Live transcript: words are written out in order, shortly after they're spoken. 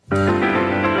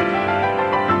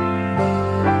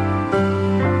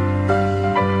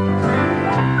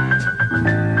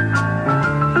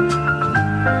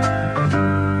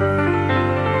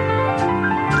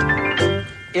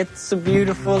It's a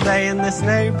beautiful day in this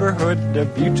neighborhood, a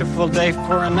beautiful day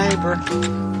for a neighbor.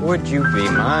 Would you be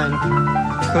mine?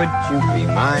 Could you be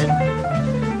mine?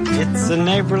 It's a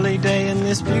neighborly day in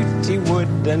this beauty wood,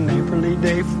 a neighborly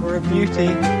day for a beauty.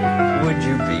 Would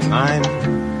you be mine?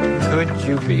 Could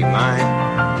you be mine?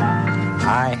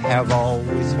 I have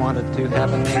always wanted to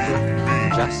have a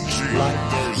neighbor just like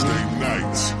Thursday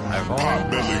nights I've at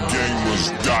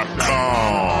always PotBellyGamers.com.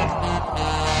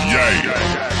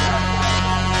 Yeah.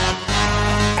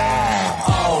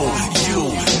 You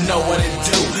know what it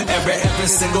do. Every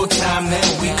single time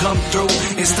that we come through,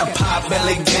 it's the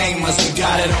Potbelly Gamers. We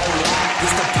got it all live.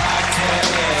 It's the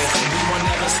podcast. We will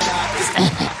never stop. It's the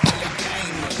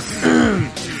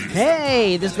Potbelly Gamers.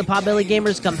 Hey, this is the Potbelly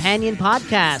Gamers Companion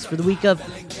Podcast for the week of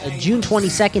June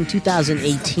 22nd,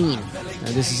 2018.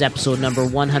 This is episode number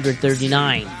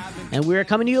 139. And we're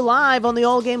coming to you live on the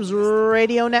All Games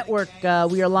Radio Network.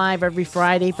 We are live every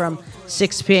Friday from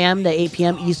 6 p.m. to 8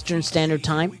 p.m. Eastern Standard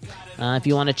Time. If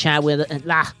you want to chat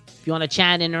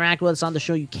and interact with us on the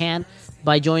show, you can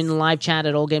by joining the live chat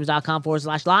at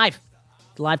allgames.com/live.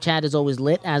 The live chat is always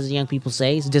lit, as the young people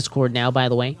say. It's Discord now, by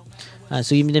the way.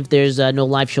 So even if there's no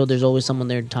live show, there's always someone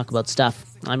there to talk about stuff.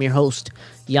 I'm your host,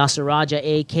 Yasser Raja,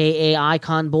 a.k.a.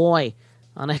 Icon Boy,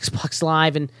 on Xbox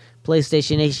Live and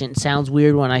PlayStation Nation. It sounds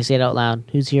weird when I say it out loud.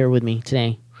 Who's here with me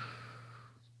today?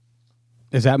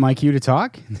 Is that my cue to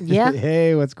talk? Yeah.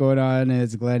 Hey, what's going on?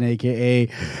 It's Glenn, a.k.a.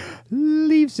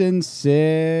 Leafs in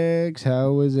 6.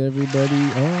 How was everybody?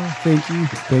 Oh, thank you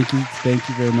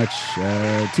very much.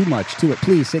 Too much.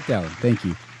 Please sit down. Thank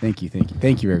you, everybody.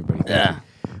 Thank you.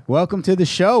 Welcome to the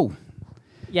show.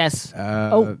 Yes.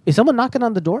 Is someone knocking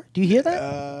on the door? Do you hear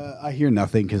that? I hear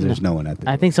nothing because there's no one at the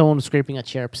door. I think someone was scraping a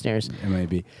chair upstairs. It might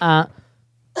be. I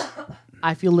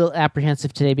feel a little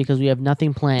apprehensive today because we have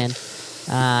nothing planned.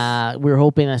 We're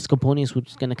hoping that Scoponius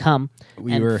was going to come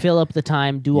fill up the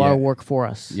time, do our work for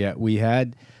us. Yeah, we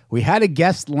had a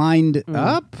guest lined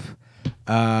up,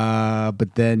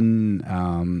 but then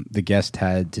the guest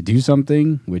had to do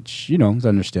something, which, is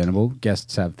understandable.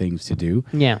 Guests have things to do.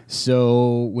 Yeah.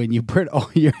 So when you put all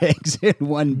your eggs in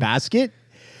one basket,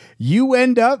 you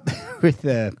end up with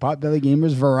the Potbelly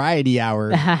Gamers Variety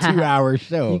Hour 2-hour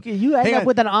show. You end up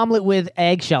with an omelet with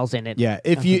eggshells in it. Yeah,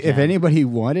 if anybody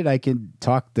wanted, I could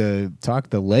talk the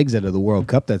legs out of the World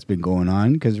Cup that's been going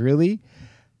on, because really,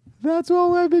 that's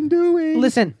all I've been doing.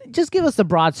 Listen, just give us the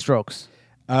broad strokes.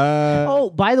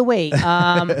 By the way,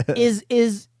 is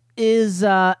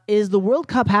the World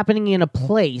Cup happening in a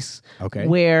place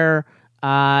where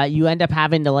you end up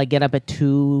having to get up at 4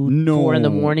 in the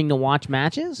morning to watch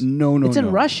matches? No. It's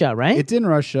in Russia, right? It's in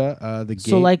Russia. The game.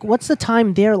 So what's the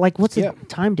time there? What's the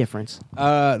time difference?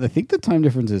 I think the time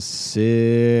difference is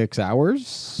 6 hours,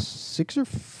 6 or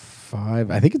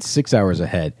 5. I think it's 6 hours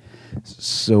ahead.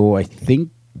 So I think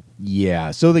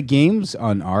So the games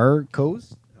on our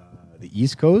coast, the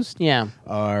East Coast, we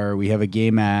have a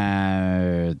game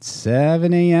at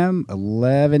 7 a.m.,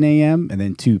 11 a.m., and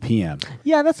then 2 p.m.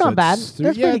 Yeah, that's not bad.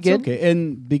 That's pretty good. Okay.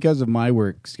 And because of my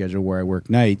work schedule where I work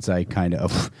nights, I kind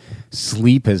of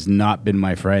sleep has not been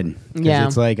my friend. Yeah.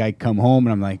 It's like I come home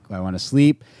and I'm like, I want to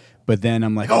sleep, but then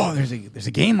I'm like, oh, there's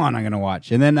a game on I'm going to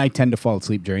watch. And then I tend to fall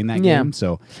asleep during that game.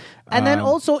 So, and then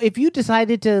also, if you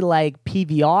decided to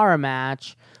PVR a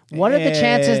match, what are the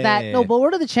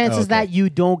chances that you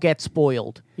don't get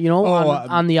spoiled?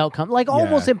 On the outcome,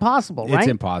 almost impossible, right? It's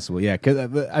impossible, yeah.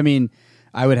 Because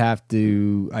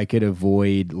I could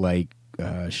avoid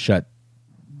shut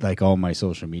all my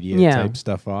social media type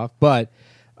stuff off, but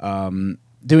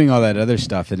doing all that other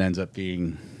stuff, it ends up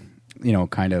being,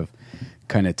 kind of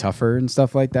tougher and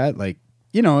stuff like that. I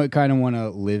kind of want to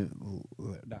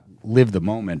live the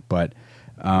moment, but.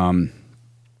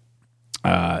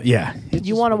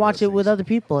 You want to watch it with other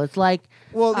people. It's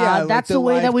that's the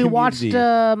way that we watched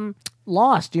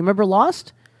Lost. Do you remember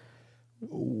Lost?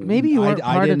 Maybe you weren't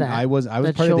part of that. I was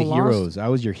part of the Heroes. I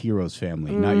was your Heroes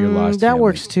family, not your Lost that family.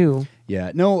 works too.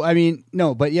 Yeah. No, I mean,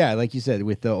 no, but yeah, like you said,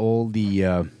 with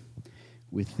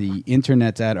with the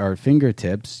internet at our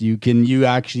fingertips, you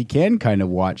actually can kind of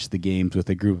watch the games with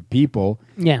a group of people.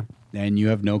 Yeah. And you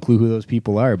have no clue who those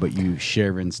people are, but you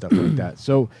share and stuff like that.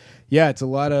 So, yeah, it's a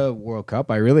lot of World Cup.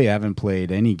 I really haven't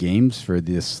played any games for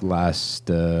this last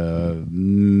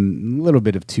little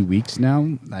bit of 2 weeks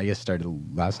now. I guess started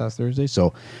last Thursday.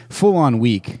 So, full-on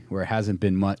week where it hasn't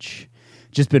been much.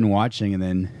 Just been watching, and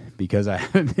then because I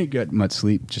haven't got much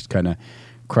sleep, just kind of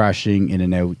crashing in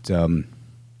and out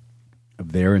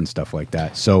there and stuff like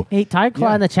that. So Hey, Tiger Claw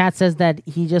Yeah. in the chat says that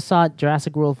he just saw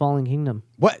Jurassic World: Fallen Kingdom.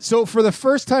 what? So for the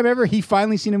first time ever, he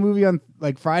finally seen a movie on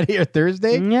like Friday or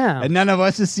Thursday. Yeah. and none of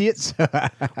us to see it. So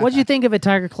What'd you think of it,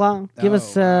 Tiger Claw? Give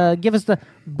us the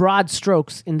broad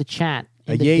strokes in the chat.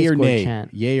 In the yay or Discord nay?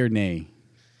 Chat. Yay or nay?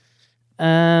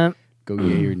 Go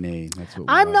yay or nay. That's what.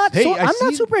 I'm not. Hey, I'm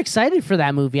not super excited for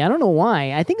that movie. I don't know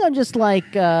why. I think I'm just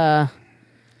like.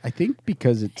 I think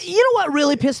because it's You know what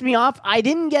really pissed me off? I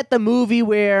didn't get the movie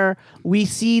where we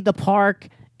see the park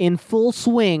in full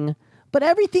swing, but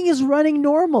everything is running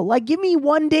normal. Like, give me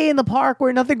one day in the park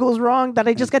where nothing goes wrong, that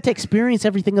I just got to experience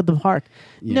everything of the park.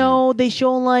 No, they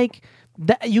show like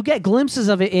you get glimpses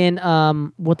of it in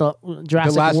with the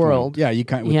Jurassic the last World. one. Yeah, you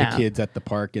kind with Yeah. the kids at the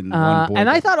park and one boy. And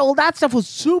I thought all that stuff was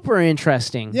super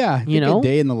interesting. yeah, I you think know, a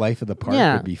day in the life of the park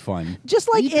Yeah. would be fun. just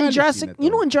like You in kinda Jurassic, seen it, you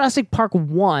know, though. in Jurassic Park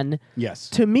 1, Yes,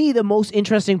 to me, the most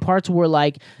interesting parts were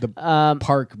like the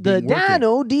park, the being working.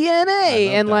 Dano DNA,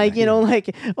 and that, like, you know, yeah.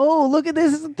 like, oh, look at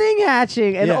this thing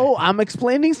hatching, and Yeah. oh, I'm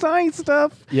explaining science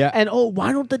stuff, Yeah. and oh,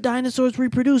 why don't the dinosaurs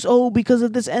reproduce? Oh, because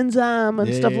of this enzyme and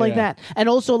Yeah, stuff yeah, like yeah. that. And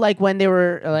also like when they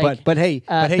were like, But hey,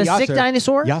 the Yasser, sick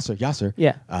dinosaur? Yasser,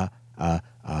 Yeah.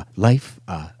 life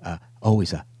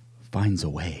always finds a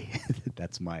way.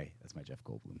 that's my Jeff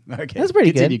Goldblum. Okay, That's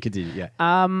pretty good. Continue.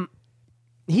 Yeah,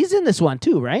 he's in this one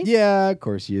too, right? yeah, of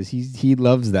course he is. He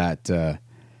loves that.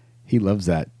 He loves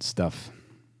that stuff.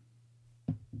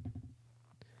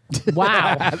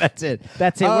 Wow, That's it.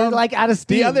 that's it. We're like out of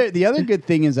steam. The other good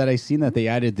thing is that I seen that they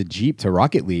added the Jeep to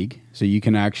Rocket League, so you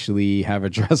can actually have a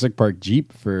Jurassic Park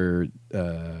Jeep for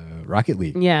Rocket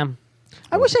League. Yeah,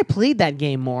 I wish I played that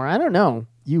game more. I don't know.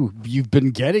 You've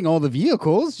been getting all the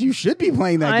vehicles. You should be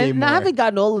playing that game more. I haven't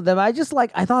gotten all of them. I just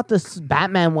like I thought the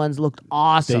Batman ones looked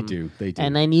awesome. They do.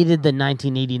 And I needed the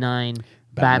 1989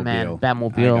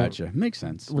 Batmobile. I gotcha. Makes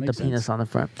sense. With Makes the penis sense. on the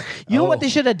front. You know what they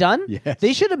should have done? Yes.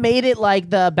 They should have made it like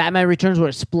the Batman Returns where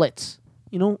it splits.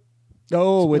 You know?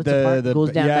 Oh, with Splits apart, the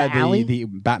goes down yeah the alley? the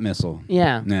bat missile.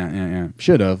 Yeah. Yeah.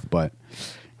 Should have, but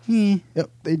yep,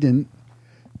 they didn't.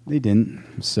 They didn't.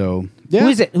 So yeah. Who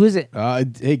is it? Who is it?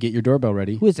 Hey, get your doorbell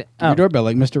ready. Who is it? Get your Oh. doorbell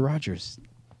like Mr. Rogers.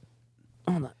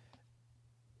 Hold on.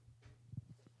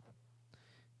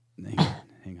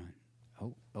 Hang on.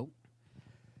 Oh.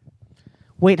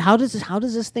 Wait, how does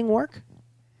this thing work?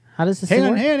 How does this Hang thing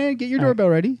on, work? hang on. Get your doorbell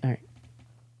ready. All right.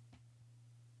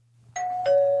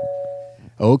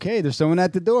 Okay, there's someone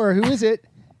at the door. Who is it?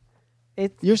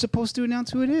 It's You're supposed to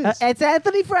announce who it is. it's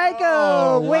Anthony Franco.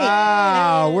 Oh, Wait.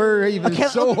 wow. We're even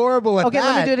so horrible at Okay, that.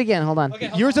 let me do it again. Hold on.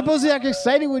 You were supposed to act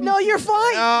excited when No, you you're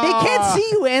fine. They can't see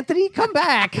you, Anthony. Come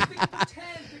back.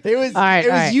 It was All right, it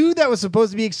was all right. you that was supposed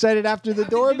to be excited after the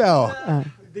doorbell.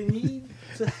 They need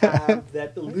to have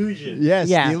that illusion. Yes,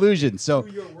 Yeah. the illusion. So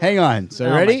hang on. So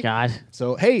Oh ready? my God.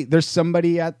 So hey, there's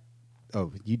somebody at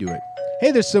Oh, you do it.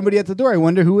 Hey, there's somebody at the door. I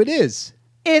wonder who it is.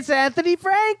 It's Anthony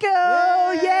Franco.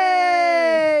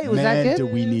 Yay! Was that Man, good? do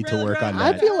we need to work on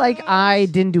I that? feel like I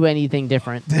didn't do anything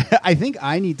different. I think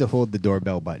I need to hold the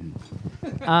doorbell button. Do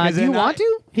you then want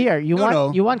to? Here, you No, want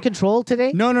no. you want control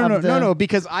today? No,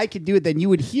 because I could do it. Then you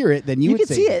would hear it. Then you You would can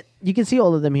say see it. You can see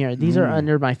all of them here. These are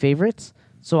under my favorites.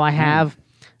 So I have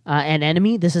an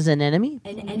enemy. This is an enemy.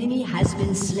 An enemy has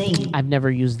been slain. I've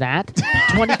never used that.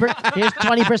 Here's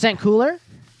 20% cooler.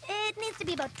 It needs to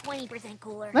be about 20%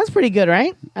 cooler. That's pretty good,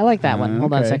 right? I like that one.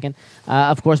 Hold on a okay. second.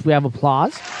 Of course, we have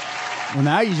applause. Well,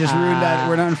 now you just ruined that.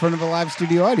 We're not in front of a live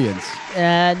studio audience.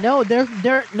 No,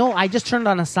 they're no. I just turned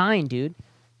on a sign, dude.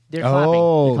 They're clapping.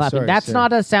 Oh, They're clapping. sorry, That's sorry.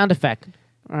 not a sound effect.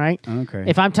 All right. Okay.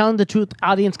 If I'm telling the truth,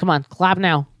 audience, come on, clap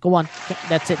now. Go on.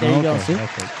 That's it. There you go. Okay, See?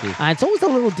 okay, cool. It's always a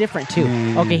little different too.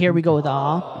 Okay, here we go with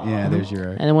aw. Yeah, there's your.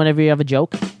 And then whenever you have a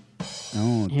joke,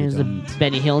 Oh, here's the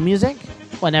Benny Hill music.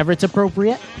 Whenever it's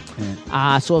appropriate.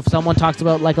 So if someone talks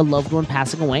about like a loved one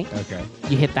passing away, Okay.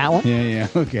 you hit that one. Yeah.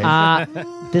 Okay.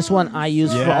 This one I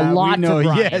use Yeah, for a we lot know. for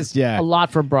Brian. Yes, yeah. A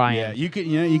lot for Brian. Yeah, you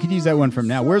could use that one from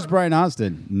now. Where's Brian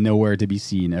Austin? Nowhere to be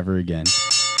seen ever again.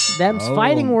 Them's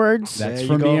fighting words. That's There you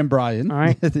from go. me and Brian. All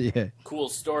right. yeah. Cool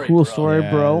story. Cool bro. story,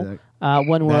 Yeah, bro.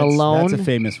 When we're That's- alone. That's a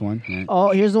famous one. Yeah. Oh,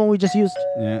 here's the one we just used.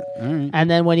 Yeah. All right. And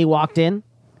then when he walked in,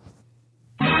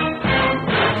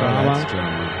 That's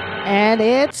drama. and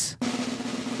it's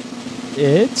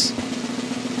you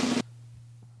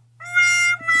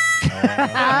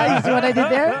see what I did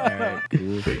there?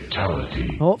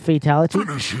 Cool. Oh, fatality.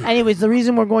 Anyways, the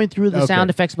reason we're going through the Okay. sound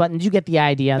effects buttons, you get the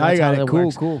idea. That's I got how it. that Cool,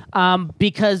 works. cool.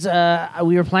 Because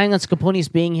we were planning on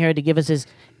Scaponius being here to give us his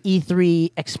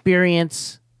E3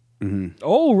 experience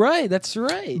Oh, right. That's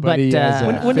right. But, he has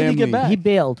a when did he get family. back? he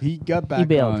bailed. He got back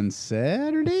bailed. on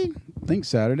Saturday. I think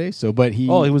Saturday. So, but he.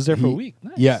 He was there for a week.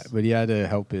 Nice. Yeah, but he had to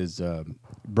help his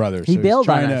brother. He so he's bailed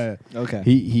on trying us. to. Okay.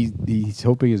 He's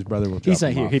hoping his brother will. He's drop not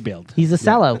him here. off. He bailed. He's a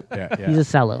sellout. Yeah, yeah. He's a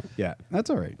sellout. Yeah, that's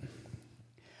all right.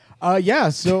 Yeah.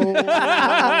 So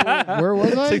where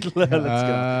was I?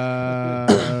 Let's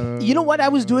go. You know what I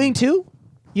was doing too?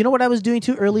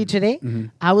 Early today?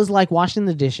 I was like washing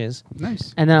the dishes.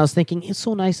 Nice. And then I was thinking, it's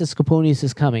so nice that Scaponius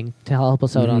is coming to help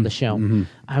us out on the show.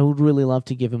 I would really love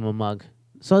to give him a mug.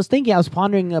 So I was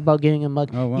pondering about giving him a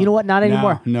mug. Oh, wow. You know what? Not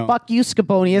anymore. No. Fuck you,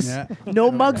 Scaponius. Yeah. No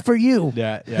mug for you.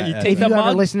 Yeah. You Yeah. take If the you ever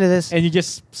mug listen to this, and you're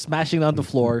just smashing it on the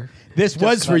floor. This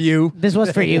was for you. this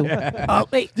was for you. Oh,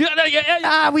 wait.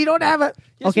 Yeah. We don't have it.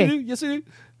 Yes, Okay. we do. Yes, we do.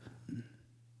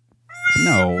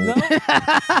 No.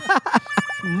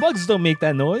 Mugs don't make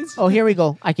that noise. Oh, here we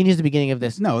go. I can use the beginning of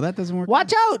this. No, that doesn't work.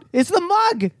 Watch out. It's the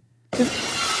mug.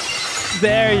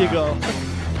 There you go.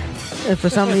 And for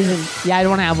some reason, yeah, I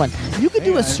don't have one. You could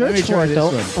do Hang a on, let me search try for it, this though.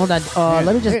 one. Hold on. Yeah,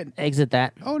 Let me just hey. exit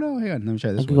that. Oh no, hang on. Let me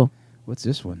try this Okay, one. go. What's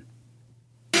this one?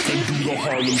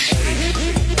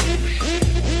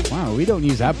 Wow, we don't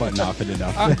use that button often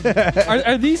enough.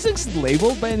 Are these things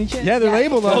labeled by any chance? yeah, they're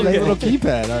labeled on Okay. the little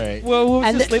keypad. All right. Well, what was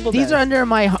And this labeled these as? are under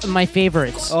my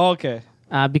favorites Oh, okay.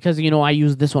 because I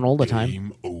use this one all the time.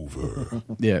 Game over.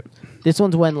 Yeah. This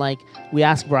one's when like we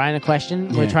ask Brian a question,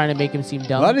 we're Yeah. trying to make him seem A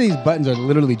dumb. lot of these buttons are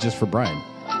literally just for Brian.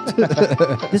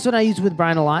 This one I use with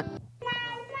Brian a lot.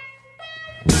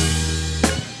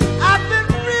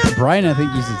 Brian, I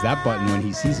think, uses that button when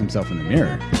he sees himself in the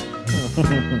mirror.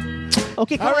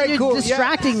 Okay, come All on, right, you're cool.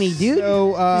 distracting me, dude. So,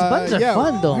 These buttons are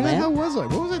fun, though, where man. the hell was I?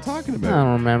 What was I talking about? I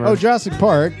don't remember. Oh, Jurassic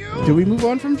Park. Did we move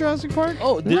on from Jurassic Park?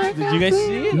 Oh, did you guys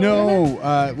see it?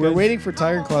 No, we're waiting for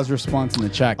Tiger Claw's response in the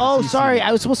chat. Oh, sorry.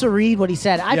 I was supposed to read what he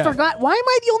said. I Yeah. forgot. Why am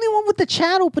I the only one with the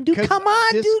chat open, dude? 'Cause Come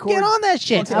on, dude. Discord- Get on that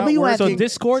shit. It's How not about you working. ask So me?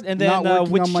 Discord and then Not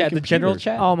working which on my chat? The general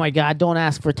computer. chat? Oh my God! Don't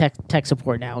ask for tech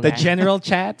support now. The guy. general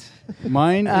chat?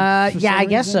 Mine. for yeah, some I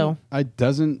guess reason, so. It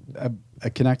doesn't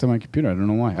connect on my computer. I don't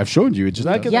know why. I've showed you. It just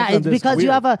doesn't. Yeah, it's because you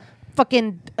Weird. have a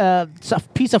fucking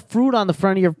piece of fruit on the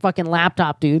front of your fucking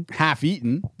laptop, dude. half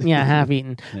eaten. Yeah, half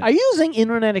eaten. Yeah. Are you using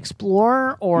Internet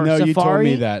Explorer or No, Safari? you told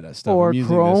me that stuff. Or I'm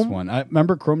using Chrome? this one. I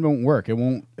remember Chrome don't work. It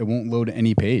won't load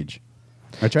any page.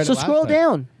 I tried. So it last scroll time.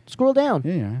 down. Scroll down.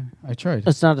 Yeah, I tried.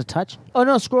 It's not a touch. Oh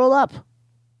no, scroll up.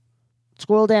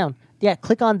 Scroll down. Yeah,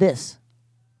 click on this.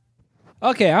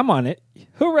 Okay, I'm on it.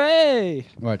 Hooray!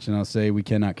 Watch, and I'll say we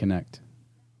cannot connect.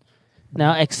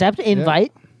 Now accept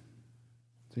invite.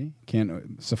 See,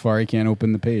 Safari can't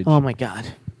open the page. Oh my God.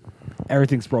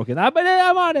 Everything's broken. I'm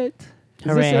on it. Is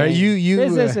this Hooray. it? Are you?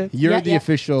 Is this it? You're Yeah, the yeah.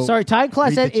 official. Sorry, Tide Class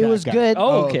Read said the it chat was guy. good.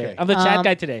 Oh, okay. I'm the chat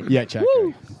guy today. Yeah, chat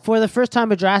Woo! guy. For the first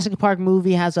time, a Jurassic Park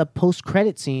movie has a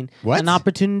post-credit scene. What? An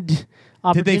opportunity.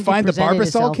 Did they find the presented Barbasol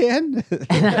itself, can?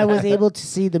 and I was able to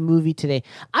see the movie today.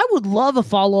 I would love a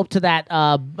follow-up to that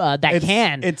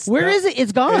can. Where is it?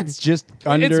 It's gone. It's just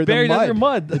under It's buried the mud. under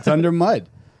mud. It's under mud.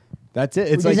 That's it.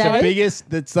 It's Is like that the it?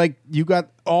 biggest. It's like you got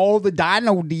all the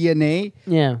dino DNA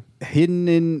yeah. hidden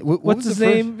in. What What's was his the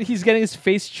first- name? He's getting his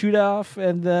face chewed off,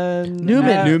 and then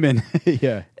Newman. Newman.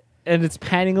 Yeah. and it's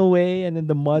panning away, and then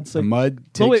the mud's The like mud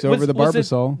No, takes wait, over the was it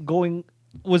Barbasol. going.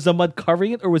 Was the mud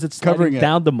covering it, or was it sliding Covering it.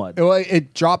 down the mud? Well,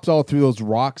 it drops all through those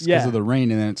rocks because Yeah. of the rain,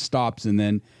 and then it stops, and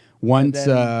then once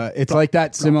And then it's like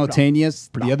that simultaneous.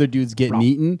 The other dude's getting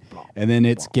eaten, and then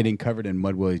it's getting covered in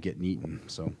mud while he's getting eaten.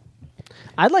 So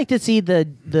I'd like to see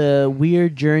the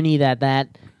weird journey that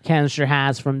canister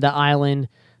has from the island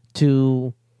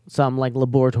to some like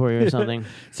laboratory or something.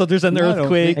 So there's an No, I don't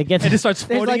earthquake, It gets and it starts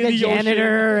there's floating like in a the ocean.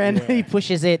 janitor, and he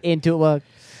pushes it into a.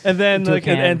 And then Into a like it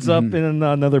can. ends up in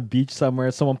another beach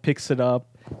somewhere. Someone picks it up,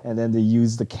 and then they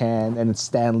use the can, and it's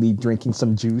Stanley drinking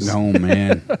some juice. no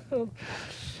man,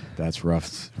 that's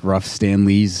rough. Rough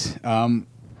Stanleys.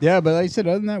 Yeah, but like I said,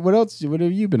 other than that, what else? What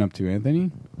have you been up to,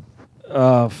 Anthony?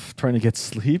 Trying to get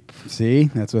sleep. See,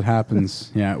 that's what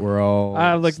happens. Yeah, we're all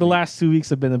Like the last 2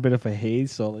 weeks have been a bit of a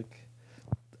haze, so like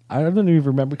I don't even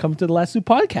remember coming to the last two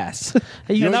podcasts.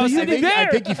 You- And I so was you- sitting I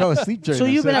there. think you fell asleep during. So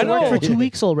this. you've been at I work know. for 2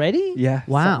 weeks already? Yeah,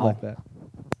 Wow. something like that.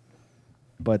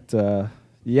 But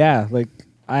yeah, like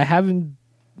I haven't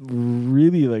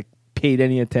really like paid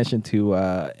any attention to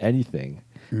anything.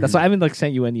 That's why I haven't like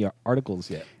sent you any articles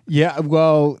yet. Yeah,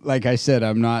 well, like I said,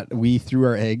 I'm not. We threw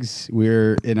our eggs.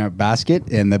 We're in a basket,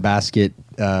 and the basket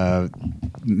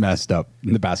messed up.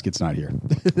 And the basket's not here.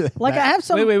 Like I have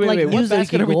some Wait, like what news that you basket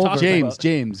can are we go talking over. about?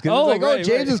 James. 'Cause Oh, I was like, right,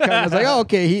 James right. is coming. I was like, oh,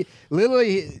 okay. He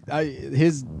literally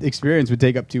his experience would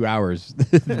take up 2 hours,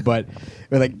 but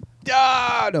we're like,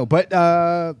 No, but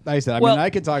like I said, I Well- mean, I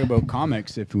could talk about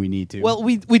comics if we need to. Well,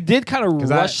 we did kind of 'Cause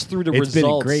rush through the it's been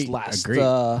results great-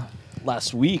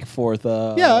 last week for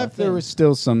the yeah, if there thing. was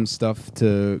still some stuff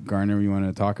to garner you want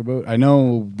to talk about. I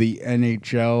know the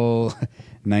NHL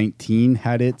 19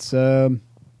 had its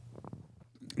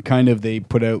kind of, they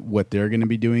put out what they're going to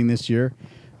be doing this year.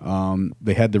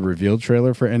 They had the reveal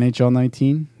trailer for NHL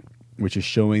 19, which is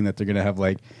showing that they're going to have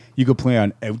like, you could play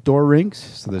on outdoor rinks.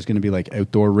 So there's going to be like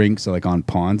outdoor rinks like on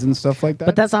ponds and stuff like that.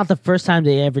 But that's not the first time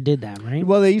they ever did that, right?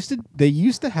 well, they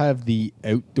used to have the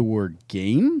outdoor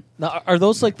game. Now, are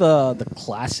those like the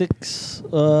classics,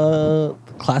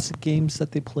 classic games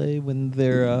that they play when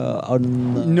they're out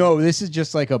in the... No, this is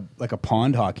just like a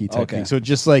pond hockey type Okay. thing. So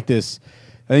just like this,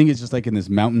 I think it's just like in this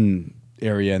mountain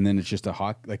area, and then it's just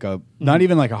a not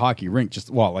even like a hockey rink,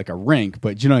 just like a rink,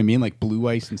 but you know what I mean, like blue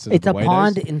ice instead It's of a white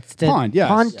pond ice. instead. Pond, yes.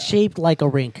 Pond shaped like a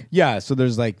rink. Yeah, so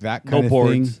there's like that kind No of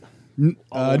boards. thing.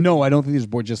 No, I don't think there's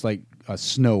boards, just like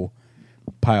snow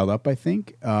piled up, I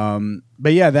think.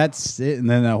 But yeah, that's it. And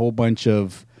then a whole bunch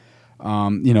of,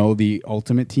 the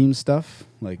Ultimate Team stuff,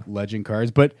 like Legend cards.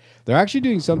 But they're actually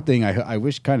doing something I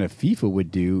wish kind of FIFA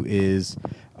would do is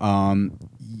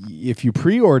if you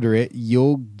pre-order it,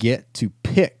 you'll get to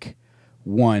pick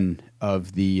one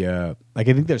of the, I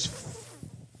think there's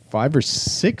 5 or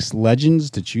 6 Legends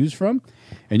to choose from,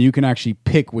 and you can actually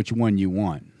pick which one you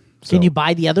want. So, Can you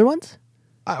buy the other ones?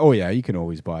 oh yeah, you can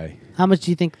always buy. How much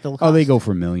do you think they'll cost? Oh, they go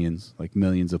for millions, like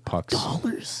millions of pucks.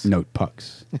 dollars. No,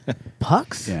 pucks.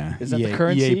 Pucks? Yeah. Is that the EA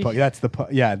currency? puck. That's the puck.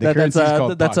 Yeah, the That's currency is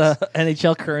called that's pucks. a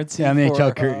NHL currency. Yeah, the for,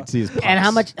 NHL currency is pucks. And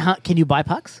how much? Can you buy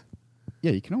pucks?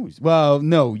 Yeah, you can always. Well,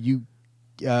 no, you.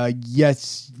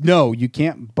 Yes, no, you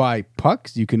can't buy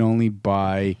pucks. You can only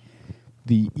buy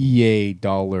the EA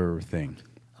dollar thing.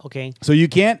 Okay. So you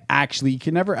can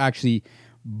never actually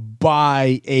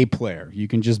buy a player. You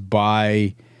can just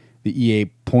buy the EA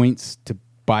points to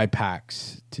buy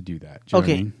packs to do that. Do you know what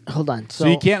I Okay. mean? Hold on. So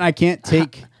you can't. I can't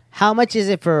take. How much is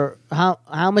it for how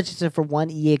much is it for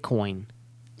one EA coin?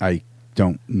 I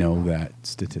don't know that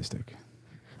statistic.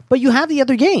 But you have the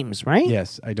other games, right?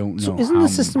 Yes, I don't know. So isn't the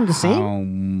system the same? How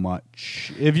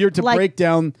much? If you're to Like- break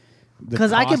down,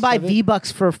 Because I can buy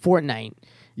V-Bucks for Fortnite,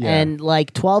 Yeah. and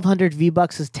like 1,200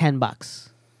 V-Bucks is $10.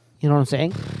 You know what I'm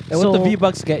saying? And what the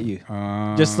V-Bucks get you?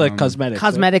 Just like cosmetics. right?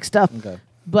 cosmetic stuff. Okay.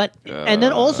 But and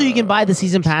then also you can buy the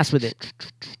season pass with it.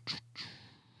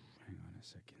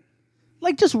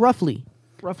 Like just roughly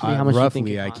how much roughly, you think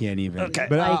it I costs. can't even. Okay.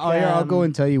 But Like, I'll go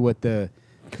and tell you what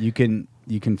you can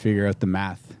figure out the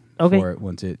math Okay. for it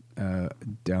once it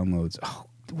downloads. Oh,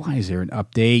 why is there an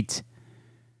update?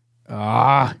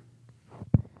 I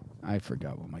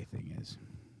forgot what my thing is.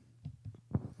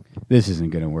 This isn't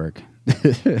going to work.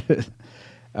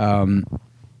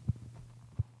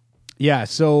 Yeah,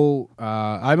 so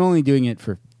I'm only doing it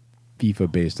for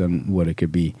FIFA based on what it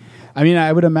could be. I mean,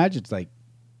 I would imagine it's like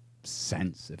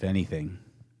cents, if anything.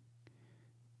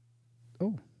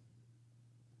 Oh,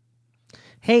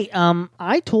 Hey,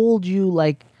 I told you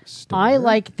like I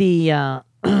like the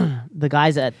the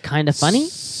guys at Kind of Funny.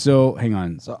 So hang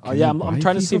on. So Can yeah, you I'm buy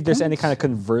trying to see FIFA if there's any points? kind of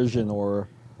conversion or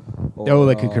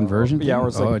like a conversion Yeah, thing? or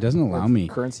it's Oh, like it doesn't allow me.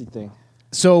 currency thing.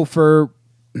 So for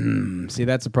see,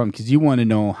 that's the problem because you want to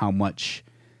know how much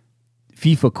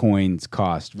FIFA coins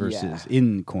cost versus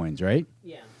in coins, right?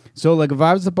 Yeah. So like if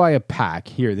I was to buy a pack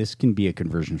here, this can be a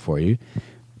conversion for you.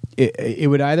 It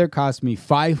would either cost me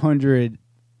 500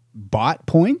 bot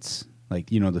points, like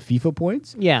the FIFA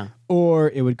points, Yeah. or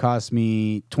it would cost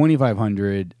me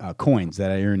 2,500 coins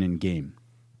that I earn in game.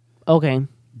 Okay.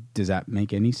 Does that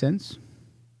make any sense?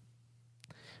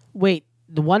 Wait,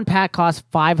 the one pack costs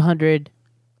 500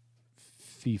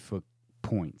 FIFA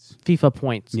points. FIFA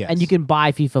points. Yes. And you can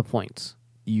buy FIFA points.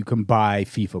 You can buy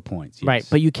FIFA points, yes. Right,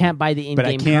 but you can't buy the in-game but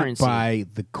I can't currency. buy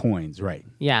the coins, right?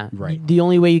 Yeah. Right. The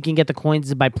only way you can get the coins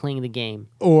is by playing the game.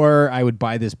 Or I would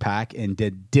buy this pack and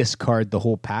discard the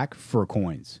whole pack for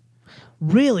coins.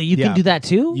 Really? You Yeah. can do that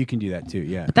too? You can do that too,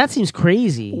 yeah. But that seems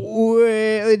crazy. Well,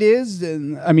 it is.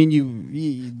 And, I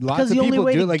mean, lots Because of the only people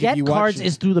way do to it. Like get if you cards watch,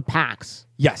 is through the packs.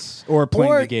 yes, or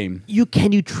playing Or the game.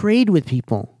 Can you trade with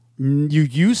people? You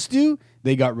used to.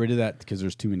 They got rid of that because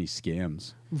there's too many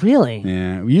scams. Really?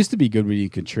 Yeah, we used to be good when you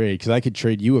could trade because I could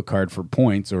trade you a card for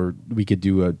points, or we could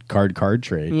do a card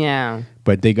trade. Yeah.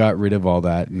 But they got rid of all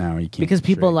that. Now you can't. Because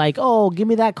people trade. like, oh, give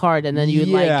me that card, and then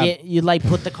Yeah. you'd like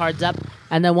put the cards up,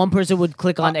 and then one person would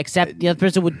click on accept, the other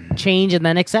person would change and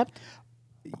then accept.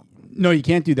 No, you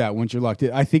can't do that once you're locked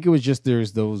in. I think it was just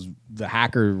there's the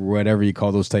hacker, whatever you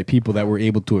call those type people that were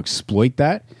able to exploit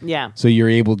that. Yeah. So you're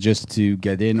able just to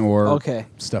get in or Okay.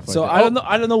 stuff like So that.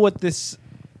 I don't know what this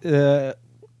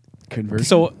conversion.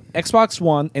 So Xbox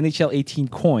One NHL 18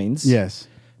 coins. yes.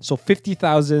 So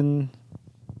 50,000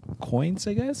 coins,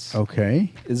 I guess,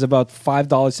 Okay. is about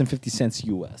 $5.50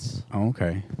 US,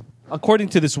 Okay. according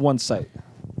to this one site.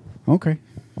 Okay.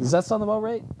 Does that sound about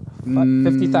right?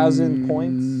 50,000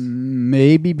 coins.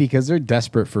 Maybe because they're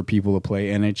desperate for people to play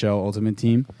NHL Ultimate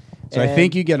Team. So I And-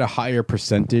 think you get a higher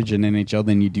percentage in NHL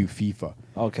than you do FIFA.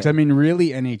 Okay. 'Cause, I mean,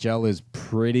 really, NHL is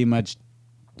pretty much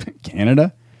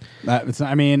Canada.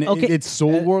 It's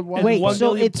sold worldwide. Wait, One so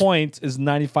million it's- points is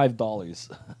 $95.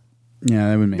 Yeah,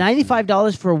 that would make sense.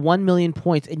 $95 for 1 million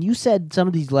points, and you said some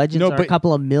of these legends No, are a but-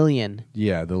 couple of million.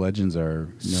 Yeah, the legends are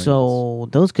millions. So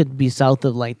those could be south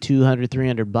of like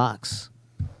 $200-$300,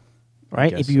 right?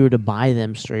 guess If you were to buy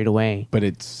them straight away. But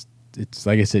it's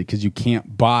like I said, because you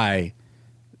can't buy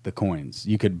the coins.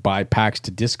 You could buy packs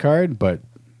to discard, but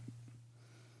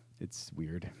it's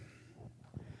weird.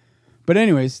 But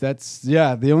anyways,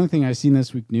 the only thing I seen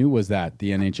this week new was that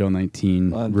the NHL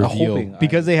 19 I'm reveal, hoping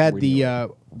because they had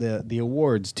reveal. the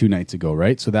awards 2 nights ago,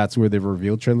 right? So that's where the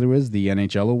reveal trailer was, the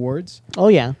NHL awards. Oh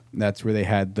yeah. That's where they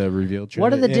had the reveal trailer.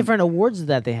 What are the And- different awards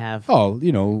that they have? Oh,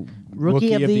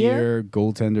 Rookie of the year?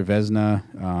 goaltender Vezina,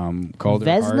 Calder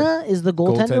Hart. Vesna is the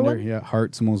goaltender one? Yeah,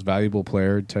 Hart's most valuable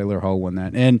player. Tyler Hall won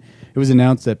that, and it was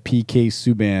announced that PK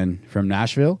Subban from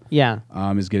Nashville, Yeah.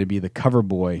 is going to be the cover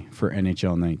boy for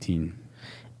NHL 19.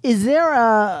 Is there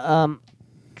a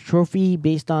trophy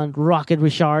based on Rocket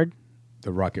Richard?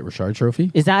 The Rocket Richard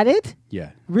Trophy. Is that it?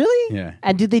 Yeah, Really? Yeah.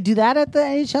 And did they do that at the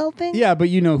NHL thing? yeah, but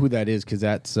you know who that is because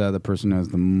that's the person who has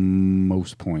the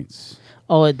most points.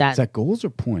 Oh, Is that. that goals or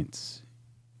points?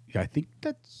 Yeah, I think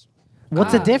that's.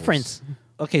 What's the difference?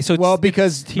 Okay, so Well, it's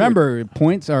because tiered. remember,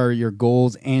 points are your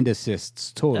goals and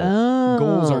assists total. Oh.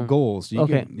 Goals are goals. You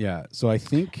Okay. yeah. So I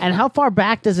think And how far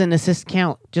back does an assist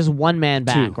count? Just one man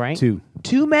back, Two. right? Two.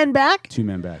 2 men back? 2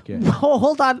 men back. Yeah. Oh,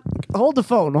 hold on. Hold the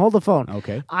phone.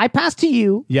 Okay. I pass to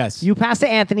you. Yes. You pass to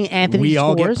Anthony. Anthony We scores.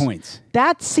 all get points.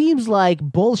 That seems like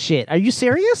bullshit. Are you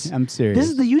serious? I'm serious.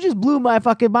 This is you just blew my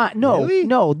fucking mind. No, Really?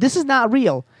 no, this is not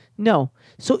real. No.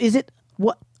 So is it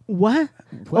what? What?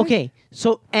 Okay.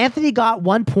 So Anthony got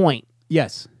 1 point,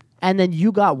 Yes. and then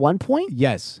you got 1 point,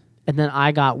 Yes. and then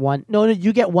I got one. No,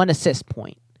 you get 1 assist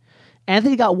point.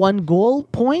 Anthony got 1 goal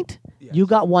point. You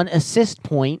got 1 assist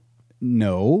point.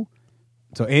 No.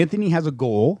 So Anthony has a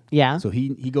goal. Yeah. So he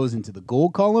goes into the goal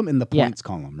column and the Yeah. points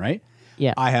column, right?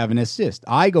 Yeah. I have an assist.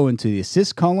 I go into the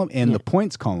assist column and Yeah. the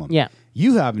points column. Yeah.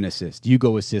 You have an assist. You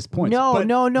go assist points. No, But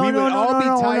no, we would no, all be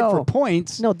no, tied no. for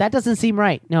points. No, that doesn't seem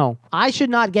right. No, I should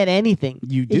not get anything.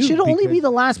 You It do, should only be because- the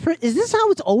last. Is this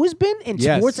how it's always been in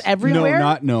Yes. sports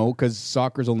everywhere? No, because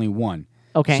soccer's only one.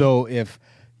 Okay. So if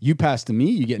you pass to me,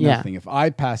 you get Yeah. nothing. If I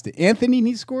pass to Anthony and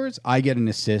he scores, I get an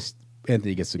assist.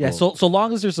 Anthony gets a Yeah, goal. so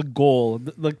long as there's a goal,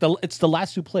 it's the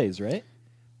last 2 plays, right?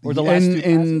 Or the last 2 passes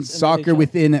in soccer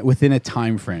NHL? within a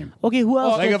time frame. Okay, who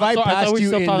else? Like if I thought passed we you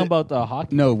were still in talking the- about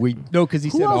hockey. No, because he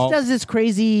who said else all. does this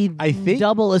crazy I think-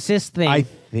 double assist thing? I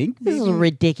think this is maybe-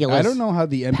 ridiculous. I don't know how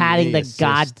the NBA padding the assist-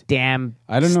 goddamn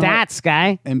I don't know how- stats,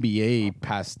 guy. NBA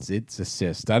passed its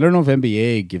assist. I don't know if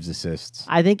NBA gives assists.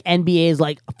 I think NBA is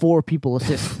like 4 people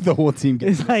assist. The whole team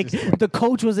gets It's like the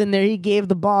coach was in there. He gave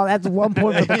the ball. That's 1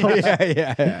 point for the coach.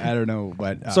 yeah. I don't know,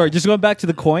 but Sorry, just going back to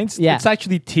the coins. Yeah. It's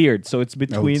actually tiered, so it's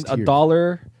between it's tiered.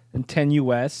 $1.10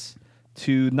 US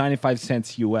to 95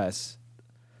 cents US.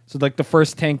 So like the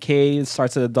first 10K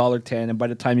starts at $1.10, and by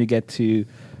the time you get to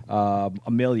 $1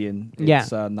 million,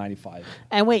 it's 95.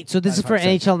 And wait, so this is for 95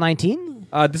 cents. NHL 19?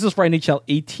 This is for NHL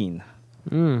 18.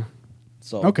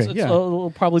 So Okay, it's- yeah.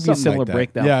 it'll probably be a Something similar like that.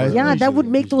 breakdown. Yeah, for- Yeah, usually- that would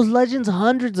make those legends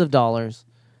hundreds of dollars.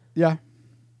 yeah,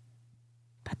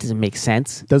 That doesn't make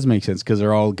sense. it does make sense because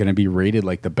they're all going to be rated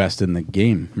like the best in the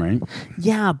game, right?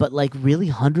 Yeah, but like really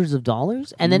hundreds of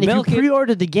dollars? And then Milk if it. you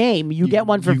pre-order the game, you get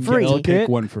one for you free. Get, pick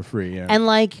one for free. Yeah, And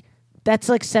like that's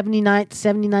like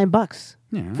 79 bucks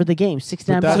Yeah. for the game.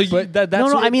 69 But bucks. that- So you, but- that's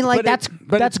no, what- I mean like But that's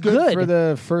it's good.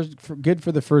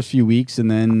 for the first few weeks, and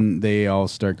then they all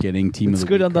start getting team. it's of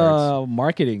the good week on cards. the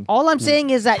marketing. All I'm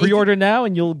saying is that if- Pre-order now,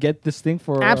 and you'll get this thing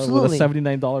for with Absolutely. a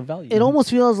 $79 value. it almost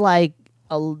feels like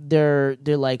they're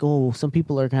like, oh, some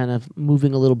people are kind of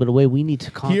moving a little bit away. We need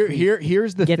to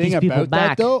Here's the get thing these people about that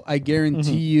back. though. I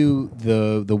guarantee you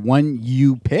the one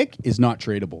you pick is not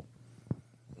tradable,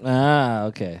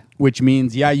 Okay. which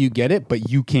means you get it, but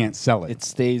you can't sell it. It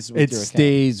stays with It your account.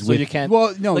 stays So with- you can't.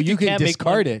 well, no, like, you can can't make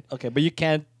discard money. it. Okay, but you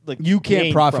can't you can't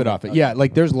gain profit from off it. Okay. Yeah,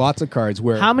 like there's lots of cards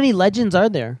where. How many legends are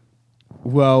there?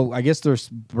 Well, I guess they're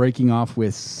breaking off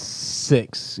with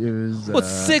 6. It was With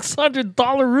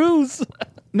 $600 roos.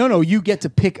 No, you get to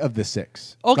pick of the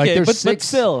 6. Okay, there's but 6,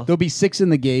 still. there'll be 6 in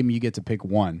the game. You get to pick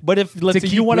one. But if let's To say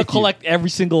you keep want to with you. collect every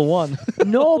single one,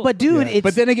 No, but dude, it's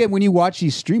But then again, when you watch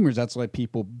these streamers, that's why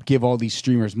people give all these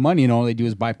streamers money, and all they do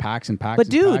is buy packs and packs but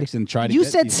and dude, packs and try to. you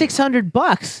get said these.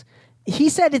 $600. He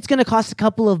said it's going to cost a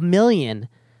couple of million.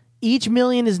 Each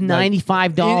million is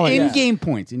 $95 in-game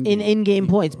points. in-game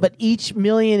points, but each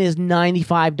million is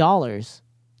 $95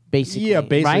 basically. Yeah,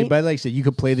 basically. right? But like I said, you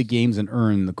could play the games and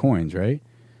earn the coins, right?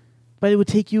 But it would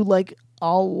take you like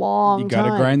a long You got to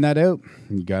time. grind that out.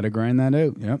 You got to grind that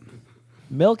out. Yep.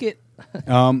 milk it.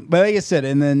 But like I said,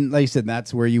 and then like I said,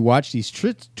 that's where you watch these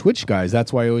Twitch guys.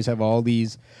 That's why I always have all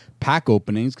these pack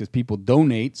openings because people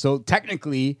donate. So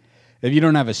technically, if you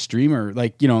don't have a streamer,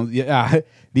 like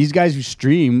these guys who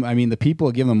stream, I mean, the people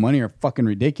who give them money are fucking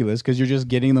ridiculous because you're just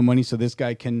getting the money so this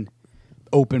guy can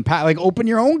open pack. Like open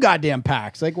your own goddamn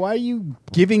packs. Like why are you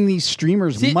giving these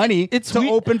streamers See, money it's to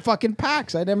weird- open fucking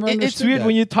packs? I never understood. It's weird that.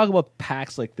 when you talk about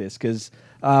packs like this because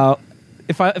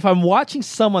if I'm watching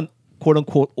someone quote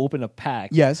unquote open a pack,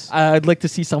 Yes. I'd like to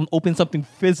see someone open something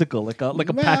physical like a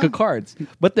pack Yeah. of cards.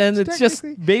 But then it's just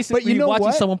Technically. basically But you know watching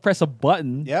what? someone press a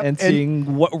button Yep. and And-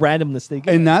 seeing what randomness they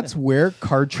get. And that's where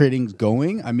card trading's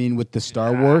going. I mean, with the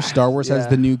Star Wars has yeah.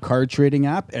 the new card trading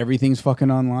app. Everything's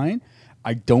fucking online.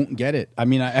 I don't get it. I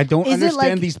mean, I don't Is it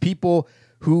understand like- these people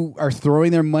who are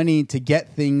throwing their money to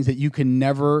get things that you can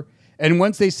never. And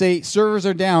once they say servers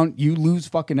are down, you lose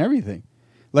fucking everything.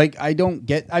 Like, I don't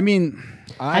get. I mean,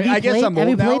 I guess I'm old Have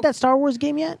you now. played that Star Wars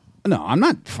game yet? No, I'm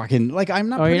not fucking. Like, I'm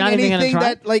not Or putting you're not even gonna anything try?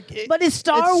 that like. But it's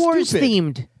Star Wars stupid.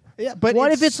 themed. Yeah, but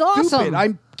What if it's stupid. awesome?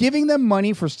 I'm giving them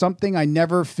money for something I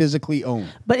never physically own.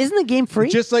 But isn't the game free?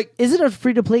 Just like- is it a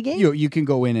free to play game? You can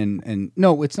go in and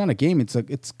no, it's not a game. It's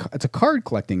a card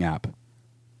collecting app.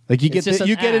 Like you It's get just an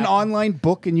an app. online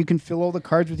book and you can fill all the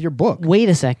cards with your book. Wait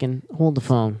a second. Hold the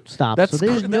phone. Stop. That's so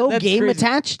there's cr- no that's game crazy.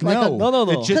 attached. No, No.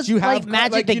 It's just you have like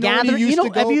Magic like, the you know when you Gathering. used to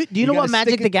go- Do you know what gotta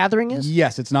Magic stick the Gathering is?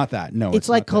 Yes, it's not that. No, It's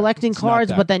like not that. collecting It's not cards,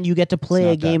 that. but then you get to play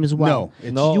a It's not game that. as well. No,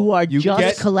 it's- No. You are You just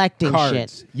get collecting cards.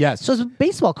 shit. Yes. So it's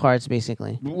baseball cards,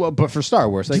 basically. Well, but for Star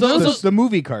Wars, like So- the, so- the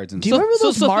movie cards and Do you stuff. remember so-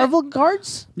 those so- Marvel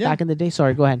cards Yeah. back in the day?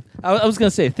 Sorry, go ahead. I was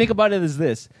gonna say, think about it as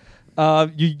this: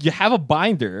 you have a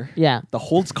binder, Yeah. that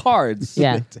holds cards,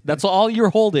 Yeah. that's all you're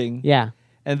holding, Yeah,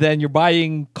 and then you're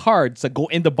buying cards that go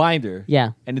in the binder,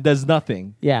 yeah, and it does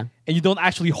nothing, yeah. and you don't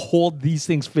actually hold these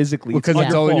things physically Because on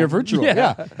it's all in your phone. virtual.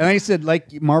 Yeah. And I said,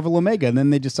 like Marvel Omega. And then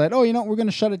they decide, oh, we're going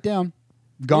to shut it down.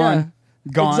 Gone. Yeah.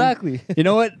 Gone. Exactly. You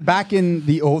know what? Back in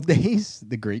the old days,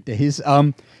 the great days,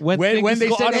 when things they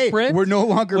go said, out of hey, print, we're no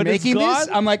longer when it's making this,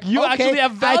 gone, I'm like, you okay, actually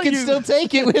have I can value. still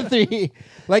take it with me.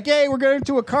 Like, hey, we're going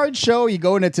to a card show. You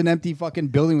go and it's an empty fucking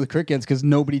building with crickets because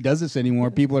nobody does this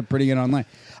anymore. People are putting it online.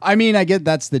 I mean, I get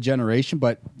that's the generation,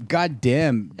 but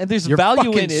goddamn. And there's you're value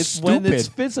fucking in it when it's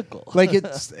stupid. physical. Like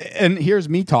it's, and here's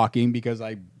me talking because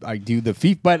I do the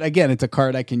FIFA, but again, it's a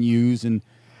card I can use, and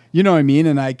you know what I mean,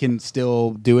 and I can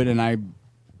still do it, and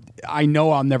I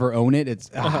know I'll never own it. It's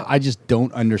I just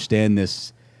don't understand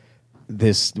this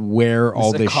where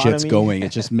all this shit's economy. going.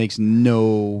 It just makes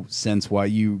no sense why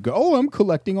you go, oh, I'm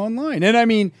collecting online, and I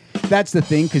mean that's the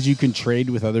thing because you can trade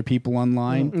with other people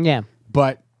online, Yeah.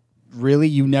 but. Really,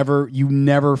 you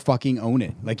never fucking own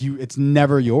it. Like it's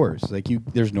never yours. Like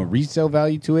there's no resale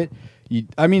value to it.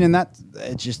 And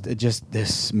it just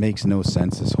this makes no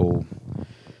sense. This whole.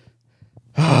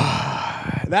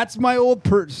 That's my old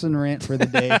person rant for the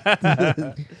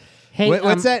day. Hey,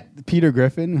 What's that? Peter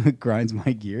Griffin grinds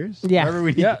my gears. Yeah. Remember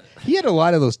when he had a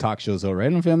lot of those talk shows, though,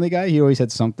 right? On Family Guy, he always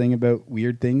had something about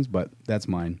weird things, but that's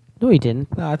mine. No, he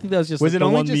didn't. No, I think that was just Was like it the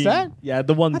only one just meme. that? Yeah,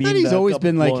 the one. I meme thought he's that always got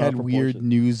been blown like out of had weird proportion.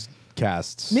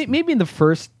 newscasts. Maybe in the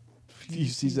first. Few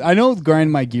seasons. I know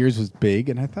Grind My Gears was big,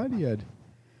 and I thought he had,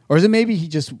 or is it maybe he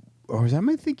just, or am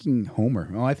I thinking Homer?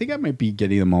 Oh, I think I might be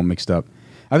getting them all mixed up.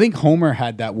 I think Homer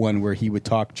had that one where he would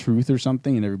talk truth or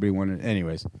something, and everybody wanted.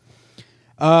 Anyways,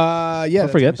 yeah,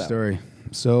 that's forget my that. story.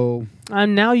 So,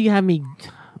 Now you have me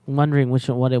wondering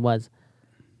what it was.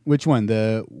 which one?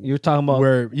 The You're talking about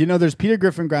where there's Peter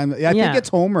Griffin Grind. I Yeah. think it's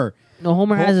Homer. No,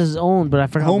 Homer has his own, but I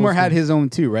forgot. Homer which had one. his own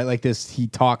too, right? Like this, he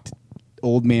talked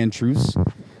old man truths.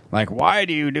 Like, why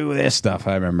do you do this stuff?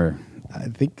 I remember. I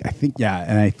think, yeah,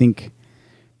 and I think,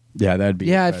 yeah, that'd be.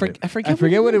 Yeah, I about it.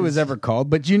 forget what it is. was ever called,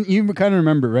 but you kind of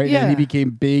remember, right? Yeah. And he became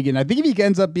big, and I think he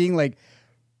ends up being like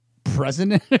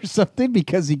president or something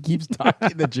because he keeps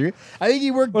talking the truth. I think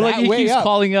he worked Or like that he way keeps up.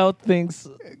 calling out things.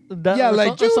 Yeah,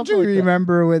 like, don't you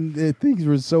remember when things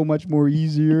were so much more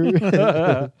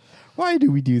easier? Why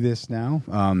do we do this now?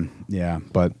 Yeah,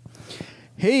 but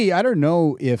Hey, I don't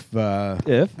know if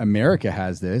America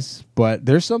has this, but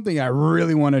there's something I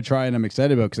really want to try and I'm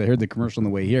excited about because I heard the commercial on the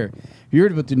way here. Have you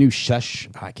heard about the new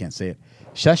I can't say it.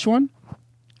 Szechuan?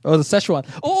 Oh, the Szechuan.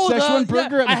 Oh, Szechuan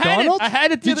burger at McDonald's? I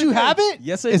had it. Did you have it?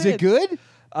 Yes, I Is did. it good?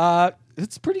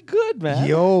 It's pretty good, man.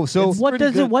 Yo, so What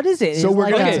is it? So It's we're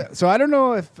like gonna. So I don't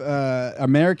know if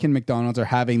American McDonald's are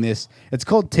having this. It's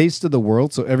called Taste of the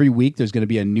World. So every week there's going to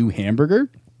be a new hamburger.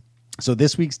 So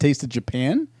this week's Taste of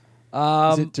Japan.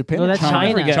 Is it Japan? no, or that's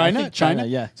China? China. I China. think China,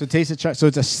 yeah. So Taste of China. So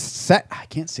it's a I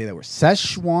can't say that word.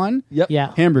 Szechuan. Yep.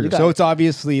 Yeah. Hamburger. You got So it. it's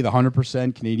obviously the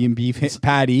 100% Canadian beef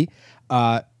patty.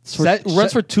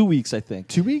 Runs for 2 weeks, I think.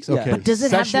 2 weeks. Yeah. Okay. But Does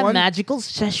it have that Szechuan- magical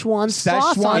Szechuan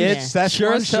sauce Szechuan, on there?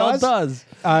 Sure as hell does.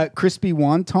 Crispy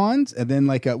wontons, and then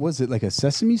like was it like a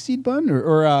sesame seed bun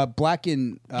or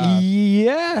blackened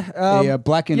Yeah. a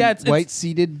black and yeah, white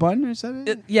seeded bun, or is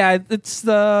that it? It's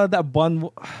that bun.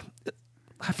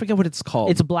 I forget what it's called.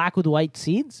 It's black with white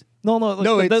seeds. no,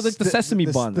 it's like the sesame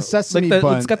bun. the sesame like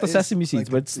bun It's got the is sesame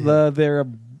seeds, like but it's their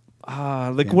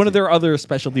like one of their other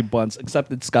specialty buns,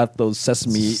 except it's got those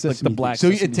sesame, like the black.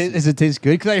 So sesame seeds. does it taste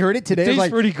good? Because I heard it today. I was tastes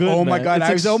like, pretty good, Oh my man. god! It's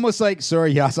I was almost like,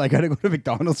 sorry, yes, I got to go to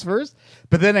McDonald's first.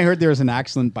 But then I heard there was an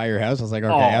accident by your house. I was like,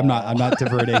 okay, I'm not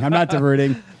diverting. I'm not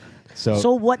diverting.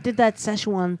 So what did that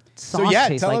Szechuan sauce yeah,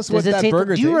 taste tell like? us what that taste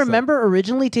burger Do you tastes like. remember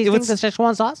originally tasting was- the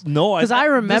Szechuan sauce? No, because I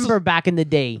this remember is- back in the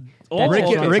day. that Rick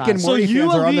and- Szechuan Rick and sauce. Morty so you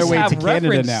fans are at on their least way have to Canada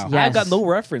reference. now. Yes. I got no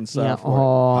reference. Yeah. For it.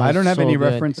 Oh, I don't have so any good.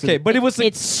 reference. Okay, but it was like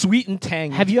It's- sweet and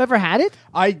tangy. Have you ever had it?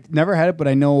 I never had it, but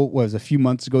I know it was a few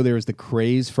months ago. There was the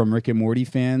craze from Rick and Morty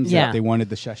fans. Yeah. that they wanted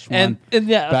the Szechuan And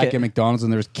yeah, back okay. at McDonald's,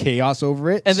 and there was chaos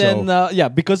over it. And so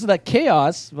then, because of that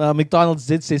chaos, McDonald's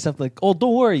did say something like, "Oh,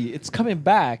 don't worry, it's coming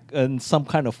back in some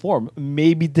kind of form.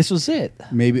 Maybe this was it."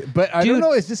 maybe, but I Dude. don't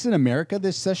know. Is this in America?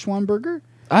 This Szechuan burger?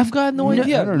 I've got no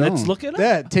idea. I don't know. Let's look it up.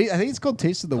 Yeah, I think it's called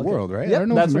Taste of the World, right? Yep, I don't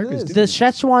know that's if what America's it is. doing The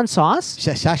Szechuan sauce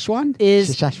Szechuan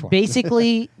is Szechuan.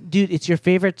 basically, dude, it's your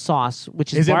favorite sauce,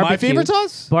 which is Is it my barbecue. favorite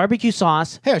sauce? Barbecue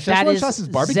sauce. Hey, that Szechuan is sauce is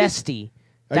barbecue? zesty.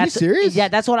 Are you serious? Yeah,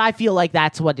 that's what I feel like.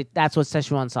 That's what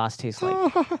Szechuan sauce tastes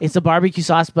like. It's a barbecue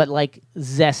sauce, but like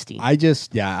zesty.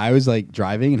 I was like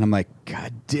driving, and I'm like,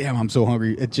 God damn, I'm so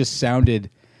hungry. It just sounded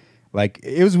like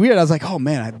it was weird. I was like, oh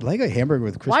man, I'd like a hamburger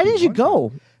with crispy. Why did you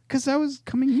go? Because I was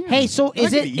coming here. Hey, so I'm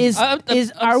is not it gonna eat-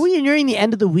 is are we nearing the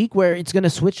end of the week where it's going to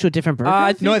switch to a different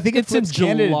burger? No, I think it's in flips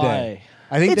Canada July. Day.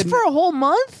 I think it's that- for a whole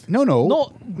month. no,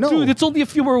 No, dude, it's only a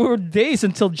few more days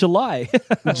until July.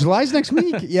 July's next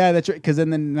week. Yeah, that's right. Because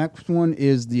then the next one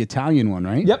is the Italian one,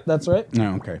 right? Yep, that's right.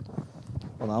 No, okay.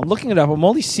 Hold on, I'm looking it up. I'm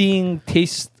only seeing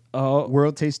Taste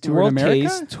World Taste Tour World in America,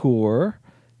 Taste Tour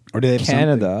or do they have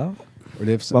Canada. Or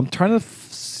they have But I'm trying to.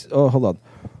 Hold on.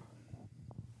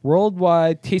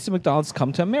 Worldwide Taste of McDonald's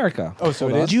come to America. Oh, so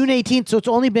Hold it on. is? June 18th, so it's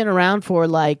only been around for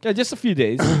like Yeah, just a few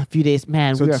days. a few days.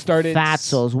 Man, So we it are started-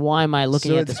 fatzos. Why am I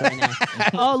looking So at this right now?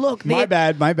 Oh, look. My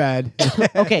bad.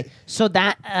 Okay, so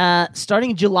that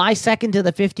starting July 2nd to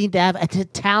the 15th, they have an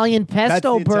Italian That's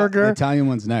pesto the burger. The Italian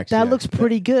one's next. that yeah. looks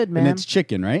pretty good, man. And it's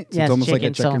chicken, right? So Yeah, it's it's almost like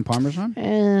a chicken, so- chicken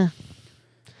parmesan.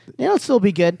 It'll still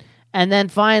be good. And then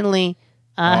finally,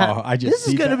 I just this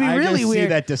is see going to that- be I really just see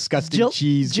weird. that disgusting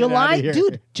cheese. Get July, outta here.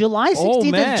 dude, July 16th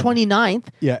to man. the 29th.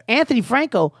 Yeah. Anthony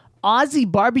Franco, Aussie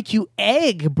barbecue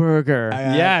egg burger.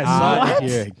 Yes. Outta What?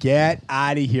 here. Get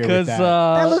out of here with Because that.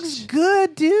 that looks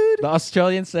good, dude. the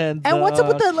Australians and what's up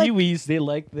with the, like- Kiwis, they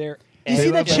like their. You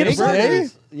see that egg chip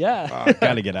burgers. burger? Yeah. Oh,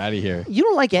 gotta get out of here. You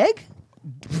don't like egg?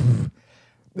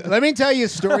 Let me tell you a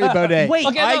story about eggs. Wait.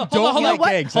 Okay, I no, don't hold on,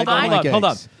 like eggs. I don't like hold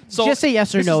on. eggs. So Just say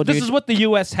yes or this no, is, This dude. is what the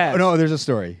U.S. has. Oh, no, there's a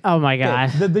story. Oh my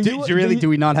god. Do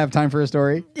we not have time for a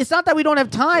story? It's not that we don't have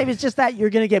time. It's just that you're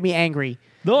going to get me angry.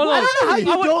 No, I don't know how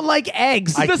you don't like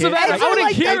eggs. I doesn't can't- matter. Eggs I are wanna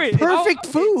like hear the it. perfect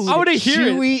food. I want to hear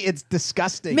it. Chewy, it's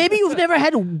disgusting. Maybe you've never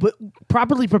had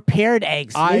properly prepared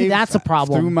eggs. Maybe that's a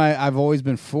problem. I've always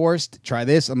been forced to try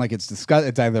this. I'm like, it's disgusting.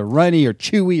 It's either runny or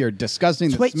chewy or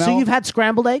disgusting. The Wait, smell. so you've had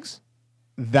scrambled eggs?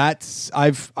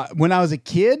 When I was a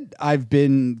kid, I've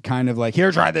been kind of like,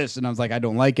 here, try this, and I was like, I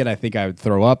don't like it. I think I would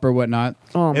throw up or whatnot.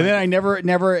 Oh, and my then I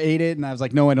never ate it, and I was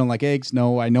like, no, I don't like eggs.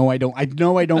 No, I know I don't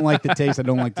like the taste. I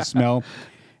don't like the smell.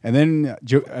 And then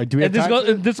do we have And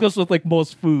time? this goes with like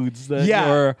most foods that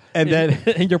Yeah, are and then-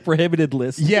 in your prohibited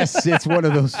list. Yes, it's one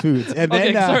of those foods. And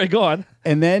Okay, then, sorry, go on.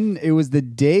 And then it was the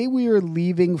day we were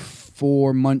leaving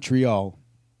for Montreal.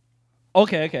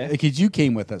 Okay. Because you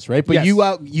came with us, right? But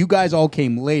Yes. you guys all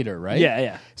came later, right?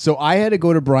 Yeah. So I had to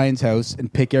go to Brian's house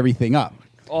and pick everything up.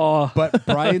 Oh, But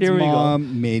Brian's Here we go.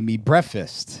 mom made me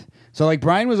breakfast. So like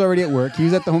Brian was already at work. He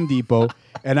was at the Home Depot,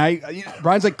 and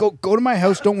Brian's like, go to my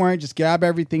house. Don't worry, just grab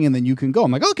everything, and then you can go.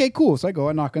 I'm like, okay, cool. So I go,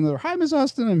 I knock on the door. Hi, Miss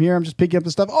Austin. I'm here. I'm just picking up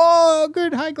the stuff. Oh,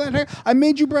 good. Hi, glad. I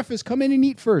made you breakfast. Come in and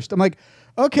eat first. I'm like,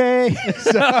 okay.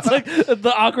 So, It's like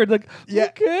the awkward, like, yeah,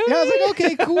 okay. yeah. I was like,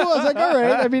 okay, cool. I was like, all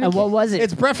right. I mean, And what was it?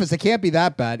 It's breakfast. It can't be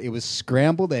that bad. It was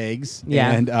scrambled eggs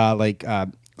Yeah.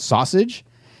 and sausage.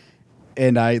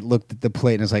 And I looked at the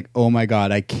plate and I was like, oh my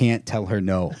God, I can't tell her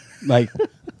no. Like,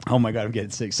 oh my God, I'm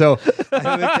getting sick. So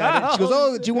I looked at it. She goes,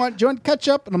 oh, do you want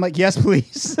ketchup? And I'm like, yes,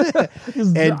 please.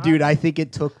 And dude, I think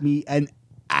it took me an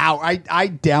hour. I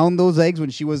downed those eggs when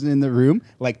she wasn't in the room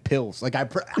like pills. Like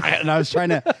and I was trying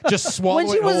to just swallow when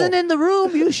she it wasn't whole. in the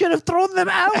room, you should have thrown them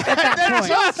out at that point.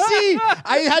 Just see,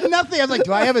 I had nothing. I was like,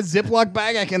 do I have a Ziploc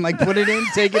bag I can like put it in,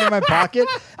 take it in my pocket?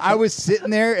 I was sitting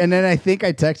there, and then I think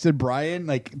I texted Brian.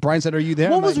 Like Brian said, "Are you there?"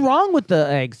 What I'm was like, wrong with the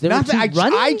eggs? They were Nothing. too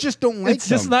runny? I just don't like It's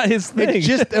them. just not his thing. I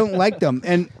just don't like them,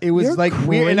 and it was You're like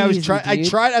weird. And I was crazy, trying. I dude.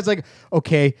 tried. I was like,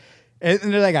 okay. And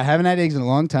they're like, I haven't had eggs in a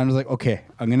long time. I was like, okay,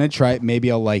 I'm gonna try it. Maybe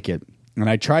I'll like it. And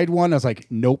I tried one. I was like,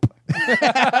 nope.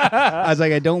 I was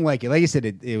like, I don't like it. Like I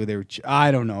said, they were. I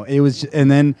don't know. It was. And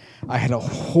then I had a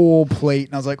whole plate,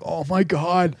 and I was like, oh my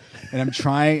God. And I'm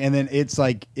trying, and then it's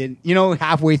like,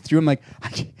 halfway through, I'm like,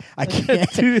 I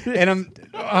can't. And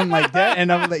I'm like that,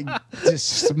 and I'm like just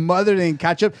smothered in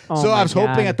ketchup. Oh So my I was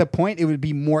hoping God. at the point it would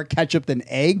be more ketchup than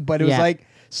egg, but it was Yeah. like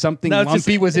something No, it's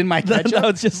lumpy just- was in my ketchup. No,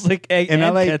 it's just like egg And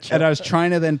and, I ketchup. and I was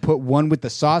trying to then put one with the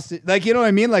sausage, like you know what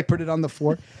I mean, like put it on the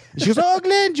floor. And she goes, "Oh,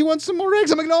 Glenn, do you want some more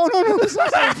eggs?" I'm like, "No, it's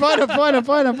not. I'm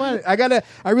fine.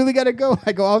 I really gotta go."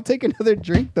 I go, "I'll take another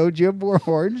drink though. Do you have more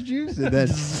orange juice?" And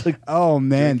then, oh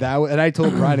man, and I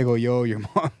told Brian, I go, "Yo, your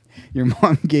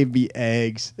mom gave me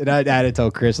eggs," and I had to tell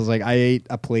Chris, I was like, "I ate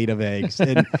a plate of eggs,"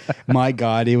 and my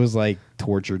God, it was like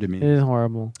torture to It me. is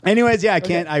horrible. Anyways, yeah,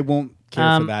 I won't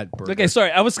care for that burger. Okay,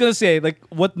 sorry. I was gonna say like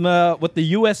what the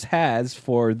U.S. has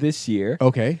for this year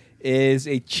Okay. is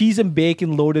a cheese and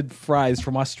bacon loaded fries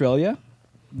from Australia,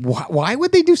 Why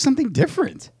would they do something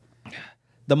different?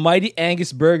 the Mighty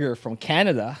Angus burger from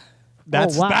Canada.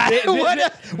 That's wow. what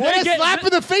a slap in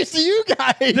the face to you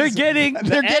guys. They're getting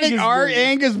They're getting Angus our burger.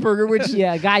 Angus burger, which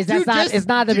Yeah, guys, that's Dude, not. just- It's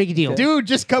not a big deal. dude,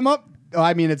 just come up. Oh,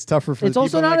 I mean, it's tougher for. It's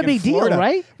also people not like a in big deal, Florida.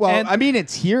 right? Well, And- I mean,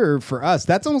 it's here for us.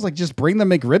 That's almost like just bring the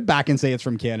McRib back and say it's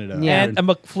from Canada. Yeah. And a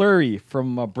McFlurry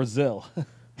from Brazil.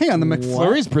 Hang on, the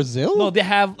McFlurry's Brazil. No, they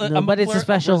have No, but it's a McFlurry-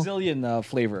 special- Brazilian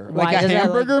flavor. Why like a does that,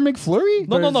 hamburger McFlurry.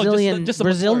 No, Brazilian- just a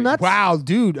Brazil McFlurry. nuts? Wow,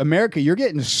 dude, America, you're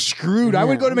getting screwed. I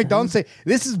would go to McDonald's and say,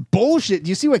 "This is bullshit." Do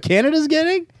you see what Canada's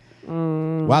getting?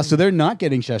 Wow, so they're not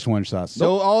getting Szechuan sauce.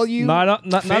 So all you Not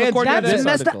fans- according to That's this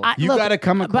messed up. article. You gotta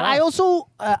come But I across. also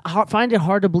find it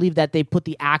hard to believe that they put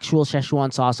the actual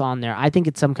Szechuan sauce on there. I think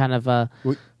it's some kind of a.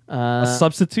 A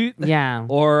substitute, Yeah.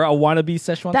 or a wannabe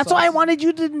Szechuan. That's sauce? why I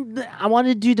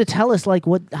wanted you to tell us like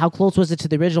how close was it to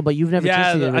the original, but you've never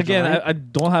tasted the Yeah, original, again, right? I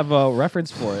don't have a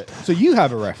reference for it. So you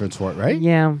have a reference for it, right?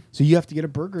 yeah. So you have to get a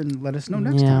burger and let us know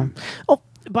next Yeah. time. Oh,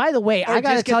 by the way, Or I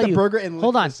gotta just get tell the you. burger and lick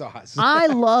hold on. the sauce. I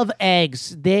love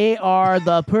eggs. They are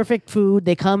the perfect food.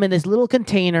 They come in this little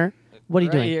container. What are you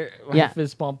Right doing? here, my Yeah.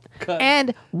 fist pump. Cut.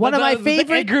 And one of my The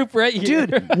favorite egg group right here.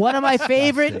 dude. One of my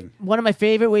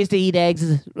favorite ways to eat eggs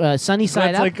is sunny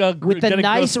side That's up like a with the getting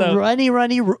nice grossed out.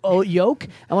 runny yolk.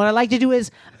 And what I like to do is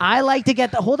I like to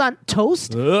get the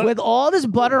toast with all this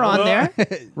butter on there,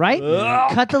 right?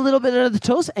 Cut the little bit of the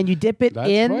toast and you dip it That's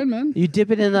in. fine, man. You dip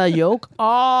it in the yolk.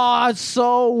 Oh, it's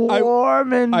so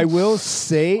warm and I will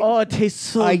say, oh, it tastes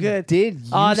so I good. did.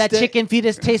 Oh, used that to- chicken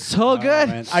fetus tastes so good.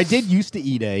 Man, I did used to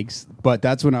eat eggs, but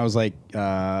that's when I was like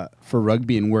for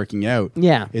rugby and working out.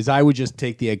 Yeah. is I would just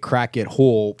take the egg, crack it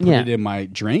whole, put Yeah. it in my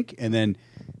drink, and then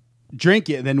drink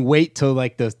it, and then wait till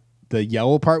like the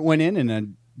yellow part went in, and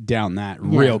then down that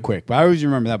real quick. But I always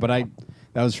remember that. But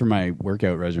that was for my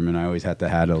workout regimen. I always had to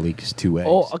have at least 2 eggs.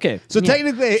 Oh, okay. So Yeah.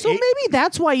 technically, So maybe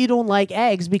that's why you don't like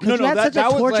eggs because you had such a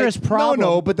was torturous like, problem.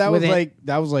 No, but that with was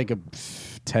it. like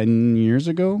 10 years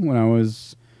ago when I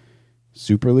was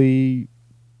superly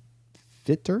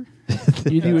fitter.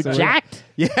 you were jacked.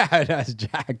 Yeah, I was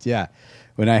jacked. Yeah,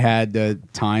 when I had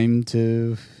time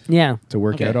to Yeah.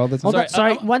 work out all the time. Hold on,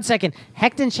 sorry, 1 second.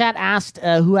 Hecton Chat asked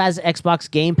who has Xbox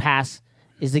Game Pass.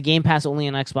 Is the Game Pass only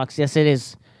on Xbox? Yes, it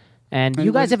is. And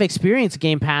you guys have experienced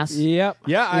Game Pass. Yep.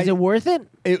 Yeah, Is it worth it?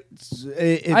 It's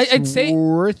I'd say-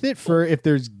 worth it for if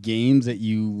there's games that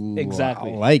you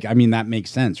Exactly. like. I mean, that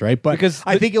makes sense, right? But Because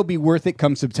I think it'll be worth it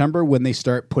come September when they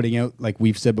start putting out, like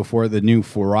we've said before, the new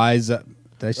Forza.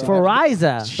 Did I say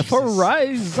that?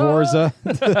 Forza. Forza.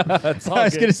 I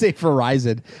was going to say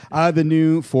Verizon. The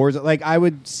new Forza. Like, I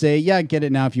would say, yeah, get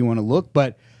it now if you want to look.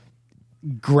 But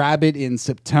grab it in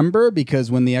September because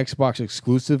when the Xbox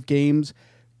exclusive games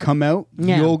come out,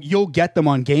 Yeah. you'll get them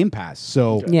on Game Pass.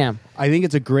 So Yeah. I think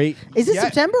it's a great. Is it Yeah.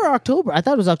 September or October? I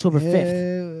thought it was October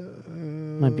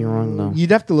 5th. Might be wrong, though.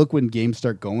 You'd have to look when games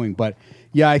start going, but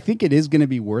yeah, I think it is going to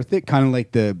be worth it. Kind of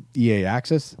like the EA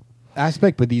Access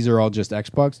aspect, but these are all just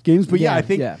Xbox games. But yeah, Yeah. I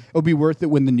think Yeah. it'll be worth it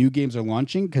when the new games are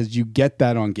launching because you get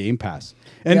that on Game Pass.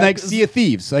 And Yeah, like 'cause- Sea of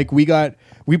Thieves, like we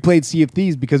played Sea of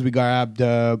Thieves because we grabbed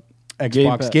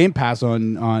Xbox Game Pass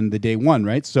on the day one,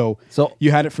 right? So you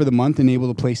had it for the month and able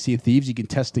to play Sea of Thieves. You can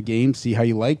test the game, see how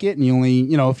you like it, and you only,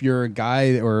 if you're a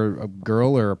guy or a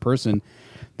girl or a person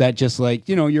that just like,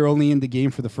 you're only in the game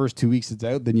for the first 2 weeks it's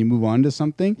out, then you move on to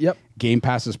something. Yep. Game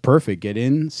Pass is perfect. Get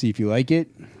in, see if you like it.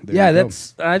 There Yeah, you go.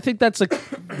 I think that's like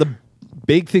the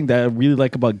big thing that I really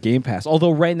like about Game Pass.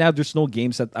 Although right now there's no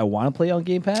games that I want to play on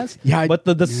Game Pass. Yeah, but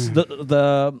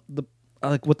the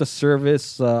like what the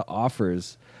service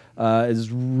offers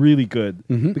is really good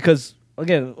because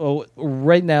again,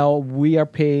 right now we are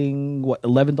paying what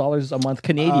 $11 a month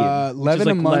Canadian, which is $11 like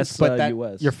a month, less, but that,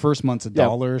 US. your first month's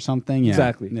 $1 or something. Yeah,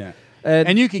 Exactly. Yeah,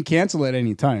 And- you can cancel at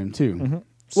any time too.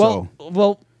 Well,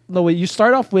 no wait. You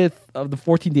start off with the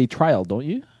 14-day trial, don't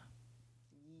you?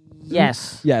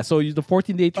 Yes. Yeah. So the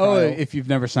 14-day trial. if you've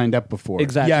never signed up before,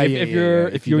 Exactly. Yeah, If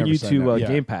you're never new signed to up, yeah.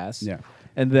 Game Pass. Yeah.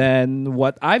 And then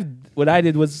what I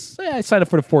did was I signed up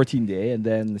for the 14-day and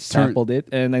then sampled it,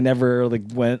 and I never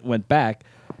went back.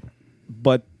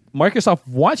 But Microsoft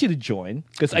wants you to join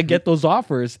because I get those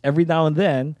offers every now and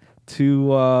then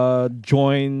to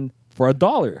join for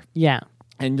 $1. Yeah.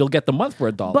 And you'll get the month for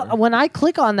 $1. But when I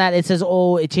click on that, it says,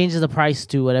 it changes the price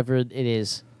to whatever it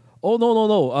is. Oh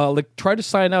no! Try to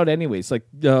sign out anyways.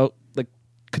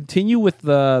 Continue with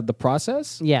the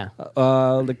process. Yeah.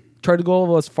 Try to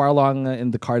go as far along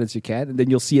in the card as you can, and then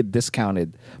you'll see it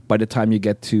discounted by the time you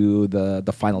get to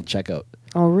the final checkout.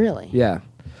 Oh, really? Yeah.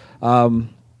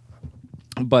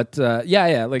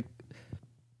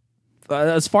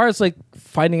 As far as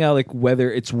finding out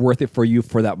whether it's worth it for you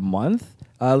for that month,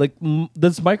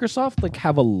 does Microsoft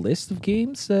have a list of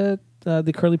games that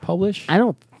they currently publish? I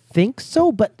don't think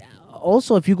so, but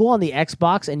also if you go on the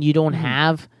Xbox and you don't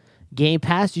have Game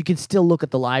Pass, you can still look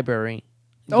at the library.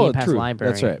 Game Pass true.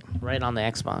 library. That's right. Right on the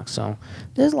Xbox. So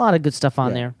there's a lot of good stuff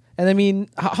on there. And I mean,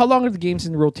 how long are the games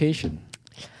in rotation?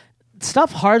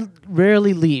 Stuff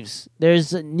rarely leaves.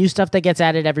 There's new stuff that gets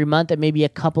added every month and maybe a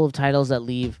couple of titles that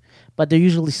leave, but they're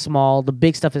usually small. The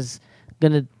big stuff is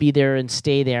going to be there and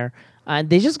stay there.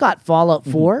 They just got Fallout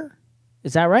 4.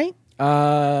 Is that right?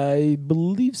 I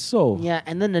believe so. Yeah,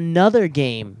 and then another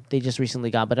game they just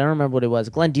recently got, but I don't remember what it was.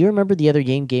 Glenn, do you remember the other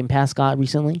game Game Pass got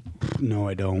recently? No,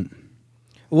 I don't.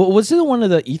 Well, was it one of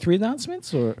the E3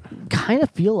 announcements, or Kind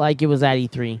of feel like it was at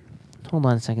E3. Hold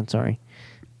on a second, sorry.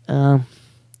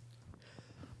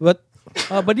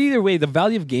 But either way, the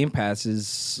value of Game Pass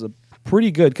is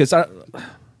pretty good because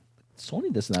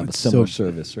Sony doesn't have a similar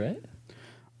service, right?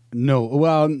 No,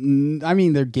 well, I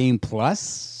mean they're Game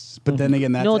Plus, but then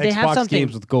again, that's No, they have Xbox something.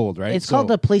 games with gold, right? It's called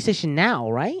the PlayStation Now,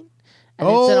 right? And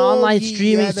it's an online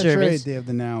streaming that's service. Right. They have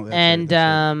the Now. That's And right,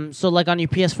 that's right. so, on your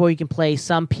PS4, you can play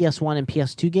some PS1 and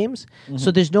PS2 games.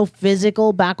 So there's no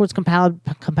physical backwards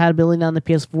compatibility on the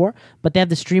PS4, but they have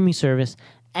the streaming service.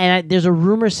 And there's a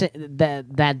rumor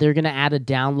that they're going to add a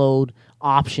download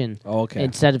option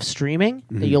instead of streaming.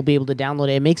 That you'll be able to download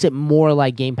it. It makes it more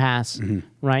like Game Pass,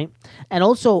 right? And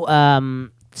also,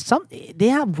 they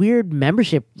have weird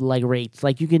membership rates.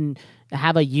 You can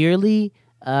have a yearly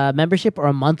membership or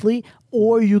a monthly,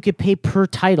 or you could pay per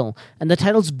title, and the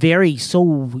titles vary,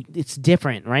 so it's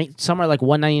different, right? Some are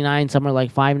 $1.99, some are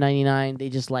 $5.99. They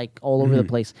just all over the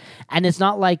place, and it's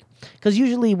not because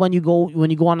usually when you go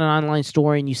on an online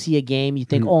store and you see a game, you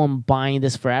think, oh, I'm buying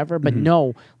this forever, but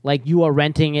no, you are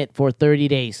renting it for 30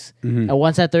 days, and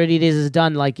once that 30 days is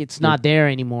done, it's not there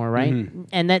anymore, right?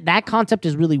 And that concept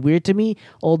is really weird to me,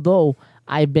 although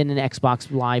I've been an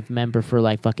Xbox Live member for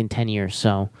fucking 10 years,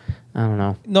 so I don't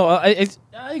know. No, I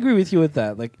agree with you with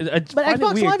that. But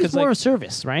Xbox Live is more of a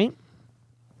service, right?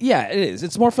 Yeah, it is.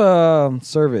 It's more of a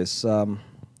service. I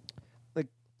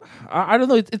don't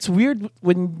know. It's weird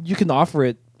when you can offer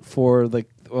it for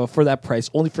for that price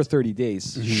only for 30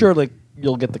 days. Sure,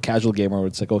 you'll get the casual gamer where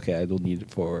it's okay, I don't need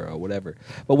it for whatever.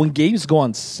 But when games go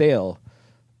on sale,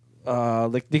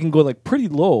 they can go pretty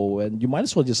low, and you might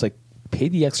as well just pay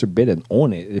the extra bit and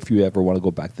own it if you ever want to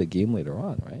go back to the game later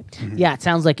on, right? Yeah, it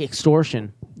sounds like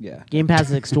extortion. Yeah. Game Pass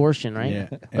is extortion, right? Yeah.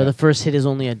 Or the first hit is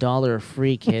only $1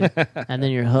 free, kid, and then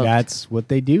you're hooked. That's what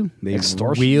they do. They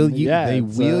Extortion. wheel you. Yeah, they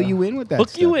it's, wheel you in with that. Hook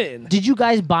stuff. you in. Did you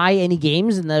guys buy any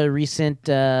games in the recent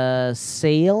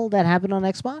sale that happened on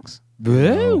Xbox?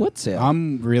 What sale?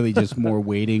 I'm really just more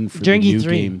waiting for During the new E3,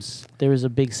 games. there was a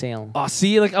big sale. Oh,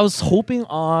 see, like I was hoping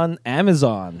on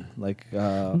Amazon. Like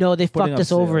No, they putting fucked up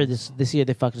us over sales. this year.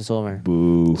 They fucked us over.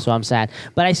 Boo. So I'm sad.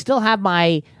 But I still have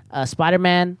my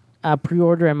Spider-Man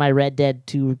pre-order and my Red Dead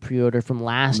 2 pre-order from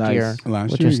last Nice. year,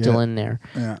 Last which year, are still yeah. in there.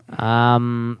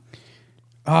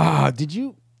 Yeah. Did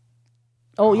you?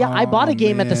 Oh yeah, I bought a Oh,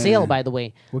 game at the sale. man. By the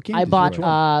way, What game I did you bought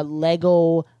buy?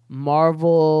 Lego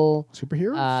Marvel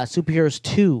Superheroes? Superheroes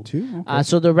 2. 2? Okay.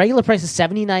 So the regular price is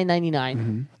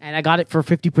 $79.99, and I got it for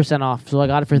 50% off. So I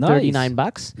got it for Nice.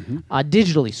 $39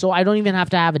 digitally. So I don't even have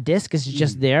to have a disc; it's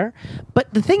just there.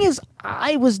 But the thing is,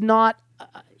 I was not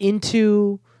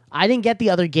into. I didn't get the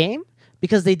other game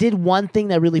because they did one thing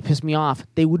that really pissed me off.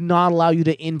 They would not allow you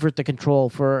to invert the control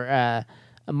for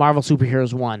Marvel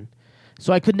Superheroes 1.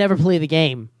 So I could never play the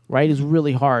game. Right? It's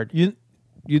really hard. You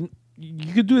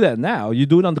could do that now. You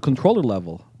do it on the controller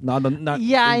level, not.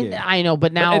 Yeah, in-game. I know,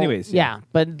 but now, anyways, yeah,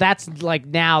 but that's like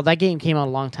now. That game came out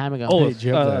a long time ago. Oh, Hey, do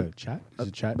you have the chat? Is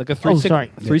it chat? like a 360, sorry.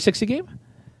 360 game.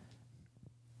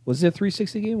 Was it a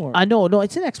 360 game or? No,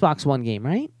 it's an Xbox One game,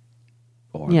 right?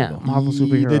 Oh, I Yeah, don't know. Marvel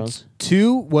Superheroes.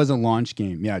 2 was a launch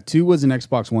game. Yeah, 2 was an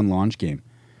Xbox One launch game.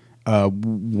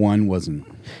 1 wasn't.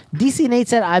 DC Nate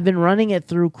said I've been running it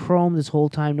through Chrome this whole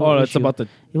time. No it's issue." about the.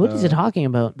 What is it talking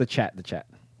about? The chat,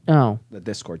 Oh, the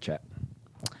Discord chat.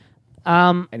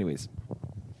 um, Anyways,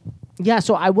 yeah.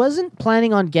 So I wasn't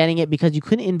planning on getting it because you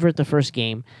couldn't invert the first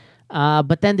game.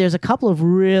 But then there's a couple of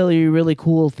really, really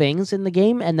cool things in the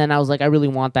game, and then I was like, I really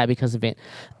want that because of it.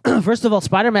 First of all,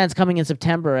 Spider-Man's coming in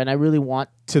September, and I really want.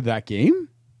 To that game?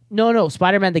 No,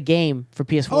 Spider-Man the game for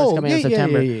PS4 is coming in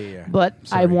September. Yeah. But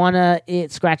I Sorry. want to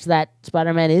scratch that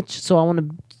Spider-Man itch, so I want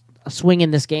to swing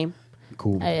in this game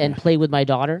Cool. and play with my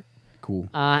daughter. Cool.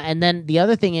 And then the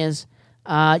other thing is,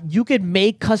 you could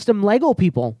make custom Lego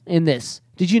people in this.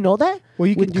 Did you know that? Well,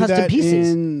 you with can do custom that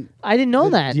pieces. in I didn't know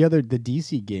that. the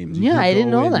DC games. You Yeah, can I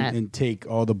didn't go know in that. And take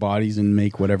all the bodies and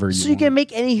make whatever you So want. you can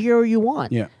make any hero you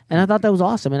want. Yeah. And I thought that was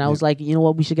awesome. And I was like, you know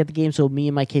what? We should get the game so me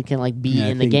and my kid can like be Yeah, I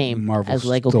in the think game Marvel as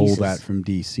Lego stole pieces. that from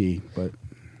DC, but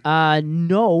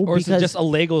No, or is it because just a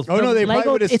Lego? Oh, no, they probably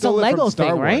Lego. would have It's a stole it from Lego Star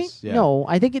thing, Wars. right? Yeah. No,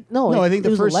 I think it. No, I think it the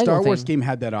was a first Lego Star Wars thing. game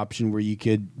had that option where you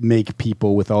could make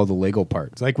people with all the Lego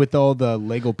parts, like with all the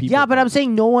Lego people. Yeah, but I'm parts.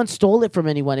 saying no one stole it from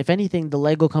anyone. If anything, the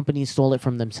Lego company stole it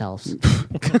from themselves.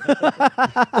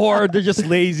 or they're just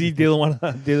lazy. They don't want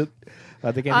to.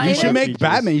 They can't I you use should know. make features,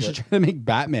 Batman. You but- should try to make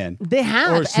Batman They Or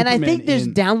have, and I Superman think there's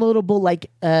in- downloadable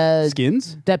like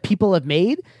skins. that people have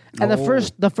made. And Oh.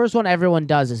 the first one everyone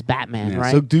does is Batman, Yeah,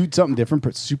 right? So do something different.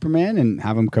 Put Superman and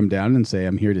have him come down and say,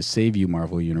 "I'm here to save you,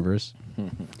 Marvel Universe,"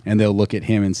 and they'll look at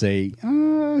him and say,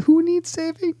 "Who needs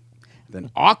saving?"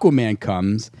 Then Aquaman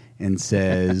comes and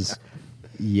says,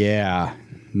 "Yeah,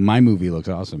 my movie looks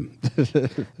awesome."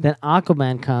 Then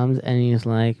Aquaman comes and he's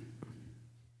like,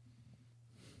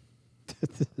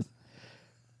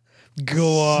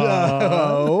 Go on.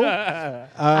 So,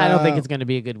 I don't think it's going to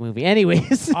be a good movie.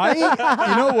 Anyways, you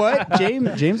know what?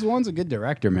 James Wan's a good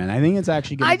director, man. I think it's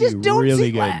actually I going to just be don't really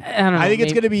see- good. I don't know, think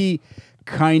it's maybe- going to be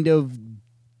kind of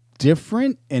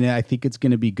different, and I think it's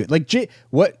going to be good. Like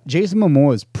Jason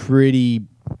Momoa is pretty,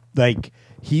 like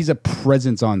he's a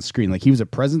presence on screen. Like he was a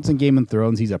presence in Game of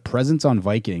Thrones. He's a presence on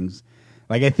Vikings.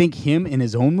 Like I think him in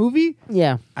his own movie,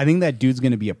 yeah. I think that dude's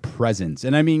going to be a presence.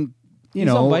 And I mean, you He's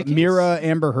on know, Vikings? Mira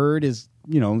Amber Heard is,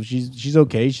 you know, she's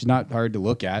okay. She's not hard to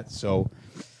look at. So,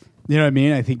 you know what I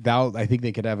mean? I think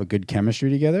they could have a good chemistry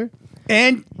together.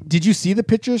 And did you see the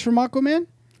pictures from Aquaman?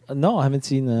 No, I haven't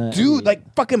seen. Dude,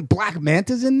 like fucking Black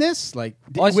Manta's in this. Like,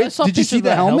 Oh, I saw did you pictures see of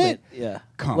the helmet? Yeah,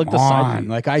 Come like the side on. view.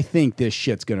 Like, I think this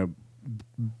shit's gonna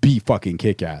be fucking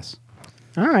kick ass.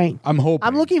 All right. I'm hoping.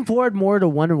 I'm looking forward more to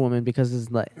Wonder Woman because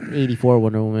it's like 84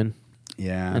 Wonder Woman.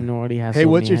 Yeah. And already has. Hey, so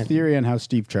what's many your theory on how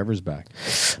Steve Trevor's back?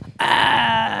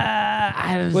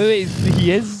 Wait,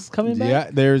 he is coming back. Yeah,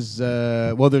 there's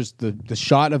there's the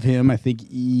shot of him. I think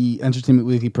Entertainment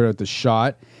Weekly put out the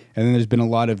shot, and then there's been a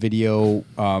lot of video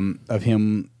of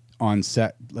him on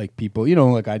set, like people, you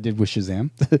know, like I did with Shazam,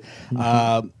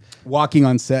 walking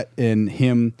on set, and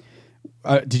him.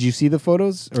 Did you see the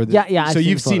photos? Or Yeah, I've So seen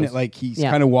you've the seen it, photos. like he's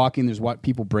Yeah. kind of walking. There's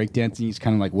people breakdancing. He's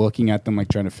kind of like looking at them, like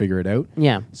trying to figure it out.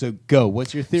 Yeah. So go.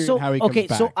 What's your theory So on how he comes okay,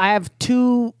 back? so I have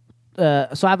two. So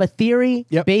I have a theory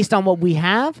Yep. based on what we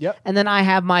have, Yep. and then I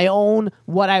have my own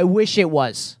what I wish it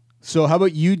was. So how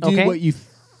about you do Okay. what you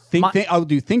think? My- I'll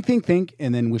do think,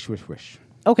 and then wish.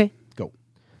 Okay. Go.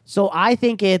 So I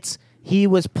think it's he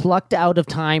was plucked out of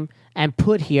time and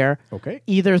put here, Okay.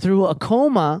 either through a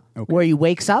coma where he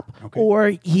wakes up,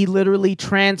 or he literally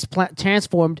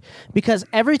transformed. Because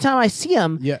every time I see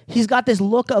him, he's got this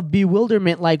look of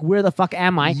bewilderment, like where the fuck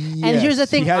am I? And here's the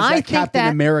thing, He has I that think Captain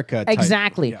that America type.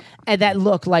 exactly, and that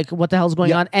look like what the hell's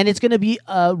going on, and it's going to be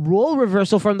a role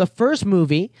reversal from the first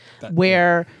movie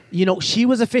where she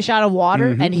was a fish out of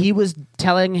water and he was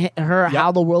telling her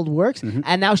how the world works,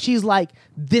 and now she's like,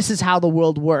 this is how the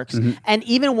world works. And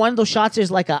even one of those shots is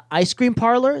like a ice cream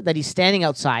parlor that he's standing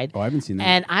outside. Oh, I haven't seen that.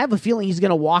 And I have a feeling he's going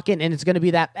to walk in and it's going to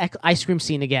be that ice cream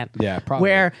scene again. Yeah, probably.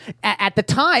 Where at the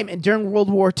time and during World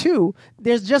War II,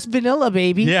 there's just vanilla,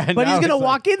 baby. Yeah, but now he's going to it's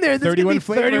walk like in there. There's 31 going to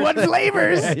be 31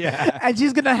 flavors. Yeah. And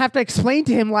she's going to have to explain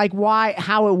to him like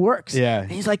how it works. Yeah.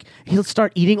 And he's like, he'll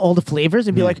start eating all the flavors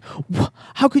and be like,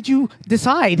 how could you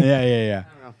decide? Yeah.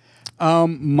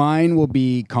 Mine will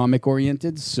be comic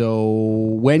oriented.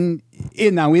 So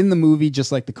in the movie,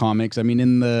 just like the comics, I mean,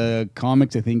 in the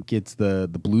comics, I think it's the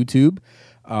blue tube.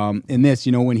 In this,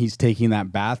 when he's taking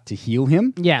that bath to heal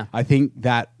him, I think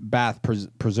that bath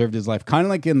preserved his life. Kind of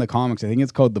like in the comics, I think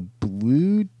it's called the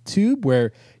blue tube,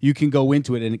 where you can go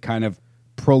into it and it kind of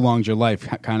prolongs your life,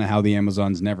 kind of how the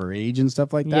Amazons never age and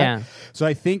stuff like that. Yeah. So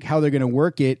I think how they're going to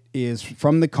work it is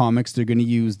from the comics, they're going to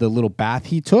use the little bath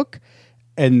he took.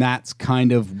 And that's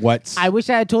kind of what's... I wish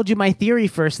I had told you my theory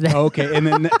first then. Okay, and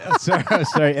then...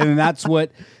 sorry. And then that's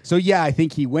what... So, yeah, I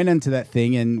think he went into that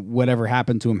thing and whatever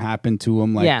happened to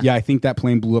him. Like, I think that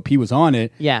plane blew up. He was on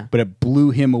it. Yeah. But it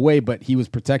blew him away. But he was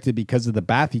protected because of the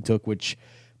bath he took, which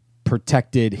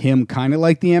protected him kind of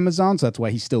like the Amazon. So that's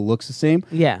why he still looks the same.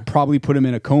 Yeah. Probably put him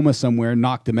in a coma somewhere,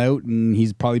 knocked him out, and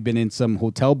he's probably been in some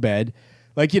hotel bed.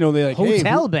 Like, they're like...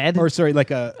 Hotel bed? Or, sorry,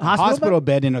 like a hospital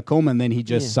bed in a coma, and then he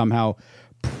just somehow...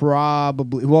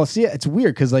 Probably. Well, see, it's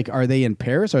weird because, like, are they in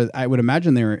Paris? Or I would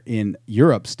imagine they're in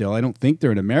Europe still. I don't think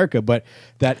they're in America. But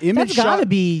that image That's got to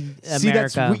be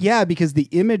America. See, because the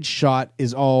image shot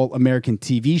is all American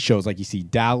TV shows. Like you see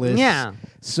Dallas. Yeah.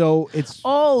 So it's.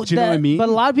 Oh, do you know what I mean? But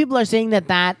a lot of people are saying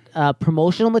that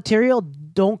promotional material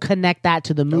don't connect that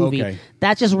to the movie. Okay.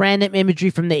 That's just random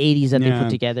imagery from the 80s that they put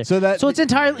together. So it's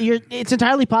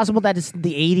entirely possible that it's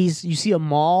the 80s. You see a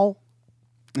mall.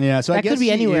 Yeah, so that I guess could be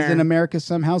he anywhere. is in America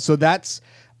somehow. So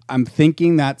I'm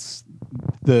thinking that's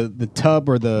the tub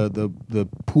or the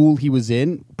pool he was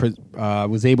in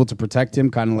was able to protect him,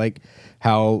 kind of like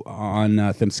how on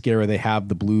Themyscira they have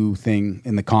the blue thing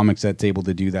in the comics that's able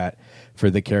to do that for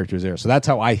the characters there. So that's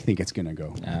how I think it's going to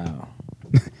go. Oh.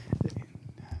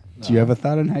 Do you have a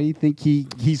thought on how you think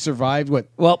he survived? What?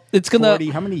 Well, it's gonna. 40,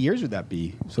 how many years would that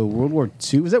be? So World War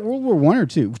II. Was that World War One or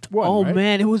two? One, Oh right?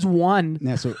 man, it was one.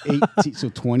 Yeah. So 18. So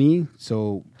 20.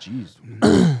 So geez.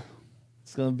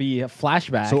 It's gonna be a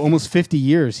flashback. So almost 50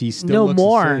 years. He still looks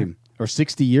more. the same. Or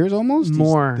 60 years almost.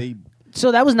 More.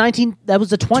 So that was That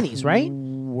was the 20s, right?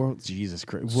 Jesus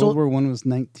Christ. So- World War One was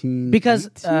 19. Because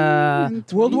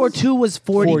World War II was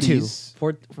 42.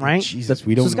 40s. Right? Jesus,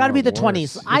 we don't. So it's got to know be the our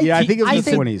wars. 20s. I think it was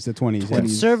the think 20s. The 20s.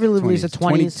 conservatively it's the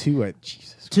 20s. 22.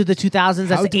 Jesus. To the 2000s,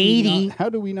 that's 80. How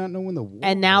do we not know when the war?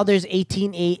 And now there's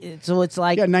 18. So it's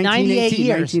like 98 1918.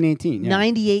 years. 1918. Yeah.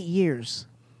 98 years.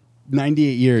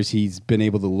 98 years. He's been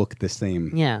able to look the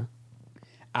same. Yeah.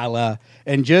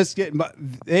 And just get,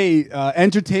 hey,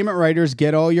 entertainment writers,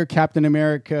 get all your Captain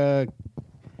America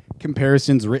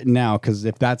comparisons written now, because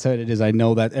if that's how it is, I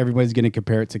know that everybody's going to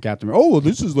compare it to Captain America. Oh, well,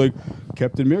 this is like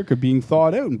Captain America being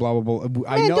thawed out and blah blah blah.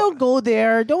 I Man, know. don't go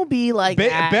there. Don't be like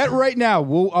that. Bet right now.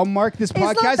 I'll mark this It's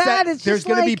not podcast that. that It's there's just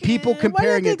going to be like, people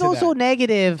comparing why it do they go to so that.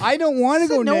 negative? I don't want to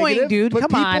It's go annoying, negative, dude. but Come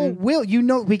people on.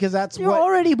 will, because that's You're what.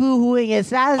 already boo-hooing it.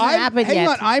 That hasn't happened hang yet.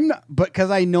 on, I'm not, but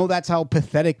because I know that's how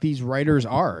pathetic these writers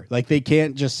are. Like, they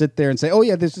can't just sit there and say, "Oh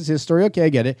yeah, this is his story." Okay, I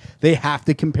get it. They have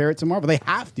to compare it to Marvel. They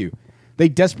have to. They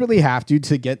desperately have to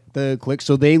get the clicks,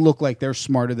 so they look like they're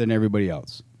smarter than everybody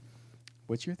else.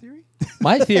 What's your theory?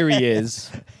 My theory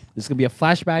is there's gonna be a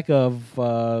flashback of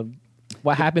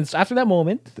what happens after that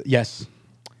moment. Yes.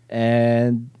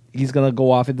 And he's gonna go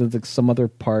off into like some other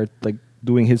part, like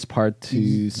doing his part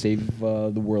to save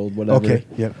the world, whatever. Okay.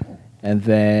 Yep. And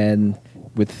then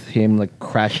with him like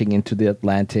crashing into the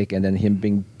Atlantic, and then him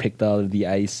being picked out of the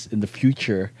ice in the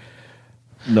future.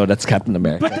 No, that's Captain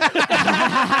America.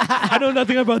 I know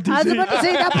nothing about this. I was about to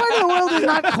say that part of the world is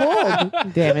not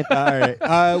cold. Damn it! All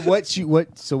right. What's your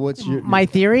My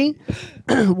theory?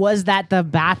 was that the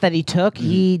bath that he took,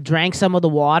 he drank some of the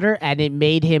water and it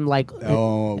made him like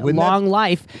long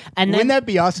life. And wouldn't then, that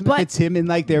be awesome if it's him and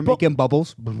like they're making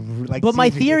bubbles? Like but my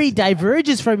seething. theory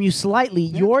diverges from you slightly.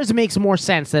 Yours makes more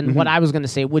sense than what I was going to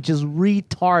say, which is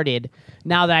retarded.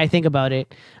 Now that I think about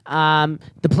it,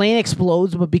 the plane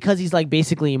explodes, but because he's like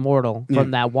basically immortal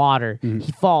from that water,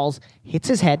 he falls, hits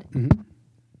his head,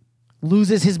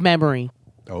 loses his memory,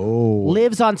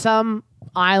 lives on some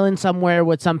island somewhere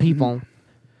with some people.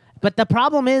 But the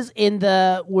problem is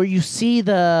where you see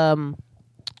the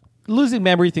losing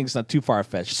memory thing's not too far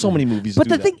fetched. So many movies do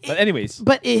that. But anyways,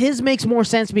 his makes more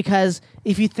sense because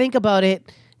if you think about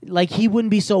it, like he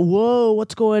wouldn't be so whoa,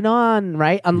 what's going on,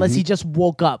 right? Unless he just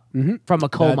woke up from a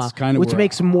coma, which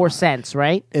makes more sense,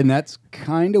 right? And that's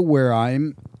kind of where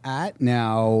I'm at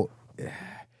now.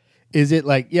 Is it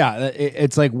like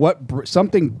it's like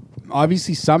something.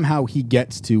 Obviously, somehow he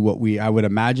gets to what I would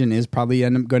imagine is probably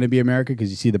going to be America because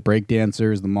you see the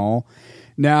breakdancers, the mall.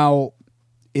 Now,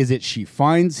 is it she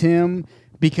finds him?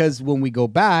 Because when we go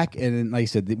back, and like I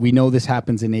said, we know this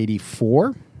happens in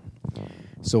 84.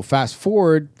 So fast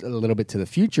forward a little bit to the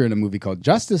future in a movie called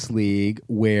Justice League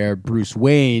where Bruce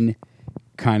Wayne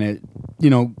kind of,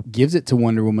 gives it to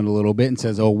Wonder Woman a little bit and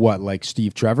says, oh, what, like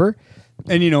Steve Trevor?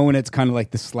 And, and it's kind of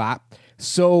like the slap.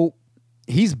 So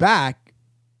he's back.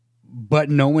 But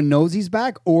no one knows he's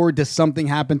back, or does something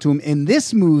happen to him in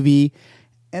this movie?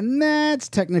 And that's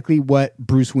technically what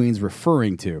Bruce Wayne's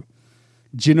referring to.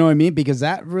 Do you know what I mean? Because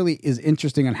that really is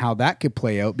interesting on how that could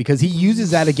play out, because he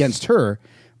uses that against her.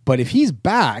 But if he's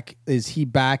back, is he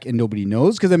back and nobody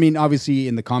knows? Because, I mean, obviously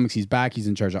in the comics, he's back. He's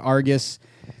in charge of Argus.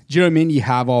 Do you know what I mean? You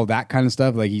have all that kind of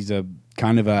stuff. Like he's a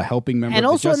kind of a helping member and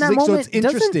of also the Justice in that League. moment, so it's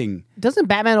interesting. Doesn't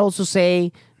Batman also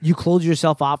say you close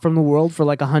yourself off from the world for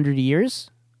like 100 years?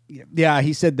 Yeah,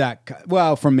 he said that.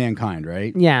 Well, from Mankind,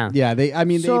 right? Yeah. They've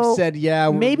said,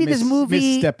 we're maybe this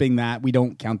movie misstepping that. We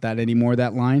don't count that anymore,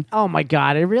 that line. Oh my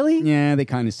God, it really? Yeah, they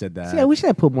kind of said that. See, I wish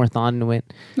I put more thought into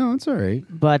it. No, it's all right.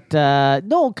 But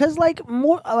no, because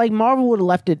Marvel would have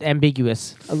left it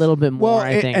ambiguous a little bit more,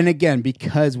 I think. And again,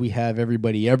 because we have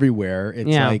everybody everywhere, it's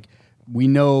like we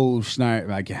know Snyder.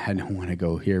 I don't want to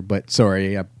go here, but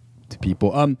sorry to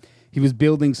people. He was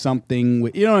building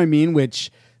something, you know what I mean,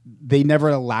 which they never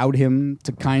allowed him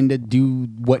to kind of do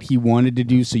what he wanted to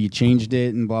do, so you changed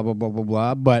it and blah, blah, blah, blah,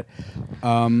 blah. But,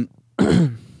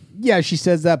 yeah, she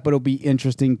says that, but it'll be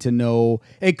interesting to know.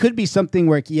 It could be something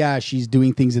where, she's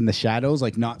doing things in the shadows,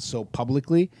 like not so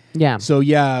publicly. Yeah. So,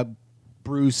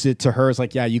 Bruce, to her, is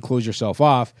like, you close yourself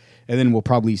off, and then we'll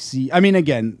probably see. I mean,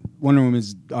 again, Wonder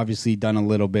Woman's obviously done a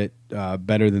little bit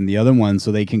better than the other one,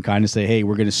 so they can kind of say, hey,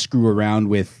 we're going to screw around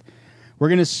with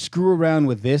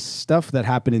this stuff that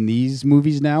happened in these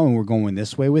movies now, and we're going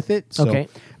this way with it. So, okay.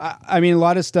 I mean, a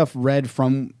lot of stuff read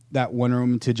from that Wonder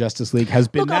Woman to Justice League has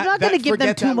been. Look, I'm not going to give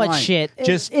them too much shit.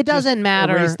 It doesn't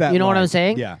matter. You know what I'm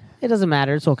saying? Yeah. It doesn't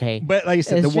matter. It's okay. But like I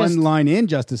said, one line in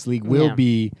Justice League will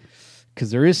be, because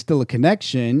there is still a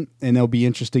connection, and it'll be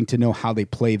interesting to know how they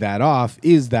play that off,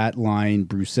 is that line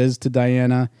Bruce says to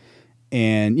Diana.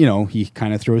 And, he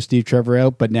kind of throws Steve Trevor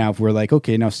out. But now if we're like,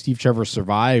 okay, now Steve Trevor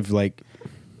survived like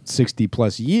 60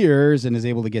 plus years and is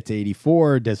able to get to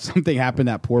 84. Does something happen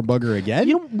to that poor bugger again?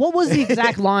 What was the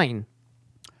exact line?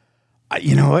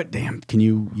 You know what? Damn. Can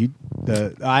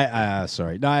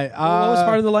sorry. No, what was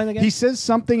part of the line again? He says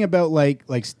something about like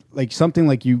something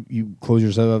like you close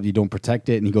yourself up, you don't protect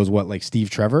it. And he goes, what, like Steve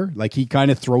Trevor? Like he kind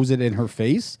of throws it in her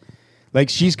face. Like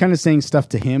she's kind of saying stuff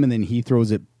to him and then he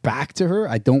throws it back to her.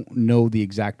 I don't know the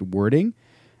exact wording.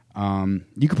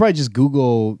 You could probably just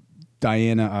Google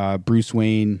Diana, Bruce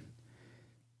Wayne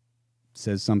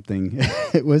says something.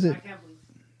 Was it?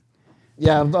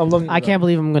 Yeah, I'm looking. I can't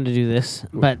believe I'm going to do this,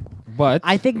 but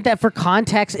I think that for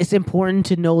context, it's important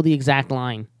to know the exact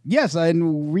line. Yes,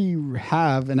 and we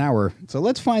have an hour, so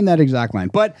let's find that exact line.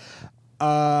 But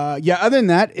other than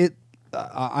that,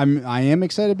 I am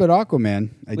excited about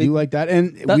Aquaman. I do like that,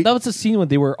 and that was the scene when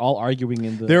they were all arguing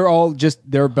in the. They're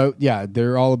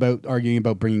all about arguing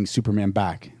about bringing Superman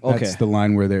back. That's the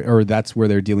line that's where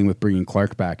they're dealing with bringing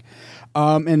Clark back.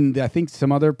 And I think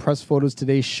some other press photos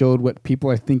today showed what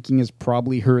people are thinking is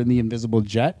probably her in the invisible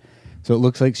jet. So it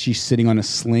looks like she's sitting on a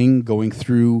sling going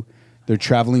through. They're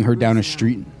traveling her down a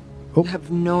street. You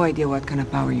have no idea what kind of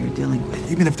power you're dealing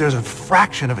with. Even if there's a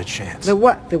fraction of a chance. The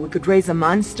what? That we could raise a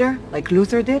monster like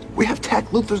Luthor did? We have tech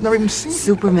Luthor's never even seen.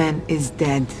 Superman is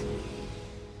dead.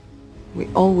 We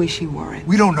all wish he weren't.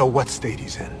 We don't know what state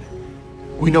he's in.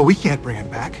 We know we can't bring him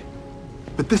back.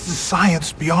 But this is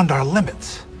science beyond our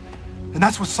limits. And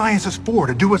that's what science is for,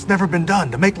 to do what's never been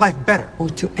done, to make life better. Or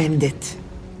to end it.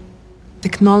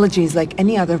 Technology is like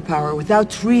any other power.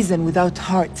 Without reason, without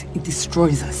heart, it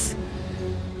destroys us.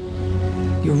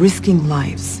 You're risking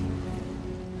lives.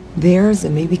 Theirs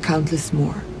and maybe countless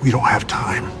more. We don't have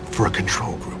time for a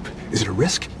control group. Is it a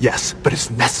risk? Yes, but it's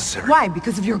necessary. Why?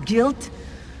 Because of your guilt?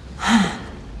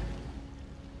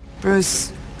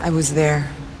 Bruce, I was there.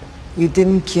 You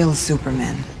didn't kill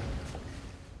Superman.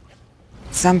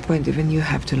 At some point, even you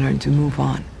have to learn to move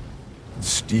on.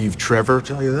 Steve Trevor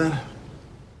tell you that?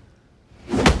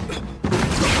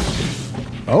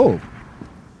 Oh.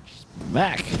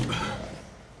 Mac.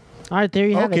 All right, there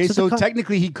you have Okay, it. so the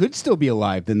technically he could still be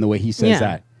alive then the way he says Yeah.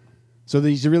 that. So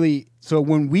he's really so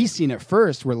when we seen it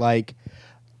first, we're like,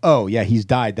 oh yeah, he's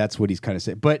died. That's what he's kind of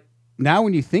saying. But now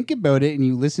when you think about it and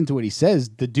you listen to what he says,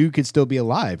 the dude could still be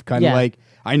alive. Kind of Yeah. like,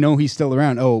 I know he's still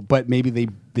around. Oh, but maybe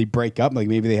they break up. Like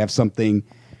maybe they have something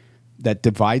that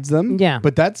divides them. Yeah.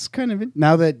 But that's kind of it.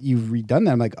 Now that you've redone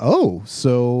that, I'm like, oh,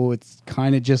 so it's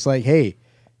kind of just like, hey,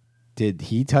 did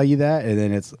he tell you that? And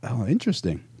then it's, oh,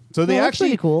 interesting. So they Well, that's actually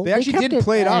pretty cool. They They actually kept did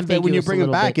play it off that when you ambiguous bring a it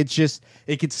little back, bit. it's just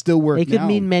it could still work. It could now.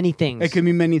 mean many things. It could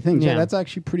mean many things. Yeah, Yeah. that's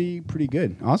actually pretty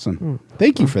good. Awesome.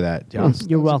 Thank you for that. That was-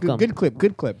 You're that was a welcome.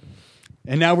 Good clip.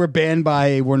 And now we're banned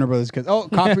by Warner Brothers because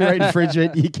copyright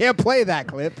infringement. You can't play that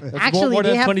clip. Actually, more they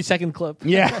than a have 20-second clip.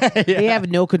 Yeah, they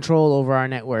have no control over our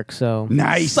network. So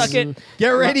nice. Suck it. Get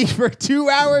ready for 2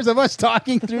 hours of us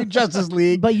talking through Justice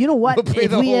League. But you know what? We'll play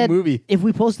the whole movie. If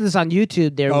we posted this on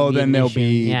YouTube, there would be then an there'll issue.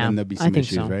 be yeah. then there'll be I some think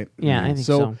issues, so. right? Yeah, I think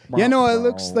so. Yeah, no, it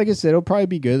looks like I said it'll probably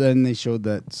be good. And they showed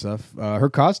that stuff.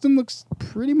 Her costume looks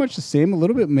pretty much the same. A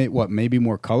little bit, maybe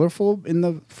more colorful in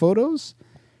the photos.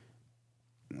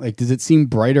 Like, does it seem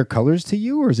brighter colors to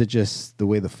you, or is it just the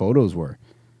way the photos were?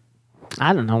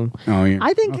 I don't know. Oh, yeah.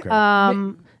 I think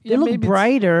Okay. they look maybe it's-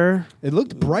 brighter. It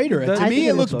looked brighter. I To think me,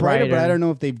 it it looks looks brighter, but brighter. I don't know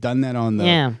if they've done that on the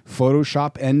Yeah.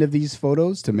 Photoshop end of these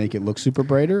photos to make it look super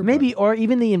brighter. Maybe, or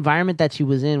even the environment that she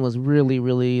was in was really,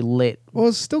 really lit. Well,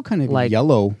 it's still kind of Like-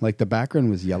 yellow. Like the background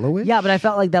was yellowish. Yeah, but I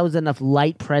felt like that was enough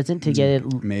light present to get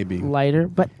it maybe. lighter.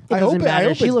 But it I doesn't hope it- I matter.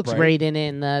 hope She it's looks bright. great in it,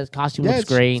 and the costume Yeah, looks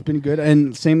it's great. been good.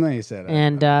 And same thing I said.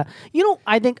 And I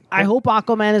hope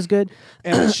Aquaman is good.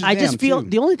 And I just Shazam, feel too.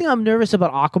 the only thing I'm nervous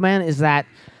about Aquaman is that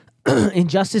in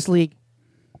Justice League,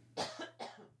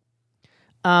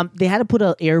 they had to put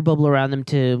an air bubble around them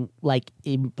to like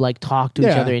talk to each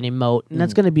Yeah. other and emote, and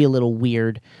that's going to be a little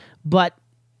weird, but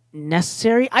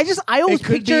necessary. I always It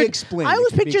could be pictured explained. I It always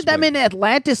could be pictured them in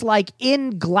Atlantis, like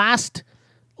in glassed,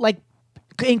 like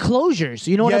enclosures.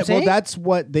 You know what I'm saying? Well, that's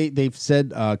what they've said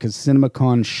because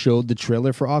CinemaCon showed the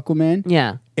trailer for Aquaman.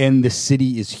 Yeah. And the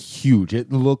city is huge.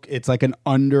 It's like an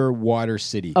underwater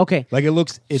city. Okay. Like it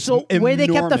looks. It's so where they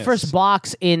kept the enormous. first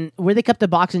box in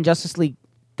Justice League,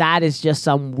 that is just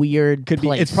some weird Could be.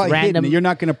 place. It's probably random. hidden. You're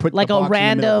not going to put like the a box in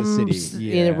the middle of random, the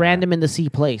city. random in the sea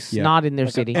place, Yeah. not in their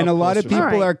city. And a lot of people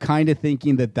Alright. are kind of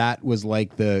thinking that was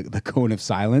like the cone of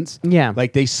silence. Yeah.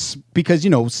 Like because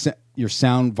your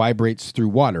sound vibrates through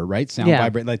water, right? Sound Yeah.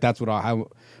 vibrate like that's how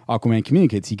Aquaman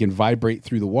communicates. He can vibrate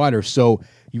through the water. So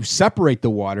you separate the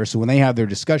water. So when they have their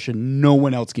discussion, no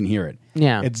one else can hear it.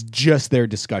 Yeah. It's just their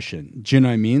discussion. Do you know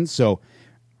what I mean? So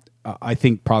I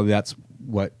think probably that's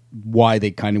why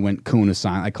they kind of went cone of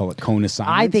silence. I call it cone of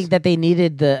silence. I think that they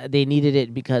needed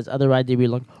it because otherwise they'd be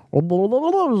like,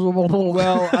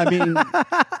 well, I mean,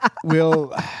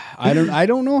 I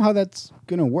don't know how that's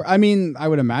gonna work. I mean, I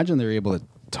would imagine they're able to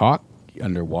talk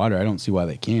underwater. I don't see why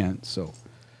they can't. So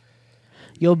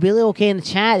Yo, Billy OK in the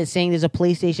chat is saying there's a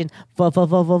PlayStation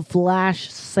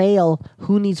flash sale.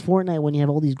 Who needs Fortnite when you have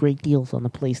all these great deals on the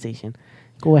PlayStation?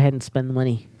 Go ahead and spend the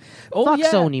money. Fuck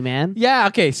yeah. Sony, man. Yeah,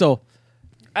 okay, so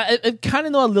I kind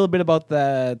of know a little bit about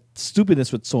the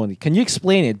stupidness with Sony. Can you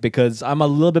explain it? Because I'm a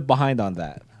little bit behind on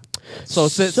that. So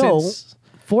since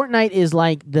Fortnite is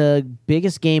like the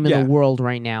biggest game in Yeah. the world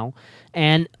right now.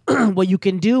 And what you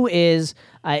can do is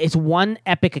it's one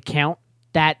Epic account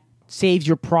that saves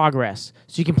your progress.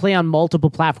 So you can play on multiple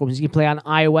platforms. You can play on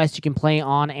iOS, you can play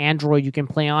on Android, you can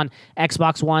play on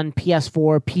Xbox One,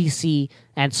 PS4, PC,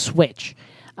 and Switch.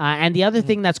 And the other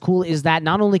thing that's cool is that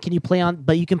not only can you play on,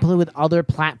 but you can play with other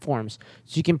platforms.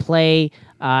 So you can play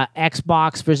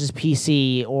Xbox versus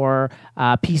PC or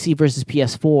PC versus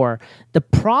PS4. The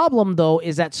problem, though,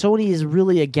 is that Sony is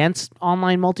really against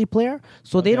online multiplayer.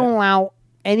 So they don't allow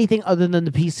anything other than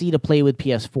the PC to play with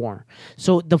PS4.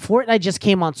 So the Fortnite just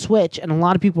came on Switch, and a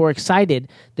lot of people were excited.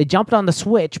 They jumped on the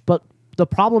Switch, but the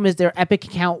problem is their Epic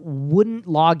account wouldn't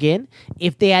log in.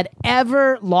 If they had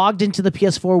ever logged into the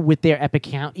PS4 with their Epic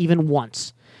account, even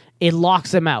once, it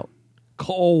locks them out.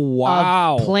 Oh,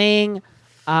 wow. Of playing.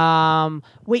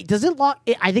 Wait, does it lock?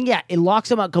 I think, yeah, it locks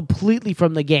them out completely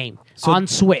from the game on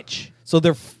Switch. So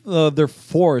they're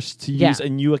forced to Yeah. use a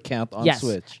new account on Yes,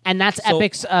 Switch. and that's So-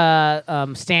 Epic's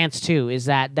stance too. Is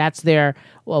that's their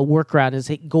workaround? Is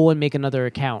hey, go and make another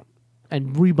account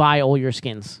and rebuy all your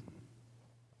skins.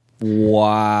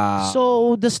 Wow.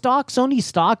 So the Sony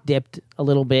stock dipped a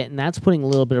little bit, and that's putting a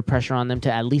little bit of pressure on them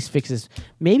to at least fix this.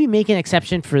 Maybe make an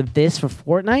exception for this for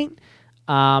Fortnite,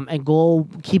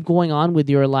 and keep going on with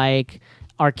your like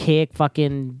archaic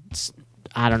fucking.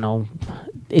 I don't know.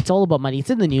 It's all about money. It's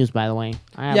in the news, by the way.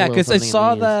 Yeah, because I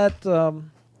saw that.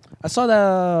 I saw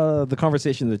the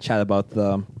conversation in the chat about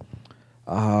the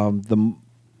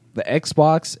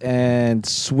Xbox and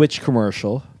Switch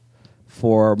commercial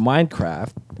for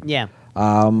Minecraft. Yeah.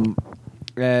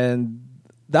 And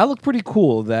that looked pretty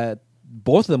cool. That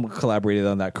both of them collaborated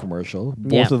on that commercial.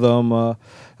 Yeah. Both of them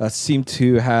seem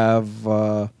to have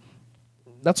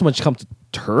not so much come to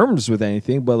terms with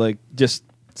anything, but like just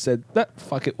said that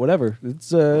fuck it, whatever.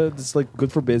 It's like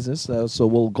good for business, so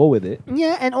we'll go with it.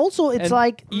 Yeah, and also it's And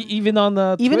like even on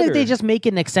the even if Twitter. they just make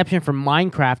an exception for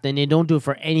Minecraft and they don't do it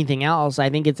for anything else, I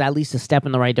think it's at least a step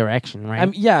in the right direction, right?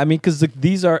 I mean, because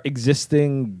these are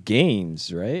existing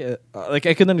games, right? Like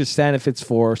I can understand if it's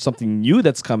for something new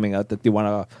that's coming out that they want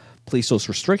to place those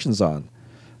restrictions on,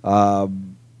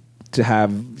 to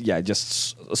have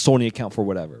just a Sony account for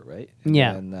whatever, right?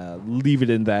 Yeah. and leave it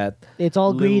in that. It's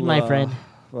all greed, little, my friend.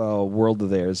 World of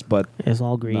theirs, but It's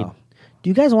all greed. No. Do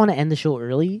you guys want to end the show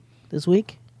early this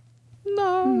week?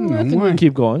 I think we can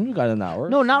keep going. We got an hour.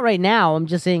 No, not right now. I'm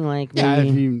just saying, like, Yeah, maybe-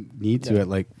 if you need to at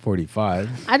like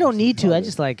 45. I don't need to. I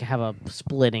just like have a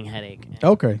splitting headache.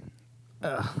 Okay.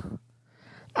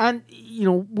 And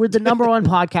we're the number one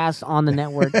podcast on the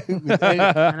network.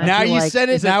 Now you said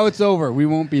it. Now it's over. We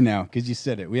won't be now because you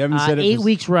said it. We haven't said it 8 for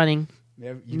weeks running.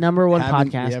 You Number one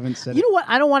haven't- podcast. we haven't said You it. know what?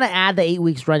 I don't want to add the 8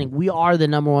 weeks running. We are the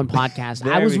number one podcast.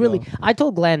 There I was we really. go. I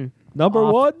told Glenn Number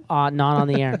off- one? not on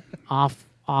the air, off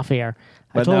air.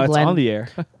 I But told now it's Glenn on the air.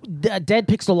 Dead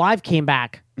Pixel Live came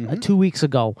back 2 weeks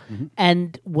ago,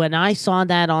 and when I saw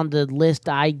that on the list,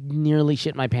 I nearly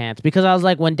shit my pants because I was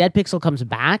like, when Dead Pixel comes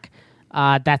back,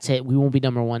 that's it. We won't be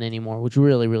number one anymore, which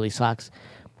really, really sucks.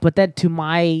 But then to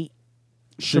my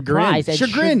surprise and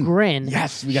chagrin,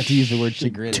 Yes, we got to use the word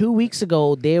chagrin. 2 weeks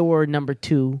ago they were number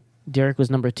 2. Derek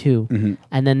was number 2,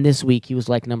 and then this week he was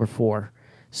like number 4.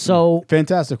 So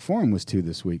Fantastic Forum was 2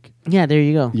 this week. yeah, there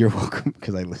you go. You're welcome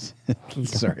because I listened.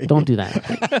 Sorry. Don't do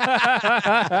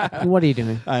that. What are you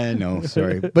doing? I know,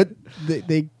 sorry. But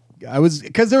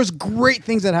because there was great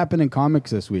things that happened in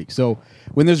comics this week. So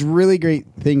when there's really great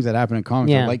things that happen in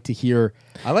comics, Yeah. I like to hear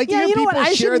you know people what? I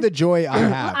share shouldn't- the joy I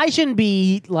have. I shouldn't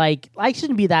be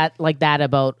that like that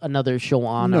about another show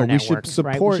on No, our we should network. support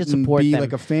right? We should and support be them.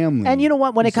 like a family. And you know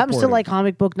what? When Be it comes to supportive. like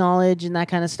comic book knowledge and that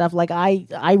kind of stuff, like I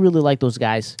really like those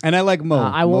guys. And I like Mo.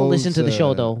 I won't Mo's, listen to the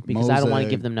show, though, because I Mo's don't wanna a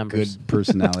give them numbers. Good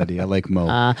personality. I like Mo.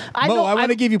 I Mo, know- I want I-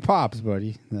 to give you pops,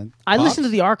 buddy. I Pops? listen to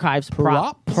the archives.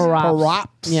 Props?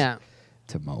 Props? Yeah.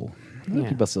 To Mo Yeah.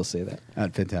 People still say that.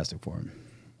 at Fantastic Forum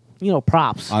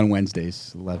Props. on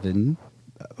Wednesdays, 11.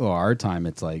 Our time,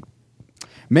 it's like,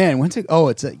 man, when's it? Oh,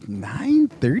 it's like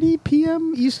 9:30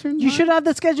 p.m. Eastern. You time? should have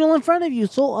the schedule in front of you.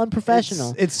 So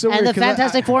unprofessional. It's so and weird the 'cause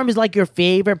Fantastic Forum is like your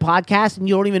favorite podcast, and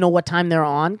you don't even know what time they're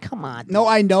on. Come on. No,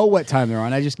 I know what time they're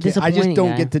on. I just Disappointing, don't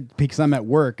guy. get to because I'm at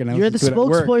work and I You're the listen to it at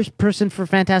work. spokesperson for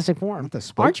Fantastic Forum.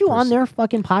 the Aren't you on spokesperson. their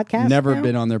fucking podcast? Never now?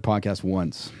 been on their podcast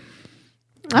once.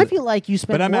 I feel like you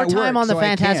spend But I'm more at time work, on the so I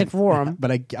Fantastic can't. Forum.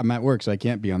 But I'm at work, so I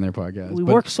can't be on their podcast. We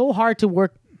But work so hard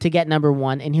to get number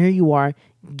one, and here you are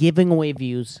giving away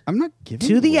views. I'm not giving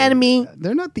to the away. enemy.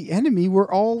 They're not the enemy. We're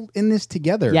all in this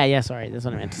together. Yeah, sorry. That's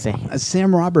what I meant to say. A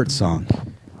Sam Roberts song.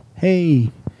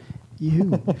 Hey,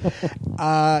 you.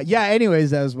 Yeah.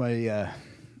 Anyways, that was my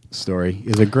story.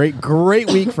 It was a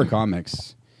great week for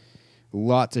comics.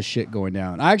 Lots of shit going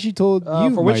down. I actually told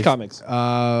you for which comics?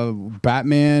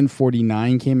 Batman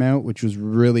 49 came out, which was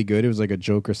really good. It was like a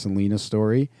Joker Selena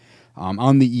story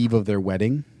on the eve of their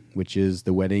wedding, which is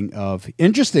the wedding of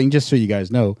interesting. Just so you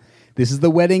guys know, this is the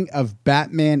wedding of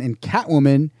Batman and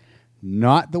Catwoman,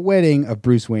 not the wedding of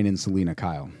Bruce Wayne and Selena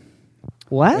Kyle.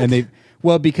 What? And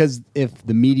because if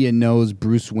the media knows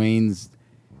Bruce Wayne's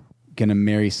gonna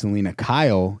marry Selena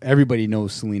Kyle, everybody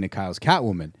knows Selena Kyle's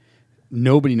Catwoman.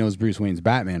 Nobody knows Bruce Wayne's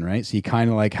Batman, right? So you kind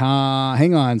of like,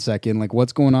 hang on a second, like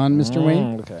what's going on, Mr.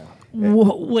 Wayne? Okay.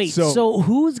 Wait, so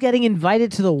who's getting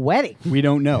invited to the wedding? We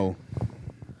don't know.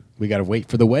 We got to wait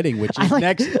for the wedding, which is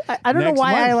next. I don't know next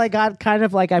why month. I like got kind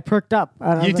of like I perked up.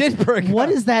 You did perk What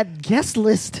up. is that guest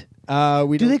list? We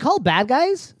Do don't- they call bad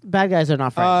guys? Bad guys are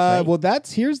not friends. right? Well,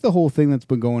 here's the whole thing that's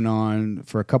been going on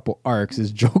for a couple arcs.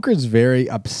 Is Joker's very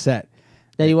upset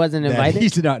That he wasn't that invited?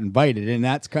 he's not invited, and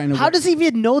that's kind of How does he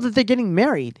even know that they're getting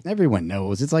married? everyone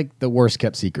knows. It's like the worst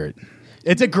kept secret.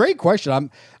 It's a great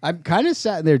question. I'm kind of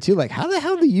sat there too, like, how the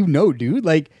hell do you know, dude?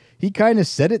 Like, he kind of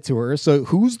said it to her. So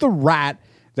who's the rat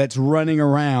that's running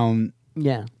around?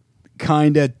 Yeah.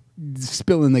 Kind of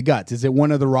spilling the guts. Is it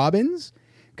one of the Robins?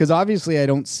 Because obviously I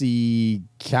don't see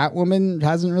Catwoman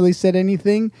hasn't really said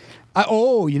anything.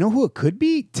 You know who it could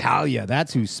be? Talia.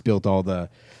 That's who spilled all the.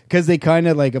 Because they kind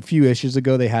of like a few issues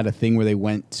ago they had a thing where they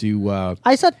went to.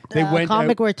 I saw they a went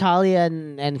comic out- where Talia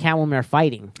and Catwoman are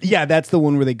fighting. Yeah, that's the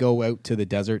one where they go out to the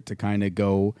desert to kind of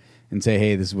go and say,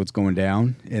 "Hey, this is what's going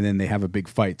down," and then they have a big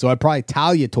fight. So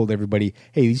Talia told everybody,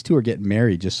 "Hey, these two are getting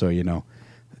married," just so you know.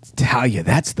 It's Talia,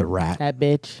 that's the rat. That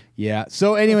bitch. Yeah.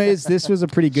 So, anyways, this was a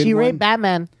pretty good She one. raped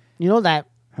Batman. You know that.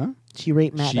 Huh? She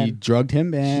raped Batman. She drugged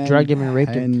him and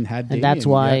raped him. and had And that's Damien.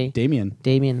 why Yeah, Damien.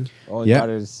 Damien. Oh, Yeah.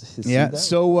 yeah. His Yeah. suit out?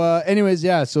 So, anyways,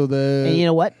 yeah. So And you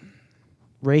know what?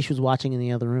 Raish was watching in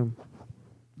the other room.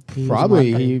 He was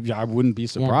probably monitoring. I wouldn't be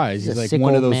surprised. he's He's a like sick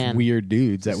one of old those man. weird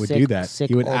dudes that would Sick- do that. sick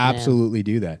He would old man. absolutely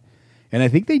do that. And I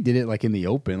think they did it like in the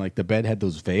open. Like the bed had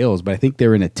those veils, but I think they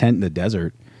were in a tent in the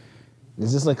desert.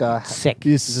 Is this like a sick?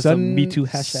 Is this a Me Too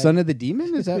hashtag? Son of the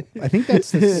Demon? Is that? I think that's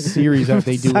the series that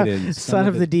they do it in. Son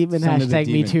of the Demon, Son of the hashtag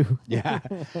Me Demon. Too. Yeah.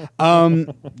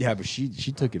 Yeah, but she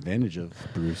took advantage of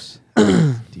Bruce.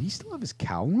 Did he still have his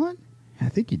cowl on? I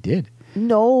think he did.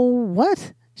 No,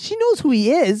 what? She knows who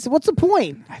he is. What's the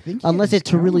point? I think Unless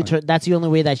it's to really that's the only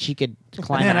way that she could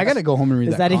climb. Man, I got to go home and read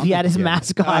Is that if he comic had his again.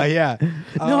 mask on? Yeah.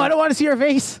 No, I don't want to see her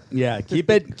face. Yeah, keep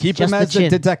him Just as the the chin.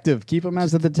 detective. Keep him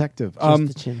as the detective.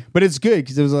 the chin. But it's good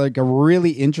because it was like a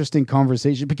really interesting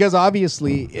conversation because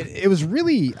obviously it was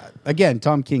really, again,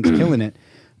 Tom King's killing it.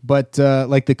 But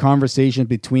like the conversation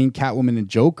between Catwoman and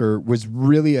Joker was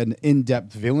really an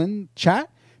in-depth villain chat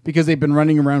because they've been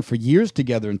running around for years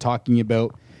together and talking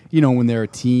about, you know, when they're a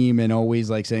team and always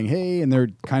like saying, hey, and they're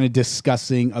kind of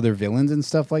discussing other villains and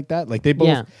stuff like that. Like they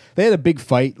both, they had a big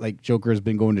fight. Like Joker has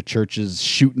been going to churches,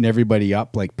 shooting everybody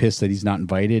up, like pissed that he's not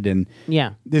invited. And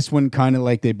Yeah. this one kind of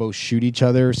like they both shoot each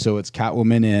other. So it's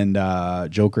Catwoman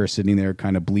and Joker sitting there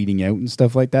kind of bleeding out and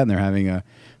stuff like that. And they're having a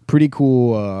pretty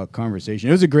cool conversation.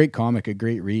 It was a great comic, a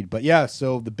great read. But yeah,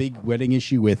 so the big wedding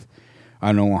issue with, I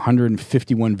don't know,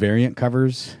 151 variant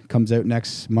covers comes out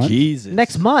next month. Jesus.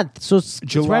 Next month. So it's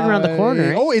right around the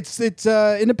corner. eh? Oh, it's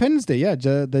Independence Day. Yeah,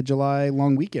 the July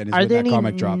long weekend is Are when there that any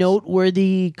comic drops.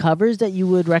 noteworthy covers that you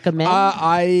would recommend?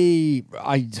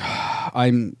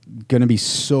 I'm gonna be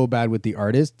so bad with the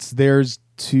artists. There's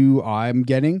two I'm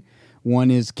getting.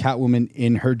 One is Catwoman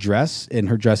in her dress, and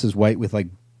her dress is white with like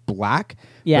black.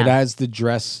 Yeah. But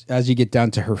as you get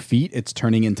down to her feet, it's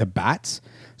turning into bats.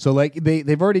 So like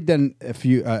they've already done a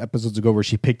few episodes ago where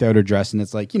she picked out her dress and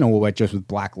it's like, you know, a white dress with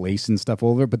black lace and stuff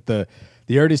over it. But the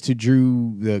artist who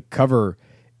drew the cover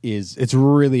it's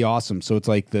really awesome. So it's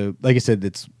like like I said,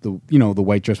 it's the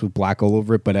white dress with black all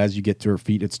over it. But as you get to her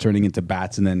feet, it's turning into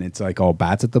bats, and then it's like all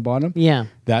bats at the bottom. Yeah.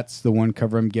 That's the one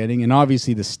cover I'm getting, and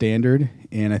obviously the standard.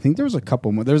 And I think there was a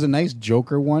couple more. There's a nice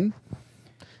Joker one.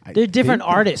 They're different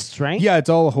artists, right? Yeah, it's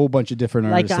all a whole bunch of different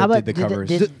Like, artists how that about did the covers.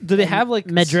 Do they have like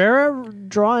Madrera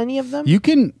draw any of them? You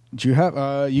can. Do you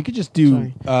have? You could just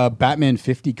do Batman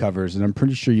 50 covers, and I'm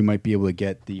pretty sure you might be able to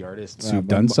get the artists who've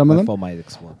done some of them. My phone might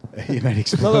explode. It might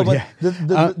explode. No, yeah.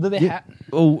 but do they have?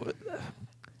 Oh,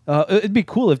 it'd be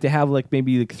cool if they have like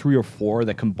maybe like 3 or 4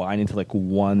 that combine into like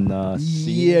one.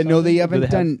 Scene Yeah, or no, they something? Do haven't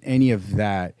done any of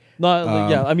that. No,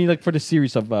 yeah, I mean like for the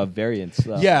series of variants.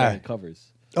 Variant covers.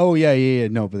 Oh yeah.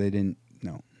 No, but they didn't.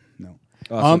 No.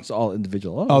 So it's all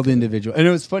individual. Oh, all the individual. And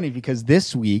it was funny because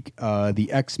this week, the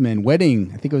X-Men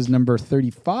wedding, I think it was number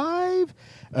 35.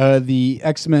 The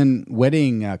X-Men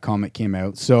wedding comic came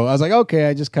out. So I was like, okay,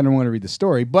 I just kind of want to read the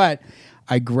story. But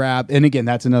I grabbed, and again,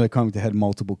 that's another comic that had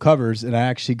multiple covers. And I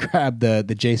actually grabbed the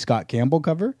J. Scott Campbell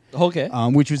cover. Okay.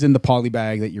 Which was in the poly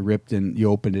bag that you ripped and you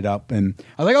opened it up. And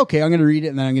I was like, okay, I'm going to read it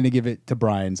and then I'm going to give it to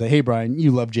Brian. Say, hey, Brian,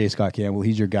 you love J. Scott Campbell.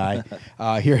 He's your guy.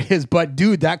 Here it is. But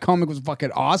dude, that comic was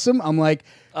fucking awesome. I'm like,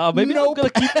 maybe nope. I'm gonna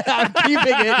keep I'm keeping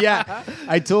it. Yeah.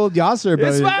 I told Yasser about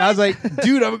It's it. fine. I was like,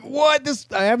 dude, I'm like, what?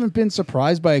 I haven't been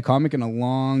surprised by a comic in a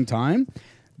long time.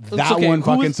 That okay. one Who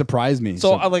fucking is- surprised me.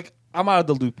 So I'm out of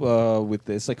the loop with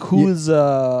this. Like, who is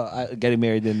getting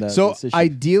married in So this issue?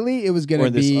 ideally, it was going Or to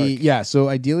in this be arc? So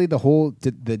ideally, the whole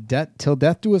the death till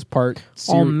death do us part.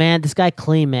 Oh man, this guy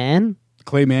Clayman.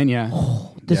 Clayman, yeah.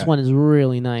 This Yeah. one is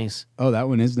really nice. Oh, that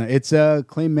one is nice. It's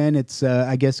Clayman. It's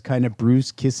I guess kind of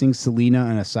Bruce kissing Selena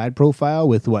on a side profile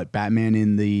with what Batman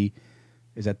in the.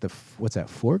 Is that what's that,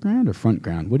 foreground or front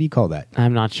ground? What do you call that?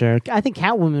 I'm not sure. I think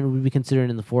Catwoman would be considered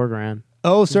in the foreground.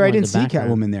 Oh, sorry, I more in didn't the see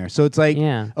background. Catwoman there. So it's like,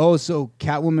 Yeah. oh, so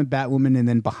Catwoman, Batwoman, and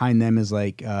then behind them is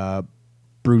like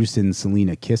Bruce and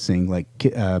Selena kissing, like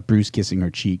Bruce kissing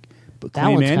her cheek. But That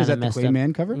one's Clayman, kind is of that the messed up.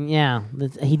 Clayman cover? Yeah,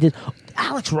 he did.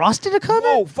 Alex Ross did a cover.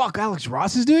 Oh, fuck, Alex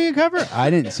Ross is doing a cover? I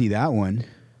didn't see that one.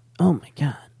 Oh my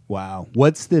god. Wow.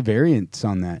 What's the variance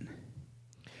on that?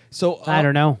 So I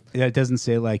don't know. Yeah, it doesn't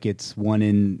say like it's 1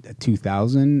 in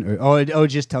 2,000 or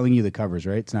just telling you the covers,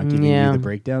 right? It's not giving Yeah. you the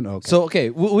breakdown. Okay. So okay,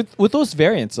 with those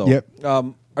variants though,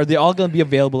 Yep. Are they all going to be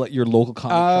available at your local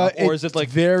comic shop, or is it's it like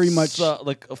very much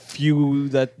like a few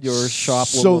that your shop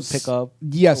So will pick up?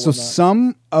 Yeah, or so whatnot?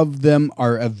 some of them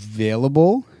are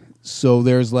available. So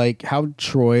there's like how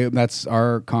Troy, that's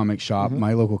our comic shop,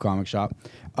 my local comic shop.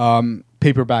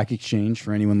 Paperback exchange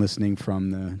for anyone listening from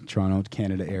the Toronto,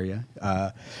 Canada area.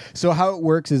 So how it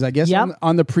works is, I guess, Yep.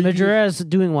 on the preview, Majora is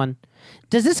doing one.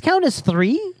 Does this count as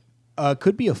 3?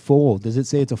 could be a fold. Does it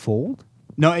say it's a fold?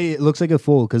 No, it looks like a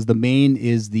fold because the main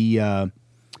is the.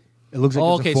 It looks like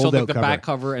Oh, it's okay, a so fold like out the cover. back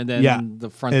cover and then yeah, the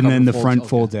front and cover then the folds- front okay.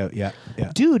 folds out. Yeah,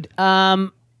 yeah, Dude,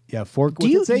 yeah. Four. do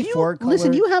you, What's it say? you Four color?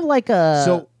 listen? You have like a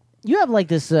So- you have like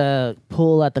this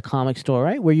pull at the comic store,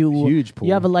 right? Where you Huge pull.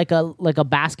 You have like a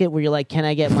basket where you're like, can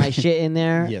I get my shit in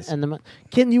there? Yes. And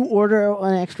can you order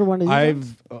an extra one of these?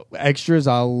 I've extras.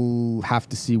 I'll have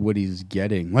to see what he's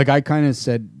getting. Like I kind of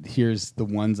said, here's the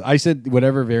ones. I said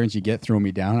whatever variants you get, throw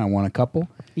me down. I want a couple.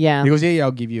 Yeah. He goes, yeah, I'll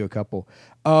give you a couple.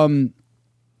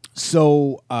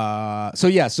 So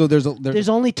yeah. So There's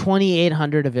only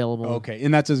 2,800 available. okay,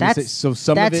 and that's as I say, so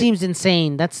some that of it, seems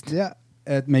insane. That's yeah,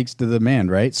 it makes the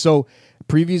demand, right? So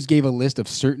previews gave a list of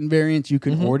certain variants you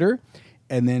could order,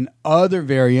 and then other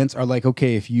variants are like,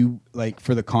 okay, if you like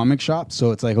for the comic shop,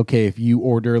 so it's like, okay, if you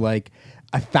order like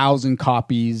 1,000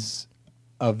 copies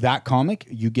of that comic,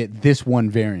 you get this one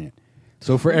variant.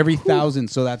 So for every 1,000,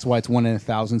 so that's why it's 1 in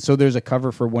 1,000. So there's a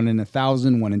cover for 1 in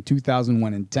 1,000, 1 in 2,000,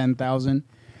 1 in 10,000.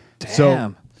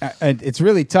 So and it's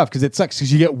really tough because it sucks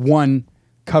because you get one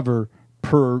cover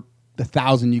per the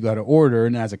 1,000 you got to order,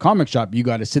 and as a comic shop, you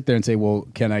got to sit there and say, well,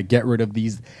 can I get rid of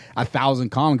these 1,000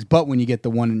 comics? But when you get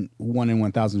the 1 in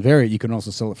 1,000 variant, you can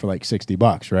also sell it for like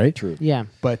 $60, right? True. Yeah.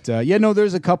 But yeah, no,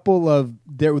 there's a couple of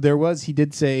there was. He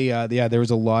did say, yeah, there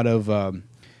was a lot of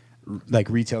like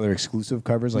retailer exclusive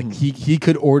covers. Like he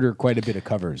could order quite a bit of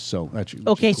covers. So that's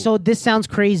okay. So this sounds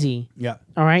crazy. Yeah.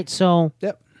 All right. So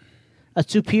Yep. a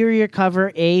superior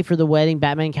cover A for the wedding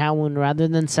Batman Catwoman rather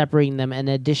than separating them, an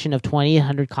addition of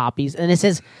 2,800 copies. And it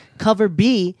says cover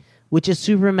B, which is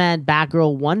Superman,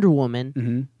 Batgirl, Wonder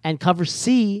Woman, and cover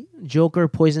C, Joker,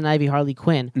 Poison Ivy, Harley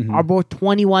Quinn, are both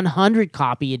 2,100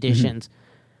 copy editions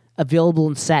available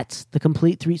in sets. The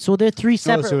complete 3. So they're 3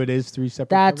 separate. Oh, so it is 3 separate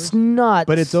That's covers? nuts.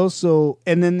 But it's also,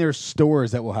 and then there's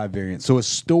stores that will have variants. So a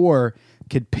store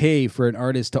could pay for an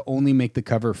artist to only make the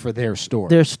cover for their store.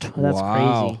 That's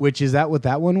crazy. Which is that what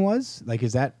that one was? Like,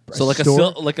 is that So like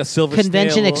store? a silver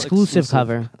Convention Snail exclusive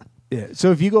cover. Yeah.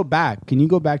 So if you go back, can you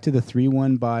go back to the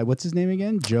 3-1 by what's his name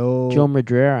again? Joe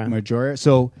Madureira.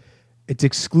 So it's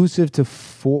exclusive to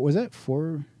 4. Was that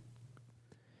 4?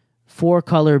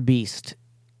 4-color beast.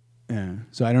 Yeah.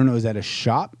 So I don't know. Is that a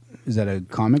shop? Is that a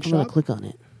comic I'm gonna shop? click on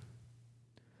it.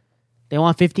 They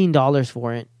want $15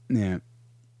 for it. Yeah.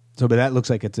 So, but that looks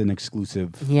like it's an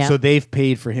exclusive. Yeah. So they've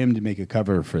paid for him to make a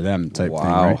cover for them type thing,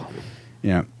 Wow. right?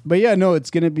 Yeah. But yeah, no, it's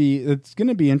gonna be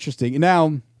interesting.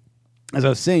 Now, as I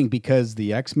was saying, because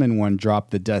the X-Men one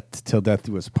dropped the Death Till Death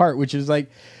Do Us Part, which is like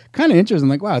kind of interesting.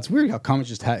 Like, wow, it's weird how comics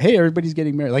just had, hey, everybody's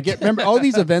getting married. Like, remember, all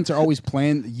these events are always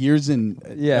planned years in,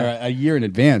 a year in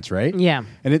advance, right? Yeah.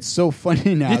 And it's so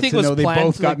funny now Do you think to it was know they planned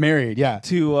both to, got like, married. Yeah.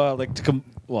 To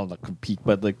well, not compete,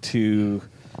 but like to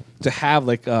have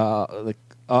like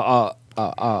a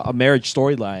marriage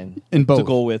storyline In both. to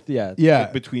go with, Yeah.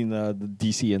 like between the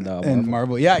DC and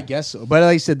Marvel. Yeah, I guess so. But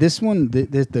like I said, this one,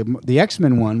 the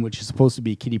X-Men one, which is supposed to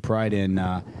be Kitty Pryde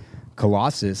and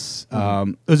Colossus,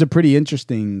 it was a pretty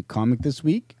interesting comic this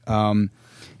week.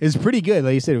 It's pretty good.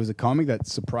 Like you said, it was a comic that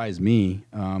surprised me.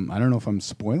 I don't know if I'm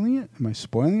spoiling it. Am I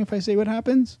spoiling if I say what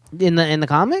happens? In the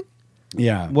comic?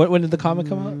 Yeah. When did the comic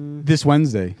come out? This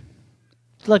Wednesday.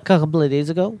 Like a couple of days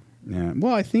ago. Yeah.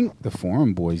 Well, I think the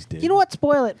Forum Boys did. You know what?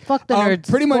 Spoil it. Fuck the nerds.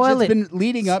 Pretty much, Spoil it's it. been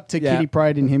leading up to Yeah. Kitty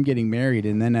Pryde and him getting married,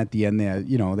 and then at the end,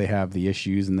 they have the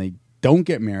issues, and they don't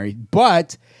get married.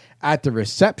 But at the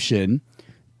reception,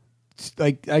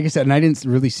 like I said, and I didn't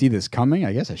really see this coming.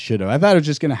 I guess I should have. I thought it was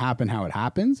just going to happen how it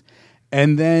happens,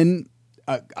 and then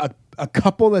a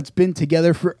couple that's been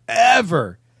together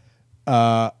forever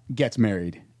gets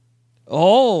married.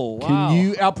 Oh, wow. Can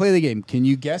you? I'll play the game. Can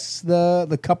you guess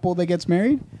the couple that gets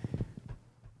married?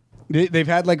 They've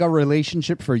had like a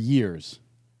relationship for years.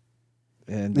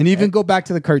 And even go back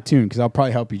to the cartoon because I'll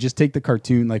probably help you. Just take the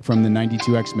cartoon like from the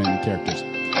 92 X-Men characters.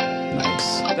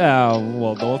 Nice.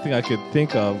 Well, the only thing I could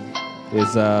think of is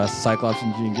Cyclops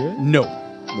and Jean Grey.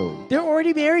 No. They're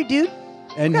already married, dude.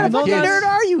 And What kind of fucking kids. nerd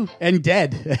are you? And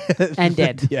dead. And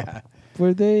dead. Yeah.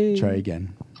 Were they? Try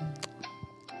again.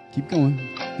 Keep going.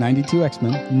 92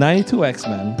 X-Men. 92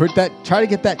 X-Men. Try to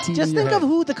get that T. Just in your think of head.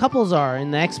 who the couples are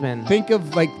in the X-Men. Think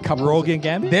of like couples. Rogue and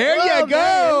Gambit? There you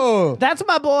go. That's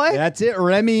my boy. That's it.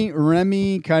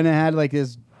 Remy kind of had like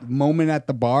this moment at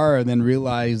the bar and then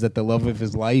realized that the love of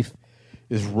his life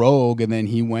is Rogue, and then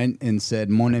he went and said,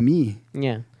 "Mon ami,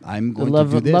 Yeah. I'm The going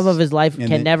love, to do this." love of his life And can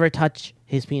then- never touch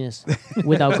his penis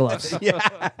without gloves.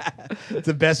 It's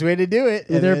the best way to do it.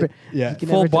 And They're- then- yeah, you can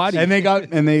Full never touch- body.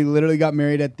 And they literally got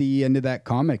married at the end of that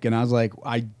comic, and I was like,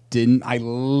 I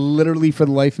literally for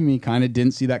the life of me kind of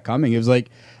didn't see that coming. It was like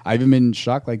I haven't been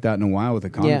shocked like that in a while with a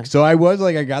comic. Yeah. So I was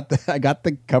like, I got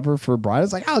the cover for Brian. I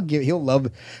was like, he'll love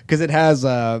it because it has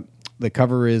the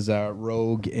cover is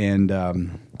Rogue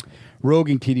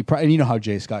and Kitty Pryde, and you know how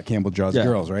J. Scott Campbell draws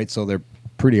girls, right? So they're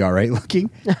pretty all right looking.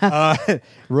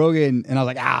 Rogue and I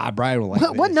was like, Brian will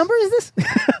like What number is this?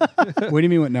 What do you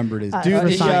mean? What number it is, dude?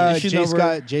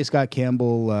 Issue J. Scott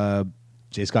Campbell,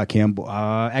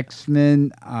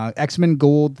 X-Men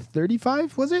Gold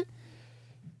 35 was it?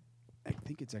 I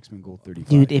think it's X-Men Gold 35.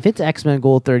 Dude, if it's X-Men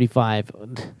Gold 35,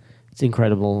 it's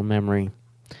incredible memory.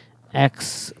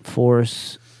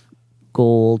 X-Force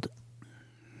Gold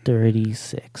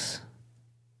 36.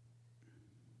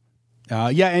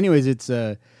 Anyways, it's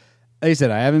like I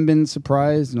said, I haven't been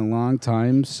surprised in a long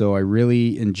time, so I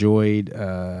really enjoyed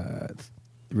it.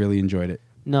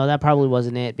 No, that probably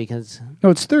wasn't it because... No,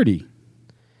 it's 30.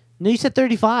 No, you said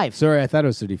 35. Sorry, I thought it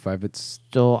was 35. It's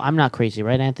So I'm not crazy,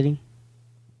 right, Anthony?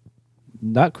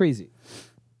 Not crazy.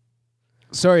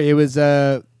 sorry, it was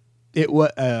Oh,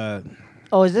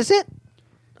 is this it?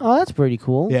 Oh, that's pretty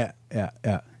cool. yeah.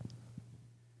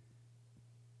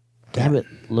 Gambit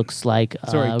looks like a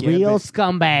Sorry, real Gambit.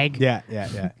 scumbag. Yeah.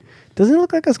 Doesn't he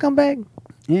look like a scumbag?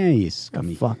 Yeah, he's A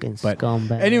scummy. fucking But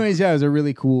scumbag. anyways, yeah, it was a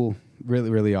really cool,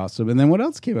 really awesome. And then what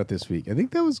else came out this week? I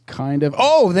think that was kind of...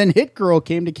 Oh, then Hit Girl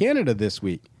came to Canada this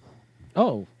week.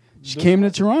 Oh. She came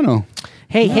to Toronto.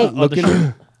 Hey,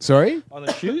 Looking... Sorry? On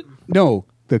the shoot? No,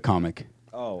 the comic.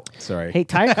 Oh. Sorry. Hey,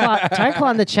 Tire Claw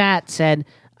in the chat said,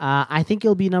 I think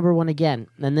you'll be number one again.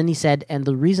 And then he said, and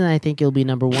the reason I think you'll be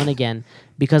number one again,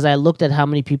 because I looked at how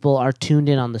many people are tuned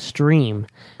in on the stream.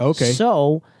 Okay.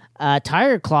 So,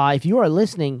 Tire Claw, if you are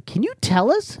listening, can you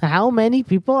tell us how many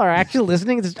people are actually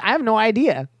listening? I have no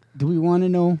idea. Do we want to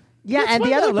know? Yeah, Let's and the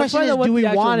find other out. Let's question find is, out what do we the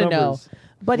actual want to know? numbers.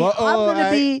 But Well, I'm going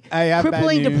to be I have bad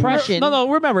crippling news. depression. No,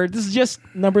 remember, this is just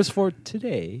numbers for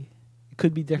today. It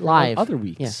could be different Live. on other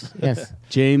weeks. Yes.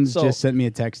 James So- just sent me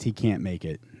a text. He can't make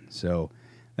it. So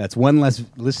that's one less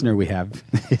listener we have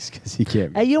because he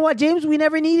can't. Hey, you know what, James? We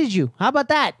never needed you. How about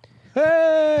that?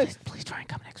 Hey! Please try and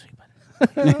come next week,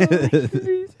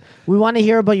 bud. We want to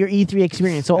hear about your E3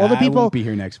 experience. So all the I people... won't be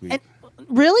here next week. And-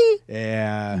 really?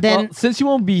 Yeah. Then... Well, since you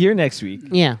won't be here next week,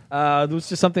 yeah. there was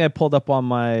just something I pulled up on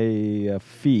my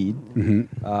feed.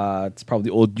 Mm-hmm. It's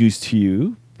probably old news to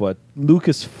you, but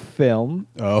Lucasfilm,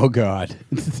 Oh God.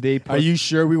 they put, Are you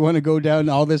sure we want to go down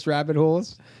all this rabbit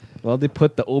holes? well, they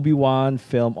put the Obi-Wan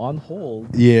film on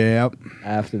hold Yeah.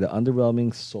 after the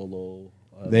underwhelming Solo.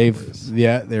 There's.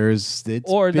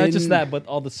 It's Or not been- just that, but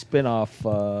all the spin-off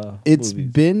It's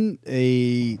movies. been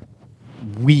a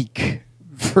week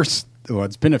for.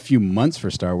 It's been a few months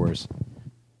for Star Wars.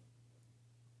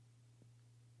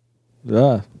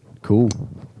 Yeah. Cool.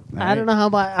 I don't know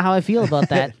how I feel about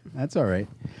that. That's all right.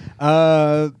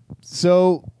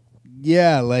 So,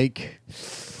 yeah, like,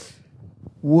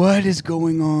 what is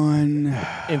going on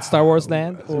In Star Wars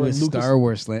land? Or with Lucas- Star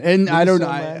Wars land? And I don't know.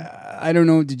 Lucasfilm land? I don't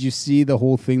know. Did you see the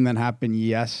whole thing that happened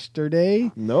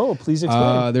yesterday? No, please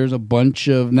explain. There's a bunch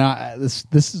of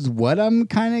this is what I'm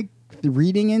kind of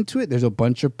reading into it. There's a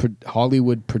bunch of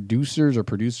Hollywood producers or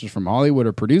producers from Hollywood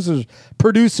or producers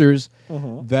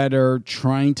that are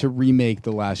trying to remake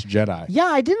The Last Jedi. Yeah,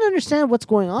 I didn't understand what's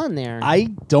going on there. I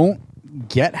don't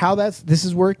get how this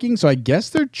is working. So I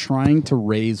guess they're trying to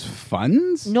raise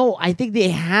funds. No, I think they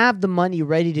have the money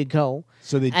ready to go.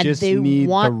 So they And just they need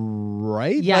want- the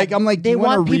right. Yeah, like I'm like, do they you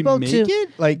want want to people remake to it?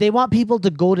 Like they want people to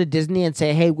go to Disney and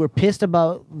say, "Hey, we're pissed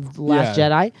about The Last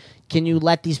Jedi. Can you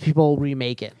let these people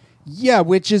remake it?" yeah,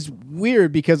 which is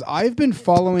weird because I've been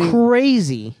following.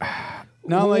 Crazy.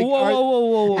 Now, like,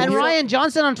 whoa. And Ryan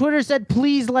Johnson on Twitter said,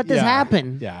 "Please let this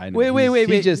happen." Yeah, I know. Wait.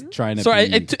 He's just trying to. Sorry,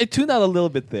 be- I tuned out a little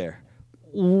bit there.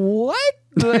 What?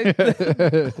 Like,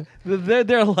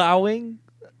 they're allowing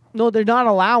No, they're not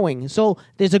allowing. So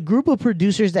there's a group of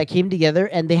producers that came together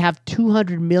and they have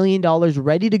 $200 million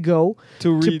ready to go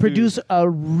to produce a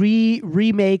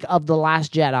remake of The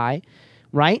Last Jedi,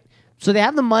 right? So they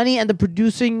have the money and the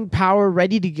producing power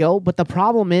ready to go, but the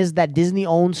problem is that Disney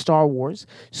owns Star Wars.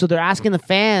 So they're asking the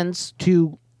fans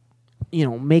to,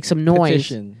 make some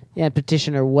noise.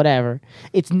 Petition or whatever.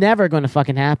 It's never going to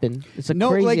fucking happen. It's the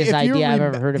craziest idea I've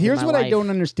ever heard of. Here's in my what life. I don't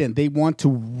understand. They want to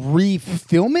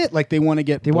refilm it, like they want to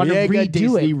get Boyega,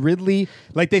 Disney, Ridley.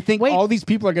 Like they think all these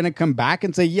people are going to come back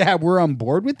and say, "Yeah, we're on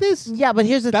board with this." Yeah, but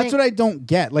here's the thing. That's what I don't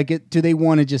get. Like, do they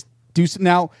want to just do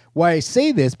now? Why I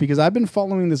say this because I've been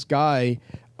following this guy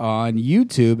on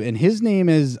YouTube, and his name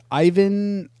is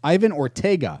Ivan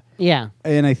Ortega. Yeah,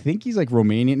 and I think he's like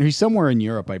Romanian. He's somewhere in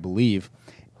Europe, I believe.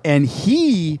 And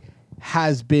he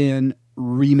has been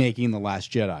remaking The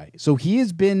Last Jedi. So he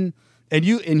has been, and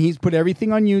he's put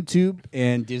everything on YouTube,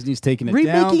 and Disney's taking it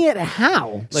down. Remaking it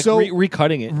how? Like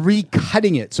recutting it.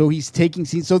 Recutting it. So he's taking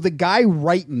scenes. So the guy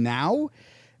right now,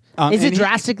 is it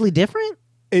drastically different?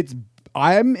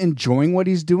 I'm enjoying what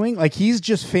he's doing. Like he's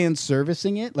just fan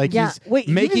servicing it. Like he's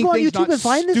making you can go on things YouTube not and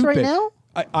find stupid. this right now.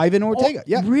 Ivan Ortega,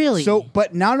 yeah, really. So,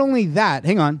 but not only that,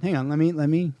 hang on, let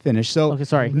me finish. So, okay,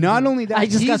 sorry. Not only that,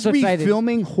 he's got so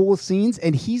refilming whole scenes,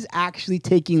 and he's actually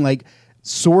taking like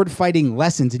sword fighting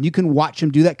lessons, and you can watch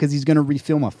him do that because he's going to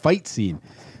refilm a fight scene.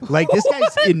 Like this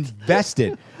guy's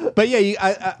invested. But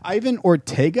yeah, Ivan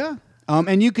Ortega.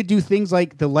 And you could do things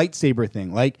like the lightsaber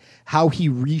thing, like how he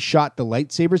reshot the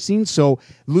lightsaber scene. So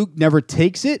Luke never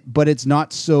takes it, but it's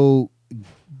not so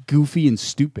goofy and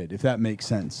stupid, if that makes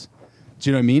sense. Do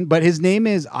you know what I mean? But his name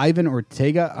is Ivan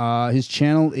Ortega. His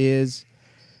channel is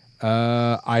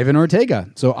Ivan Ortega.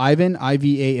 So Ivan,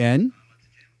 Ivan,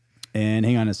 and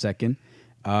hang on a second,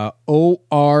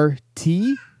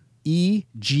 Ortega.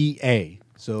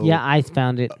 So yeah, I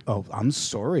found it. Oh, I'm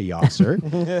sorry, y'all, sir.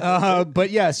 But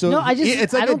yeah, so no, I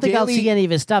don't think I'll see any of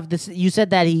his stuff. You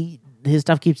said that his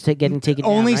stuff keeps getting taken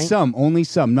down, only right? only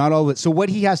some, not all of it. So what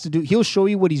he has to do, he'll show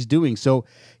you what he's doing. So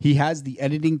he has the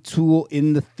editing tool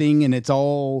in the thing, and it's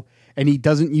all, and he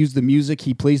doesn't use the music.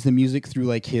 He plays the music through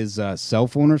like his cell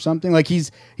phone or something. Like he's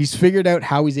figured out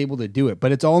how he's able to do it.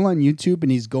 But it's all on YouTube,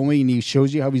 and he's going and he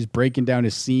shows you how he's breaking down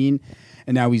his scene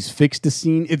and how he's fixed the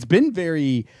scene. It's been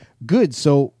very good.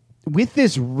 So with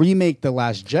this remake, The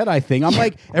Last Jedi thing, I'm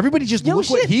like, everybody just look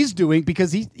what he's doing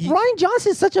because he Ryan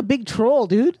Johnson's such a big troll,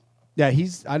 dude. Yeah,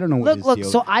 I don't know what his deal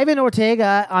is. So Ivan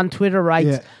Ortega on Twitter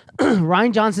writes,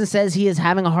 Ryan Johnson says he is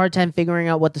having a hard time figuring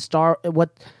out what Star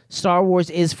Wars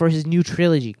is for his new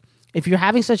trilogy. If you're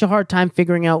having such a hard time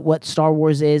figuring out what Star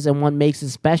Wars is and what makes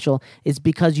it special, it's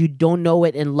because you don't know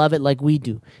it and love it like we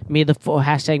do.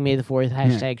 Hashtag May the 4th,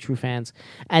 hashtag true fans.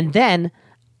 And then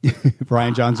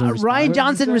Ryan Johnson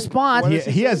responds.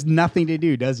 He has nothing to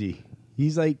do, does he?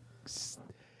 He's like...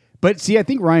 But see, I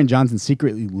think Ryan Johnson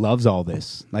secretly loves all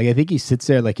this. Like, I think he sits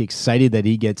there like excited that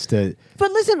he gets to...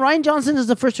 But listen, Ryan Johnson is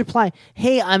the first reply.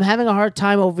 Hey, I'm having a hard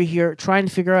time over here trying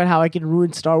to figure out how I can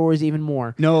ruin Star Wars even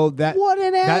more. No, what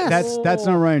an ass. That's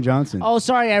not Ryan Johnson. Oh,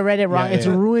 sorry, I read it wrong. It's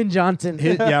Ruin Johnson.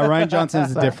 Ryan Johnson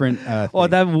is a different thing. Oh,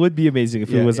 that would be amazing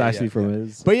if it was actually from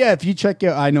his... But yeah, if you check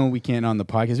out... I know we can't on the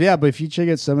podcast. But if you check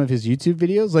out some of his YouTube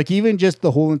videos, like even just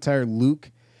the whole entire Luke...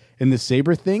 and the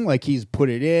saber thing, like he's put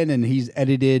it in and he's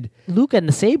edited Luke and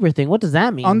the saber thing. What does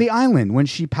that mean? On the island when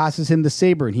she passes him the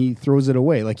saber and he throws it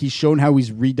away. Like he's shown how he's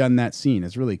redone that scene.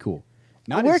 It's really cool.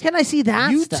 Where can I see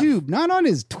that YouTube, stuff? Not on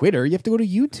his Twitter. You have to go to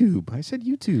YouTube. I said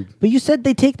YouTube. But you said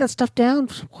they take that stuff down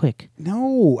quick.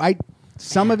 No,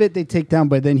 some of it they take down,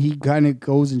 but then he kind of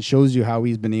goes and shows you how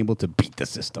he's been able to beat the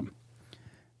system.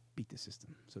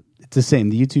 So it's the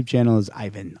same. The YouTube channel is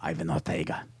Ivan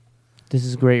Ortega. This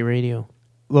is great radio.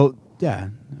 Well, yeah.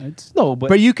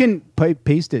 But you can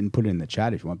paste it and put it in the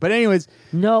chat if you want. But anyways.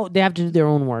 No, they have to do their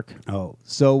own work. Oh.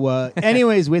 So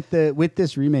anyways, with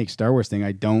this remake Star Wars thing,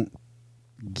 I don't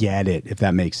get it, if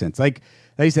that makes sense. Like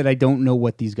I said, I don't know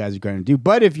what these guys are going to do.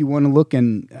 But if you want to look,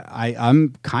 and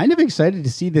I'm kind of excited to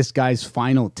see this guy's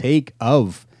final take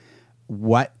of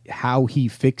how he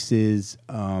fixes,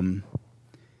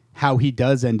 how he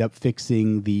does end up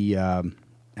fixing the,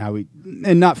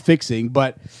 and not fixing,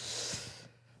 but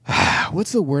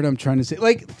what's the word I'm trying to say?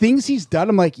 Like things he's done,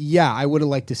 I'm like, yeah, I would have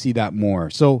liked to see that more.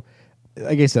 So,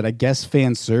 like I said, I guess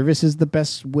fan service is the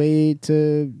best way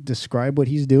to describe what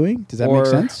he's doing. Does that make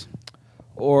sense?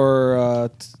 Or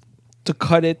to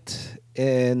cut it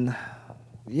in,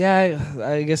 yeah,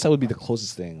 I guess that would be the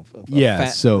closest thing.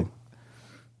 So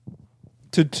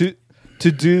to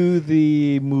do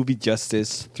the movie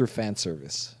justice through fan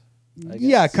service.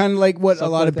 Yeah, kind of like what a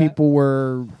lot of people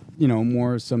were.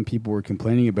 more some people were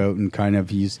complaining about, and kind of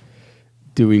he's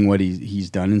doing what he's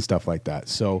done and stuff like that.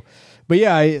 So, but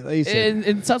yeah, like you said, and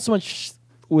it's not so much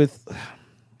with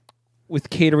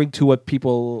catering to what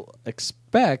people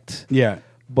expect. Yeah,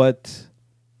 but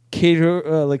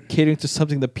catering to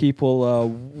something that people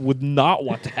would not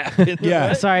want to happen. Yeah.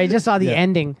 right? Sorry, I just saw the Yeah.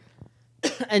 ending.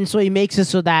 And so he makes it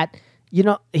so that,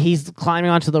 he's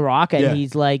climbing onto the rock and Yeah.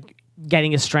 he's like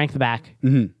getting his strength back.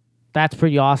 Mhm. That's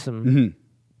pretty awesome. Mhm.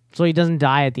 So he doesn't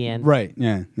die at the end. Right.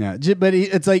 Yeah. Yeah. But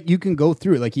it's like you can go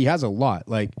through it. Like he has a lot.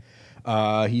 Like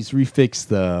he's refixed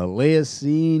the Leia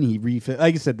scene.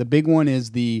 Like I said, the big one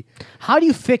is the. How do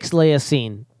you fix Leia's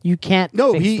scene? You can't fix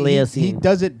Leia's he scene.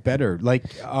 does it better. Like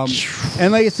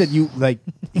and like I said, you like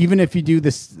even if you do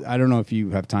this, I don't know if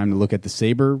you have time to look at the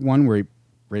saber one where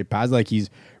he passes, like he's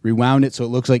rewound it so it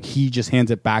looks like he just hands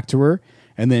it back to her,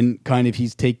 and then kind of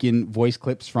he's taken voice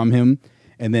clips from him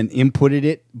and then inputted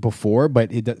it before,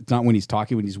 but it's not when he's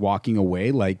talking, when he's walking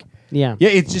away. Like, Yeah.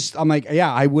 it's just, I'm like,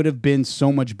 yeah, I would have been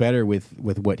so much better with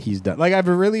what he's done. Like, I've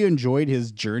really enjoyed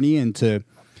his journey into,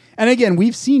 and again,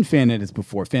 we've seen fan edits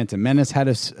before. Phantom Menace has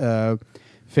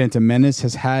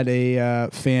had a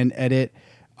fan edit.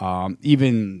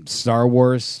 Even Star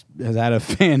Wars has had a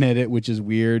fan edit, which is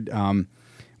weird.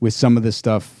 With some of the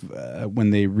stuff when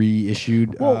they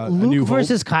reissued Well, A New Luke Hope.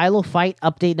 versus Kylo fight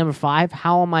update number 5.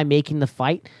 How am I making the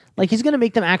fight? Like he's going to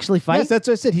make them actually fight. Yes, that's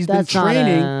what I said. He's That's been not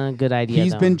training. a good idea.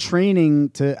 He's though. been training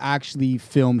to actually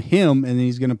film him, and then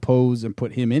he's going to pose and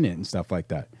put him in it and stuff like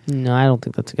that. No, I don't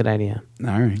think that's a good idea.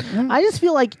 All right. I just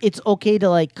feel like it's okay to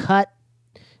like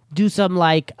do some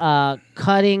like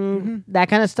cutting, that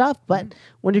kind of stuff. But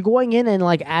when you're going in and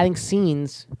like adding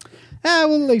scenes,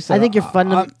 well, like I said, I think you're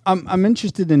fun. I'm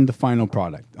interested in the final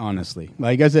product, honestly.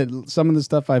 Like I said, some of the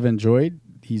stuff I've enjoyed.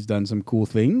 He's done some cool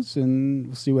things, and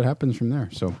we'll see what happens from there.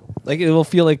 So, Like it will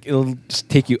feel like it'll just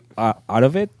take you out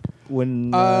of it when.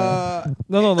 No.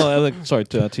 Like, sorry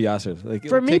to Yasser. Like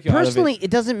For it'll me take you out of it. personally, it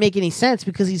doesn't make any sense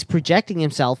because he's projecting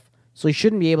himself, so he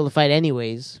shouldn't be able to fight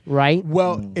anyways, right?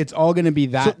 well, it's all going to be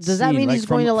that. So does that scene, mean like, he's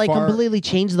going to from like far- completely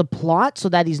change the plot so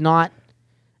that he's not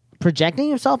projecting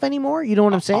himself anymore? You know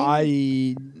what I'm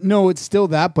saying? No, it's still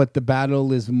that, but the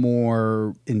battle is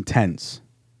more intense.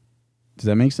 Does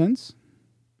that make sense?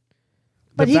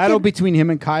 But The he battle can- between him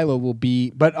and Kylo will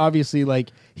be, but obviously,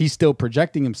 like he's still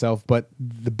projecting himself, but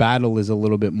the battle is a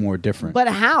little bit more different. But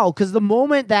how? Because the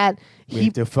moment that We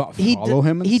have to follow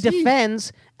him and he see.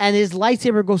 defends and his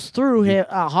lightsaber goes through his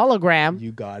hologram.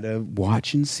 You gotta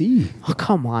watch and see. Oh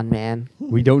come on, man!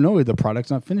 We don't know. The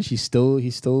product's not finished. He's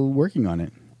still working on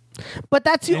it. But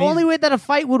that's the only way that a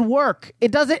fight would work. It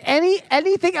doesn't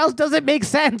anything else doesn't make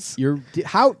sense.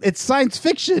 It's science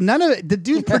fiction. None of it. The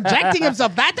dude's projecting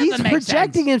himself. That doesn't He's make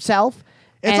projecting sense. himself.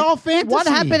 It's and all fantasy. What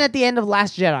happened at the end of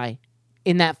Last Jedi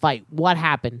in that fight? What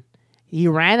happened? He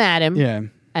ran at him. Yeah.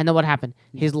 And then what happened?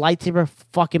 His lightsaber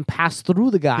fucking passed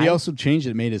through the guy. He also changed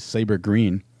it, made his saber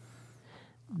green.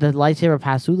 The lightsaber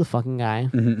passed through the fucking guy.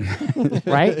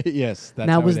 Right? Yes. That's that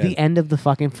how was it the ends. end of the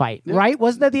fucking fight. Right?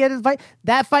 Wasn't that the end of the fight?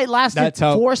 That fight lasted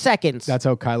 4 seconds. That's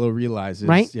how Kylo realizes.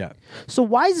 Right? Yeah. So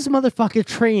why is this motherfucker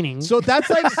training? So that's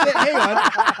like, hang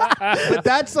on. But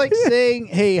that's like saying,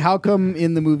 hey, how come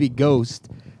in the movie Ghost,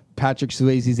 Patrick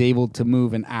Swayze's able to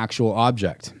move an actual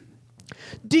object?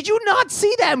 Did you not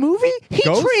see that movie? He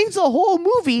Ghost? trains the whole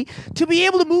movie to be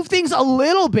able to move things a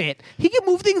little bit. He can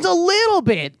move things a little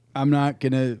bit. I'm not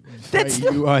gonna That's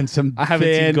fight you on some. I haven't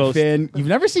seen Ghost. You've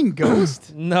never seen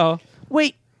Ghost? No.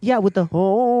 Wait, yeah, with the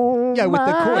whole. Yeah, with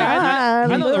the coin. I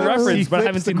know the reference, but I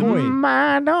haven't seen the movie.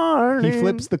 My darling. He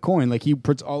flips the coin. Like he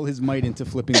puts all his might into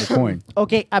flipping the coin.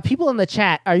 Okay, people in the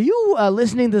chat, are you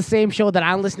listening to the same show that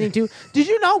I'm listening to? Did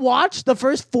you not watch the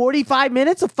first 45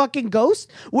 minutes of fucking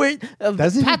Ghost? Where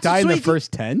Doesn't he Patrick die in the Swayze-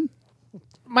 first 10?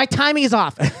 My timing is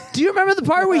off. Do you remember the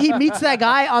part where he meets that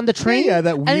guy on the train? Yeah,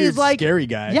 that and weird, he's like, scary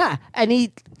guy. Yeah, and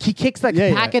he kicks the Yeah,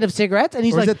 yeah. packet of cigarettes, and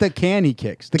he's Or like, is it the can he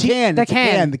kicks? The can. the It's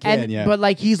can, The can, And- yeah. But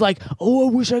like he's like, oh,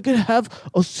 I wish I could have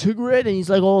a cigarette, and he's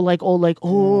like, oh, I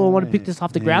want to pick this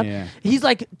off the ground. yeah. He's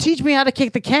like, teach me how to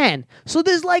kick the can. So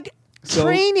there's like So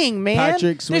training, man.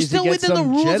 Patrick They're Swayze still gets within the some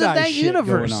rules Jedi of that shit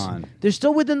universe. going on. They're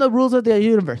still within the rules of the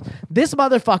universe. This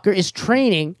motherfucker is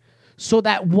training so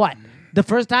that what? The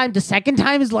first time, the second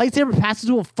time his lightsaber passes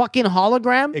to a fucking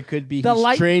hologram? It could be the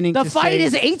he's training The to fight say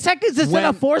is 8 seconds instead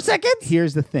of 4 seconds?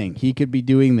 Here's the thing. He could be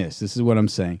doing this. This is what I'm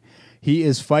saying. He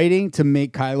is fighting to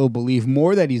make Kylo believe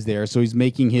more that he's there, so he's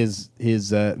making his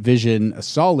vision a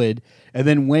solid. And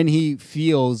then when he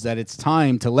feels that it's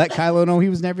time to let Kylo know he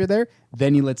was never there,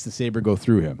 then he lets the saber go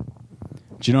through him.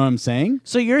 Do you know what I'm saying?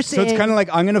 So you're So saying... it's kind of like,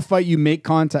 I'm going to fight you, make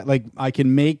contact. Like, I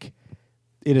can make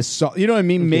it a you know what I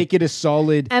mean? Make it a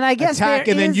solid And I guess attack,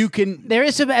 and then you can. There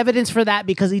is some evidence for that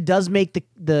because he does make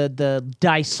the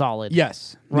dice solid.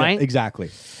 Yes. Right? Yeah, exactly.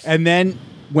 And then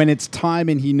when it's time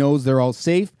and he knows they're all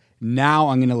safe, now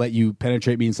I'm going to let you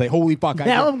penetrate me and say, holy fuck.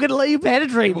 Now I'm going to let you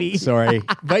penetrate me. Sorry.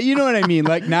 But you know what I mean?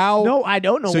 Like now. No, I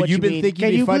don't know so what you've you been mean. thinking Can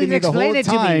you're you fighting please me the explain whole it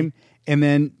to me? time. And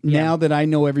then now that I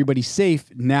know everybody's safe,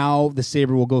 now the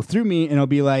saber will go through me and I'll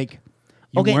be like,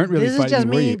 you weren't really this is fighting just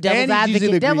me, were me, you? devil's And he's using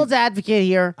advocate. the Devil's green- advocate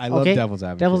here. I love okay? devil's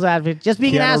advocate. Devil's advocate. Just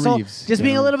being an Keanu asshole. Reeves. Just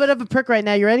being a Keanu little bit of a prick right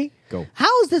now. You ready? Go.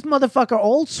 How is this motherfucker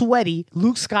old sweaty,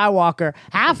 Luke Skywalker,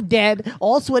 half dead,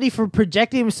 all sweaty for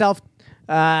projecting himself,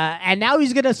 and now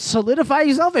he's gonna solidify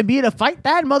himself and be in a fight?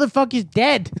 That motherfucker's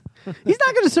dead. He's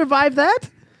not gonna survive that.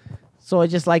 So I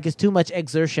just like it's too much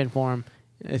exertion for him.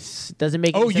 It doesn't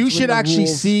make. Oh, any you sense should with the actually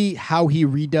rules. see how he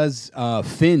redoes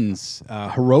Finn's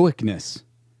heroicness.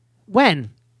 When?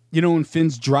 You know when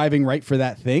Finn's driving right for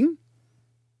that thing?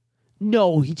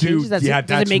 No, he changes that. yeah, Does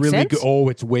that's it make really sense? good. Oh,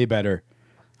 it's way better.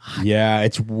 Yeah,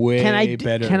 it's way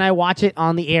better. Can I watch it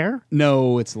on the air?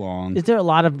 No, it's long. Is there a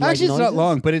lot of like, Actually, it's not noises?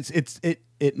 long, but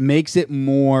it makes it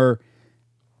more.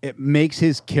 It makes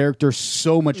his character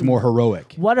so much more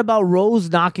heroic. What about Rose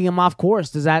knocking him off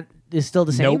course? Does that is still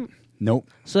the same? Nope.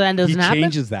 So that doesn't he happen?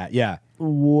 changes that. Yeah.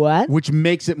 What? Which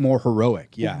makes it more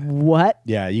heroic. Yeah. What?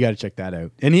 Yeah, you got to check that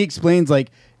out. And he explains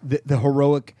like the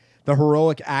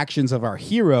heroic actions of our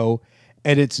hero,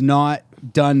 and it's not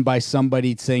done by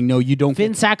somebody saying no, you don't.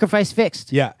 Finn sacrifice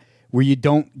fixed. Yeah, where you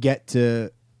don't get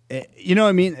to, you know what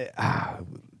I mean?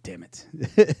 Damn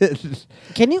it!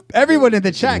 Can you? Everyone in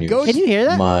the chat, go. Can you hear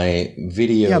that? My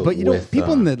video. Yeah, but you know, with,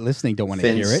 people in the listening don't want to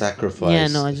Finn's hear it. Sacrifice. Yeah,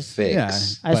 no, I just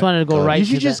fix. I just wanted to go right. You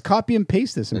should to just that. copy and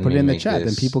paste this and Let put me it in the make chat, then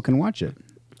this. people can watch it.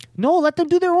 No, let them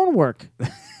do their own work.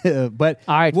 But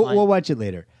all right, we'll watch it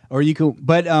later, or you can.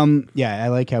 But yeah, I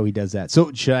like how he does that.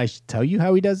 So should I tell you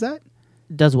how he does that?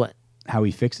 Does what? How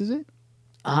he fixes it?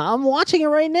 I'm watching it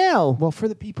right now. Well, for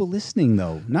the people listening,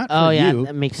 though, not for Oh yeah, you.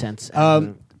 that makes sense.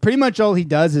 Pretty much all he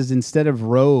does is instead of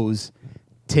Rose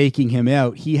taking him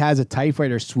out, he has a TIE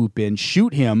fighter swoop in,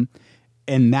 shoot him,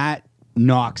 and that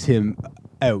knocks him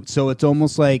out. So it's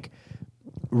almost like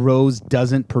Rose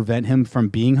doesn't prevent him from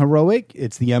being heroic.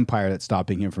 It's the Empire that's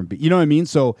stopping him from being. You know what I mean?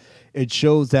 So it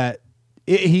shows that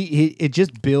it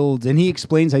just builds, and he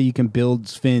explains how you can build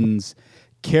Finn's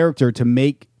character to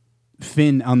make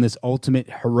Finn on this ultimate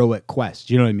heroic quest.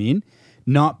 You know what I mean?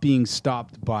 Not being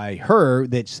stopped by her,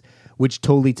 which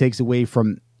totally takes away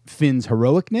from Finn's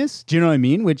heroicness. Do you know what I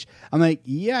mean? Which I'm like,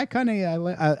 yeah,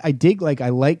 I dig. Like, I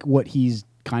like what he's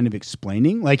kind of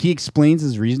explaining. Like, he explains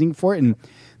his reasoning for it, and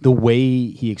the way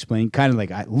he explained, kind of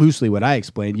like loosely what I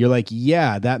explained. You're like,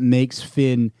 yeah, that makes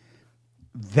Finn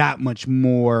that much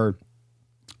more.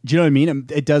 Do you know what I mean?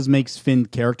 It does make Finn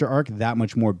character arc that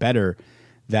much more better.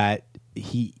 That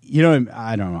he, you know,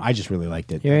 I don't know. I just really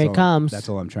liked it. Here it comes. That's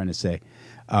all I'm trying to say.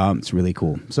 It's really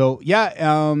cool. So yeah,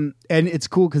 and it's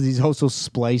cool because he's also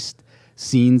spliced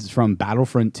scenes from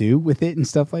Battlefront 2 with it and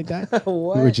stuff like that,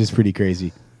 which is pretty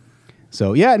crazy.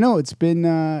 So yeah, no, it's been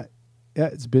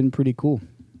pretty cool.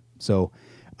 So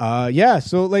yeah,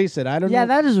 so like I said, I don't know. Yeah,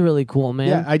 that is really cool, man.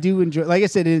 Yeah, I do enjoy. Like I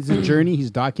said, it's a journey.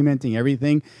 He's documenting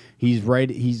everything. He's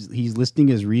He's listing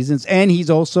his reasons, and he's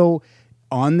also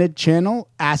on the channel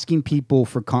asking people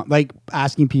for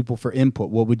asking people for input.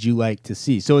 What would you like to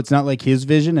see? So it's not like his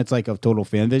vision; it's like a total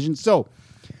fan vision. So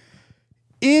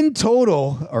in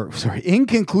conclusion,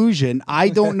 I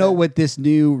don't know what this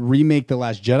new remake The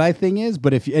Last Jedi thing is,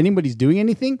 but if anybody's doing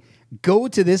anything, go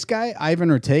to this guy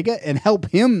Ivan Ortega and help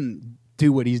him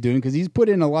do what he's doing, because he's put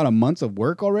in a lot of months of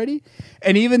work already.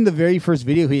 And even the very first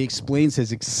video, he explains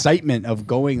his excitement of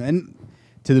going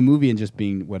to the movie and just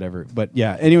being whatever. But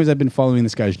yeah, anyways, I've been following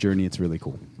this guy's journey. It's really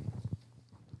cool.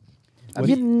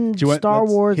 Star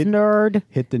Wars nerd.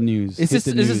 Hit the news. Is this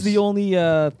the only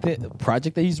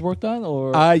project that he's worked on,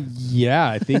 or? Yeah,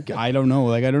 I think I don't know.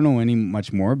 Like, I don't know any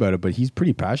much more about it, but he's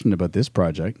pretty passionate about this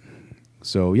project.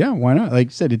 So yeah, why not? Like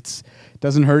I said, it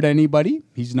doesn't hurt anybody.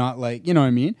 He's not like, you know what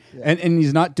I mean? Yeah. And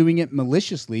he's not doing it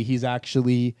maliciously. He's like,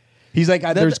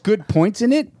 there's good points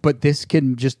in it, but this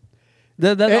can just.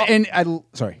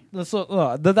 Sorry.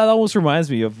 That almost reminds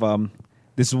me of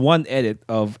this one edit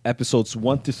of episodes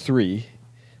 1 to 3.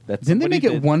 Didn't they make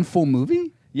it one full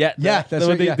movie? Yeah, that's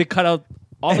right. They cut out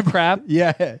all the crap.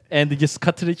 Yeah, and they just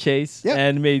cut to the chase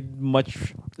and made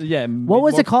much. Yeah, what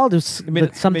was it called? It was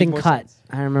something cut. Sense.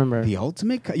 I remember the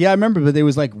ultimate cut. Yeah, I remember, but there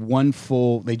was like one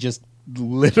full. They just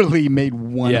literally made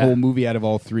one whole movie out of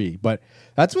all 3. But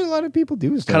that's what a lot of people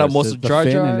do. Is cut out most of Jar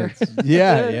Jar.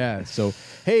 Yeah. So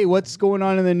hey, what's going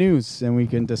on in the news? And we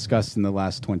can discuss in the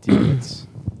last 20 minutes.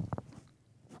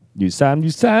 News time.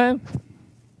 News time.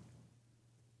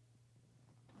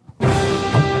 Live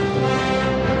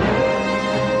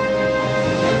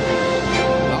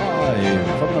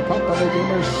from the Pop Belly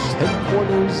Gamers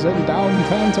headquarters in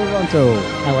downtown Toronto.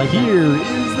 I like that. Here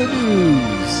is the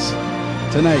news.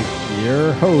 Tonight,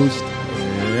 your host,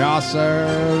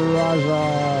 Yasser Raja.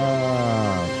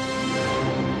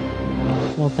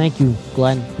 Well, thank you,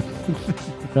 Glenn,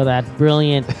 for that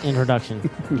brilliant introduction.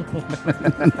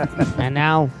 And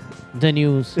now, the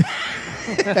news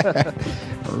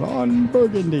Ron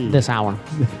Burgundy. this hour.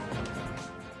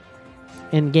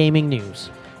 In gaming news,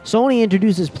 Sony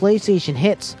introduces PlayStation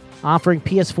Hits, offering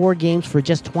PS4 games for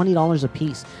just $20 a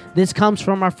piece. This comes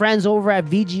from our friends over at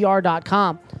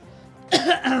VGR.com.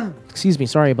 Excuse me,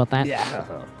 sorry about that. Yeah.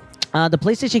 The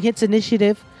PlayStation Hits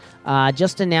initiative,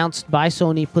 just announced by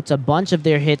Sony, puts a bunch of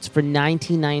their hits for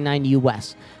 $19.99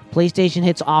 US. PlayStation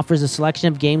Hits offers a selection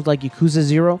of games like Yakuza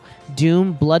 0,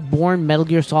 Doom, Bloodborne, Metal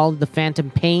Gear Solid, The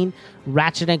Phantom Pain,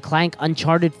 Ratchet & Clank,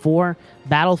 Uncharted 4,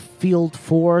 Battlefield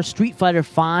 4, Street Fighter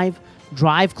 5,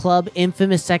 Drive Club,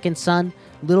 Infamous Second Son,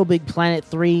 Little Big Planet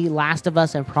 3, Last of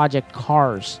Us, and Project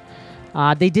Cars.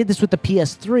 They did this with the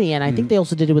PS3, and I think they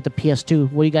also did it with the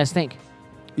PS2. What do you guys think?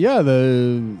 Yeah,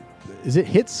 is it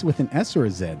Hits with an S or a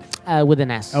Z? With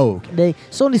an S. Oh, okay.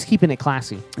 Sony's keeping it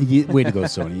classy. Way to go,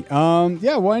 Sony.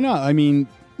 Yeah, why not? I mean,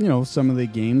 some of the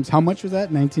games. How much was that?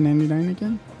 $19.99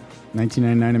 again?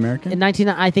 $19.99 American? I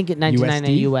think at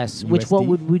 $19.99 US, which USD?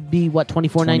 would be what,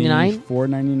 $24.99?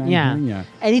 $24.99. Yeah.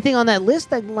 Anything on that list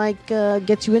that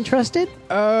gets you interested?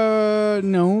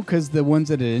 No, because the ones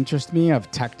that interest me,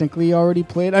 I've technically already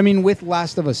played. I mean, with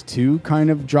Last of Us 2 kind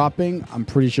of dropping, I'm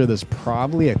pretty sure there's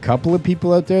probably a couple of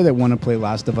people out there that want to play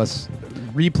Last of Us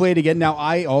replay it again. Now,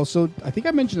 I think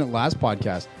I mentioned it last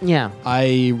podcast. Yeah.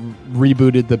 I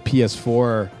rebooted the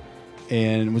PS4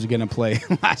 and was going to play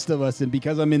Last of Us. And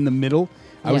because I'm in the middle,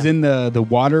 I was in the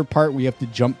water part where you have to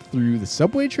jump through the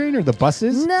subway train or the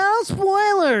buses. No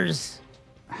spoilers.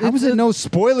 How was it no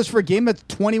spoilers for a game that's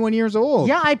 21 years old?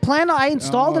 Yeah, I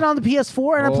installed it on the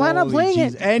PS4 and I plan on playing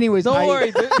it. Anyways, Don't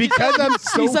worry. because I'm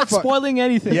so He's not spoiling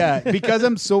anything. Yeah, because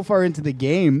I'm so far into the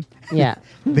game. Yeah.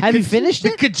 Have you finished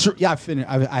it? Yeah,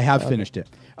 I have finished it.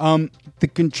 The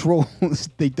controls,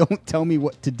 they don't tell me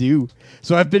what to do.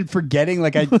 So I've been forgetting.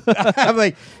 Like I'm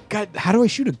like, God, how do I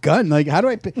shoot a gun? Like how do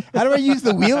I use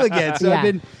the wheel again? So I've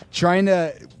been trying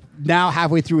to, now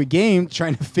halfway through a game,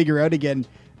 trying to figure out again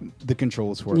the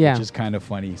controls for it, which is kind of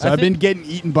funny. So I've been getting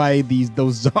eaten by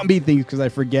those zombie things because I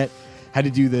forget how to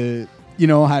do the,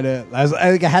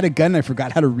 I had a gun and I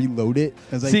forgot how to reload it.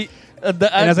 I was like, and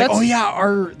I was like, oh yeah,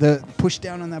 the push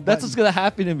down on that button. That's what's gonna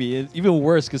happen to me. It's even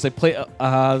worse because I play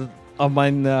on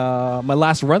my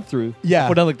last run through. Yeah, I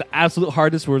put on like the absolute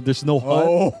hardest where there's no HUD.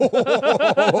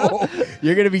 Oh,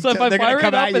 you're gonna be. So if I fire it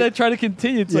up and I try to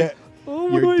continue, it's like, oh,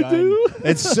 what do I do?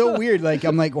 It's so weird. Like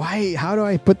I'm like, why? How do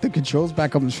I put the controls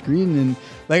back on the screen? And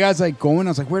like I was like going, I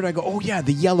was like, where do I go? Oh yeah,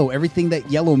 the yellow. Everything that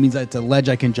yellow means that it's a ledge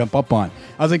I can jump up on.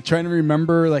 I was like trying to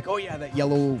remember, like, oh yeah, that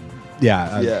yellow.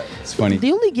 Yeah, it's funny.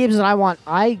 The only games that I want,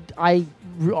 I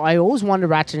always wanted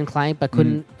Ratchet and Clank, but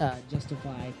couldn't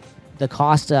justify the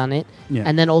cost on it. Yeah.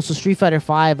 And then also Street Fighter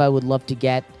 5, I would love to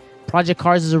get. Project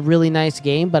Cars is a really nice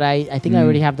game, but I think I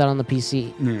already have that on the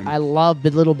PC. I love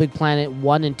Little Big Planet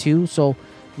 1 and 2, so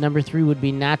number 3 would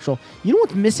be natural. You know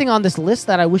what's missing on this list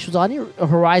that I wish was on here?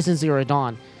 Horizon Zero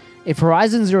Dawn. If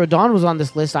Horizon Zero Dawn was on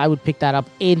this list, I would pick that up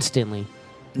instantly.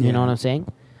 You know what I'm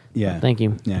saying? Yeah. Thank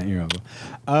you. Yeah, you're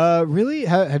welcome. Really?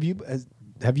 Have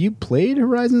you played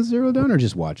Horizon Zero Dawn or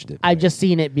just watched it? I've just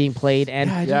seen it being played, and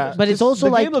but it's also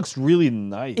the like game looks really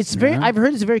nice. It's very. I've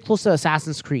heard it's very close to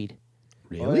Assassin's Creed.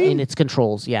 Really? In its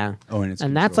controls, yeah. Oh, in its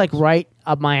and that's like right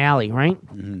up my alley, right?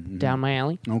 Down my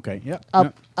alley. Okay. Yeah.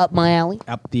 Up my alley.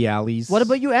 Up the alleys. What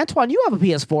about you, Antoine? You have a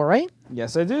PS4, right?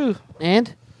 Yes, I do.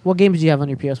 And what games do you have on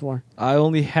your PS4? I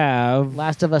only have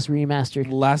Last of Us Remastered.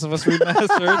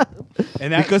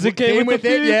 And that because it came with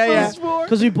it. Yeah.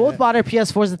 Because we both bought our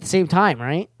PS4s at the same time,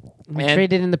 right? We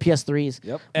traded in the PS3s.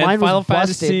 Yep. Mine and Final was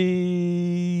busted.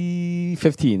 Fantasy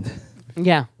 15.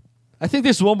 Yeah. I think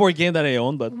there's one more game that I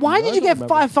own, but why did you get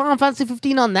Final Fantasy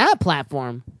 15 on that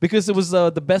platform? Because it was the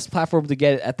best platform to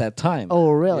get it at that time. Oh,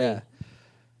 really? Yeah.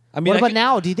 I mean, what about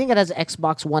now? Do you think it has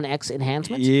Xbox One X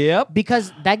enhancements? Yep.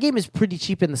 Because that game is pretty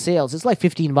cheap in the sales. It's like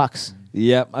 $15.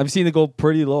 Yep. I've seen it go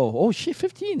pretty low. Oh shit,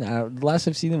 15. The last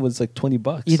I've seen it was like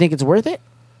 $20. You think it's worth it?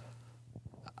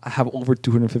 I have over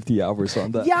 250 hours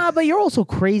on that. Yeah, but you're also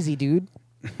crazy, dude.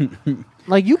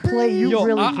 Like you really play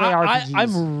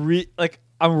RPGs.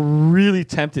 I'm really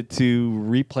tempted to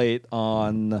replay it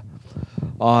on the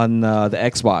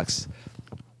Xbox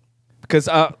Because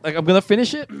like I'm gonna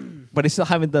finish it, but I still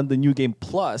haven't done the new game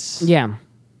plus. Yeah.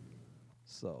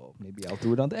 So maybe I'll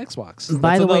do it on the Xbox.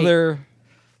 By That's the way- another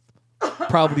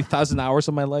probably 1,000 hours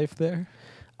of my life there.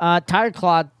 Tired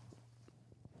Claw,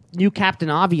 new Captain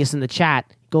Obvious in the chat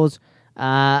goes,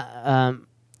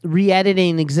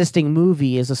 re-editing an existing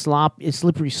movie is a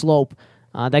slippery slope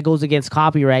that goes against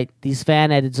copyright. These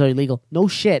fan edits are illegal. No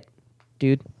shit,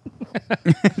 dude.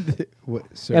 What,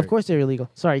 Yeah, of course they're illegal.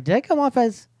 Sorry, did I come off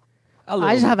as? little.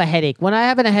 I just have a headache. When I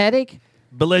have a headache,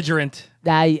 Belligerent.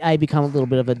 I become a little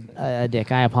bit of a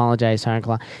dick. I apologize, Tired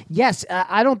Claw. Yes,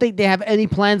 I don't think they have any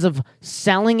plans of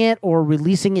selling it or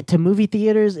releasing it to movie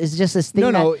theaters. It's just this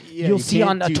thing No, that yeah, you'll you see can't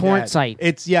on a do torrent that. site.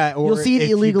 It's or You'll see it if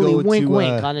you illegally, go wink, to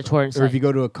wink, on a torrent Or if site. you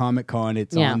go to a Comic-Con,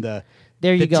 it's Yeah. on the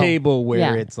There you go. table where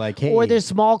Yeah. it's like, hey, Or there's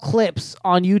small clips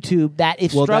on YouTube that,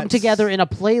 if Well, strung that's- together in a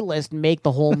playlist, make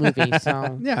the whole movie.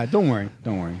 So yeah, don't worry.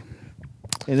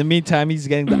 In the meantime, he's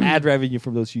getting the ad revenue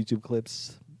from those YouTube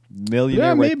clips. Millionaire Yeah,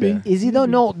 right maybe. there. is he though?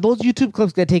 No, those YouTube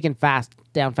clips get taken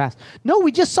down fast. No,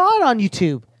 we just saw it on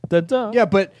YouTube. Dun-dun. Yeah,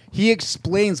 but he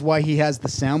explains why he has the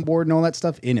soundboard and all that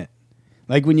stuff in it.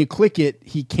 Like when you click it,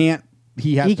 he can't.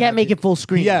 He can't make it full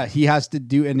screen. Yeah, he has to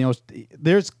do. And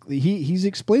he's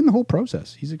explained the whole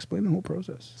process.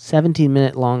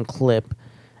 17-minute long clip,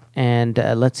 and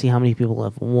let's see how many people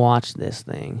have watched this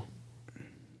thing.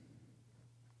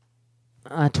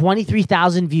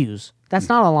 23,000 views. That's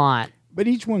not a lot. But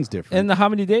each one's different. And how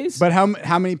many days? But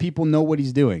how many people know what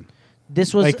he's doing?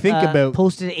 This was Like, think about-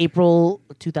 posted April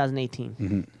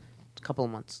 2018. A couple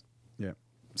of months. Yeah,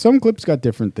 some clips got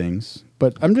different things,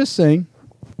 but I'm just saying.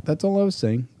 That's all I was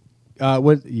saying.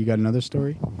 What you got? Another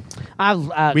story?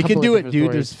 We can do it,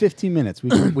 dude. There's 15 minutes.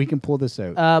 We can pull this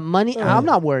out. Money. I'm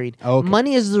not worried. Okay.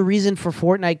 Money is the reason for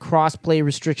Fortnite crossplay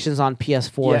restrictions on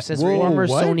PS4. Yeah. Says Whoa, former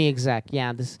what? Sony exec.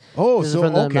 Yeah, this. Oh, this is so-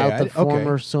 from the okay, mouth of okay.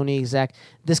 former Sony exec.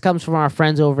 This comes from our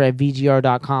friends over at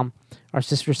VGR.com, our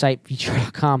sister site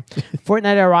VGR.com.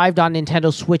 Fortnite arrived on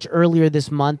Nintendo Switch earlier this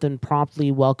month and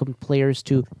promptly welcomed players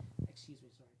to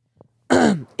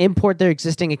import their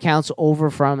existing accounts over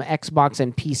from Xbox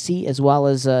and PC, as well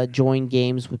as join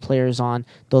games with players on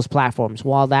those platforms.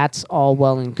 While that's all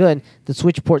well and good, the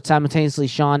Switch port simultaneously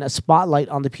shone a spotlight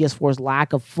on the PS4's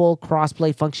lack of full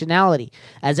crossplay functionality,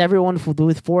 as everyone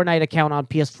with Fortnite account on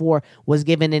PS4 was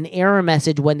given an error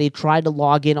message when they tried to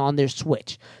log in on their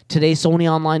Switch. Today,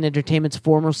 Sony Online Entertainment's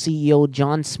former CEO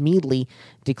John Smeedley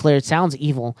declared,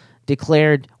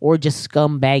 or just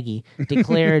scumbaggy,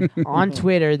 declared on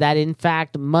Twitter that in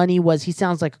fact money was, he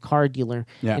sounds like a car dealer.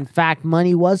 Yeah. In fact,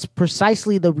 money was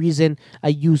precisely the reason,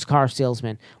 a used car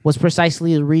salesman, was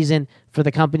precisely the reason for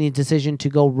the company's decision to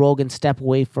go rogue and step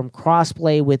away from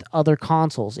crossplay with other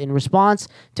consoles. In response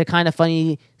to Kind of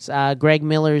Funny, Greg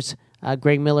Miller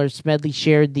Smedley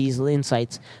shared these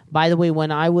insights. By the way,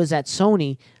 when I was at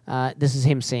Sony, this is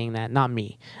him saying that, not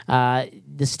me.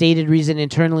 The stated reason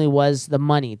internally was the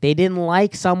money. They didn't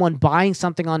like someone buying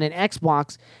something on an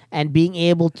Xbox and being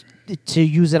able to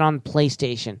use it on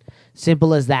PlayStation.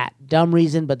 Simple as that. Dumb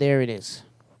reason, but there it is.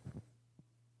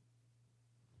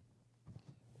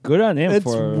 Good on him. It's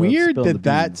for weird spilling the that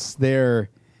that's their.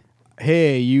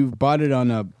 Hey, you bought it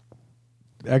on a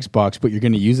Xbox, but you're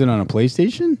going to use it on a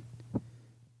PlayStation.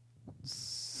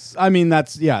 I mean,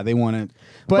 they want it,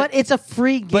 But it's a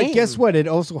free game. But guess what? It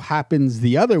also happens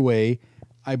the other way.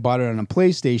 I bought it on a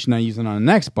PlayStation. I use it on an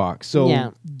Xbox. So,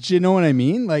 Yeah. do you know what I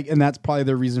mean? Like, and that's probably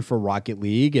the reason for Rocket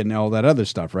League and all that other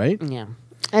stuff, right? Yeah.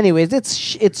 Anyways, it's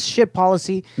shit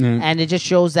policy, and it just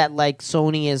shows that like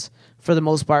Sony is, for the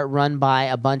most part, run by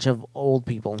a bunch of old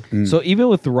people. So even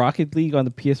with the Rocket League on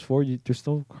the PS4, there's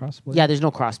no crossplay. Yeah, there's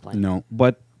no crossplay. No,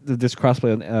 but there's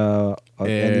crossplay on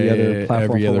any other platform.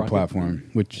 Every for other Rocket platform, League.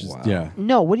 which Wow. is, yeah.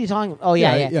 No, what are you talking about? Oh,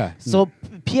 yeah, Yeah, yeah. yeah. So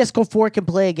PS4 can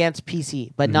play against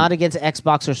PC, but not against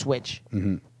Xbox or Switch.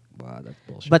 Wow, that's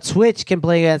bullshit. But Switch can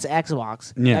play against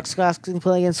Xbox. Yeah. Xbox can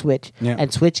play against Switch. Yeah.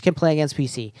 And Switch can play against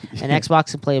PC. And Xbox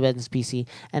can play against PC.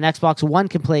 And Xbox One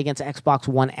can play against Xbox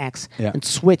One X. Yeah. And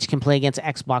Switch can play against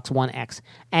Xbox One X.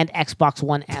 And Xbox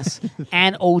One S.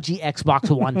 and OG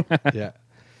Xbox One. Yeah.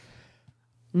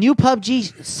 New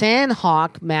PUBG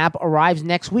Sandhawk map arrives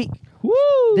next week. Woo!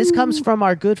 This comes from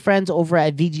our good friends over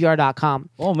at VGR.com.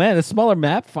 Oh man, a smaller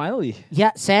map finally.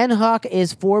 Yeah, Sandhawk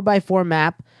is 4x4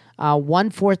 map,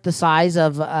 1/4 the size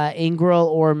of Ingril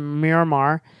or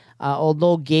Miramar.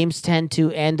 Although games tend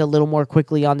to end a little more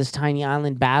quickly on this tiny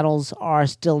island, battles are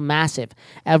still massive.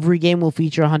 Every game will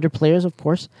feature 100 players, of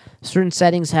course. Certain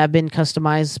settings have been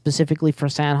customized specifically for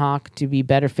Sandhawk to be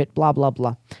better fit, blah, blah,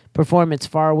 blah. Performance: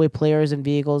 faraway players and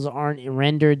vehicles aren't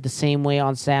rendered the same way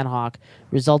on Sandhawk,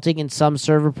 resulting in some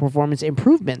server performance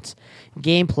improvements.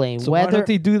 Gameplay: So why don't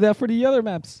they do that for the other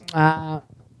maps?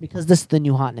 Because this is the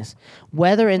new hotness.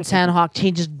 Weather in Sandhawk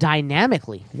changes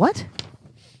dynamically. What?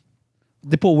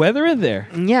 They put weather in there.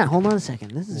 Yeah, hold on a second.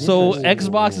 This is So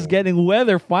interesting. Xbox is getting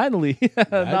weather finally.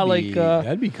 Not like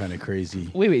that'd be kind of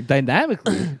crazy. wait,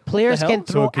 dynamically. Players What the can hell?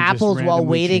 So throw it could just apples while randomly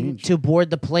waiting change. to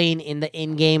board the plane in the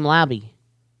in-game lobby.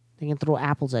 They can throw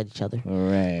apples at each other. All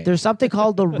right. There's something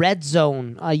called the red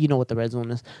zone. You know what the red zone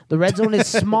is. The red zone is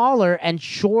smaller and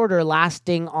shorter,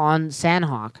 lasting on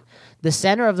Sandhawk. The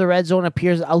center of the red zone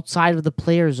appears outside of the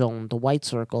player zone, the white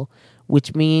circle,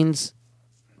 which means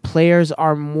players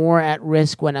are more at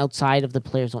risk when outside of the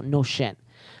player zone. No shit.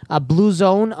 A blue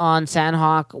zone on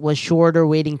Sandhawk was shorter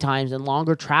waiting times and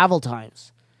longer travel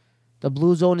times. The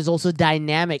blue zone is also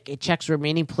dynamic. It checks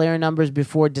remaining player numbers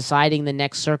before deciding the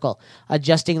next circle,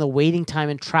 adjusting the waiting time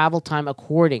and travel time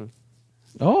according.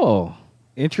 Oh,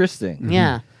 interesting.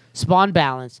 Yeah. Spawn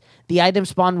balance. The item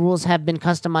spawn rules have been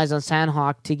customized on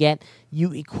Sandhawk to get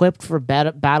you equipped for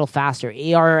battle faster.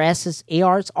 ARs,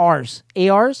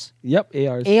 Yep,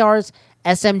 ARs. ARs,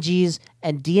 SMGs,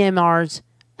 and DMRs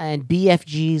and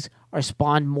BFGs are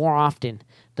spawned more often.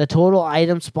 The total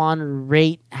item spawn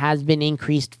rate has been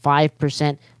increased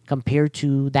 5% compared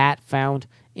to that found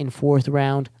in 4th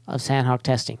round of Sandhawk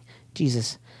testing.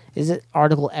 Jesus. Is this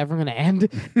article ever going to end?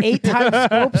 8 times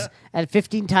scopes and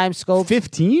 15 times scopes.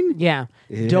 15? Yeah.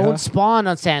 Yeah. Don't spawn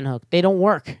on Sandhook. They don't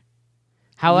work.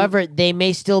 However, they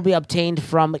may still be obtained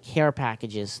from care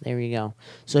packages. There you go.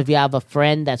 So if you have a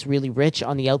friend that's really rich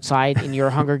on the outside in your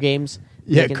Hunger Games,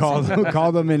 Yeah, they can call send- them,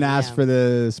 call them and ask Yeah. for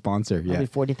the sponsor. Yeah, Maybe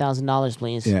 $40,000,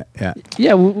 please. yeah, yeah.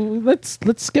 Yeah, let's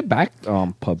get back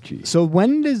on PUBG. So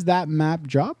when does that map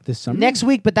drop this summer? Next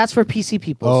week, but that's for PC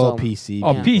people. Oh, so. PC.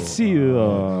 Oh, Yeah. PC.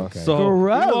 okay. So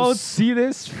Gross. we won't see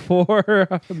this for.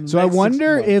 So I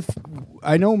wonder if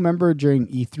I know. Remember during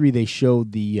E3 they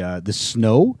showed the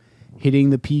snow hitting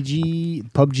the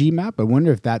PUBG map. I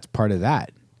wonder if that's part of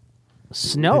that.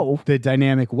 Snow? The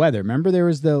dynamic weather. Remember there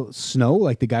was the snow,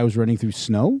 like the guy was running through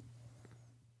snow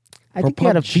I For think you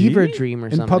had a PUBG? fever dream or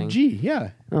in something. PUBG. Yeah,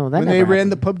 Oh, that when never they ran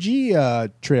happened. the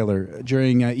PUBG trailer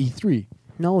during E3,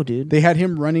 No, dude. they had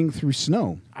him running through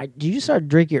snow. Did you start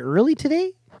drinking early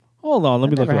today? Hold on, let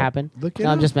me That look never it up. happened. Look it No,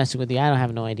 I'm up. just messing with you. I don't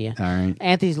have no idea. All right.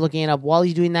 Anthony's looking it up. While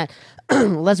he's doing that,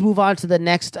 let's move on to the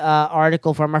next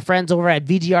article from our friends over at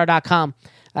VGR.com.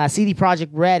 CD Projekt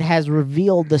Red has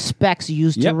revealed the specs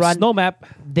used Yep, to run snow map.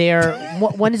 their...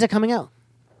 when is it coming out?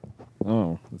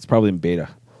 Oh, it's probably in beta.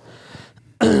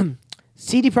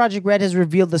 CD Projekt Red has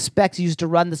revealed the specs used to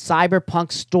run the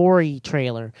Cyberpunk story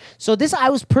trailer. So this I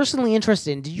was personally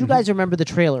interested in. Did you guys remember the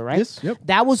trailer, right? Yes, yep.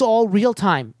 That was all real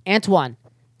time. Antoine,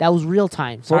 that was real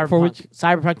time. For which-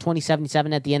 Cyberpunk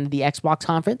 2077 at the end of the Xbox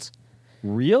conference.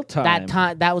 Real time.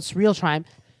 That was real time.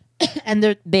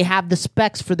 And they have the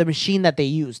specs for the machine that they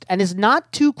used. And it's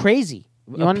not too crazy.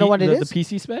 You want to know what it is? The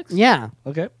PC specs? Yeah.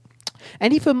 Okay.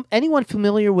 Anyone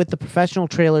familiar with the professional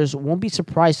trailers won't be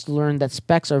surprised to learn that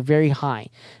specs are very high.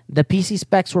 The PC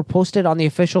specs were posted on the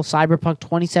official Cyberpunk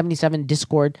 2077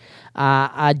 Discord.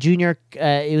 Junior,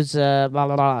 it was blah,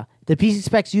 blah, blah. The PC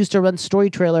specs used to run the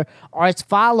story trailer are as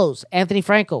follows. Anthony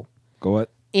Franco, Go what?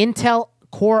 Intel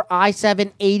Core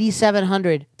i7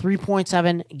 8700,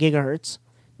 3.7 gigahertz.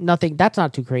 Nothing, that's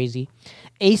not too crazy.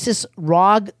 Asus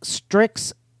ROG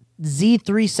Strix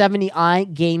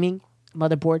Z370i gaming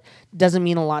motherboard doesn't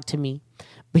mean a lot to me.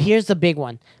 But here's the big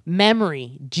one.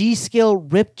 Memory, G-Skill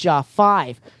Ripjaw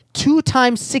 5, 2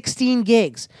 times 16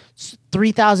 gigs,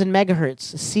 3000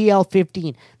 megahertz,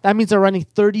 CL15. That means they're running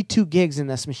 32 gigs in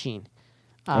this machine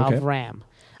Okay. of RAM.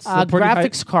 So pretty high-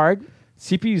 Graphics card,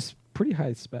 CPU's pretty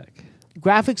high spec.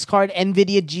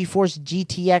 NVIDIA GeForce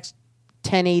GTX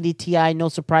 1080 Ti, no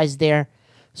surprise there.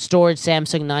 Storage,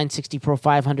 Samsung 960 Pro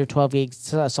 512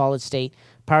 gigs solid state.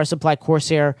 Power supply,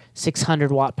 Corsair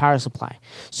 600 watt power supply.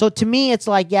 So to me, it's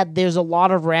like, yeah, there's a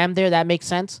lot of RAM there. That makes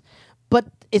sense, but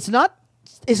it's not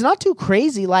too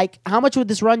crazy. Like, how much would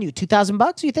this run you?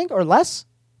 $2,000, you think, or less?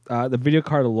 The video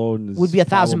card alone is Would be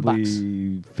 $1,000 probably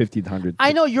 $1,500.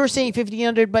 I know you're saying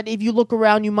 1,500, but if you look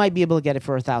around, you might be able to get it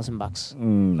for $1,000.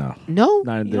 No. No,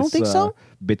 Not in you this don't think so?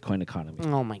 Bitcoin economy.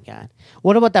 Oh my god!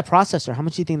 What about that processor? How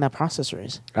much do you think that processor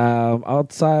is?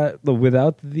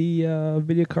 Without the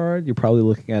video card, you're probably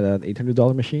looking at an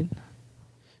 $800 machine.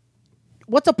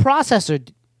 What's a processor?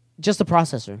 Just a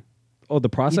processor. Oh, the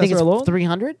You processor think it's alone?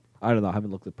 300? I don't know. I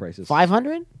haven't looked at prices.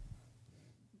 500?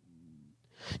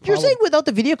 You're saying without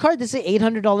the video card, this is an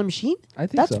 $800 machine? I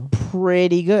think that's so.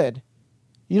 pretty good.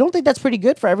 You don't think that's pretty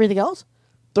good for everything else?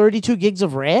 32 gigs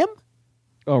of RAM?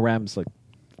 Oh, RAM's like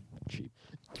cheap.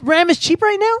 RAM is cheap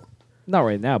right now? Not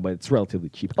right now, but it's relatively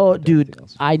cheap. Oh, compared to everything dude,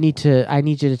 else. I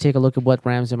need you to take a look at what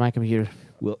RAM's in my computer.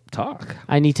 We'll talk.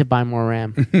 I need to buy more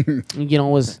RAM. You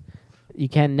know, you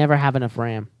can never have enough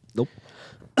RAM. Nope.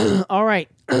 All right.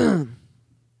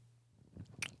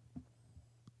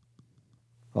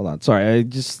 Hold on. Sorry, I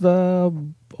just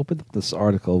opened up this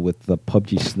article with the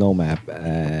PUBG Snow Map,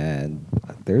 and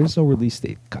there is no release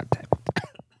date. God damn it.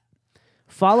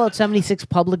 Fallout 76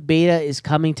 public beta is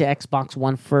coming to Xbox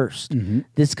One first.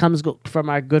 This comes from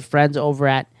our good friends over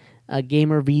at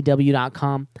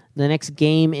GamerVW.com. The next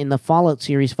game in the Fallout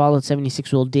series, Fallout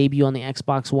 76, will debut on the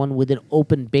Xbox One with an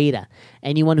open beta.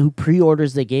 Anyone who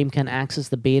pre-orders the game can access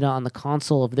the beta on the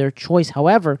console of their choice.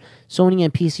 However, Sony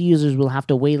and PC users will have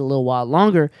to wait a little while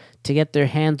longer to get their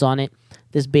hands on it.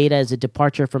 This beta is a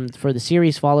departure for the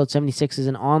series. Fallout 76 is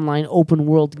an online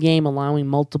open-world game allowing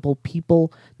multiple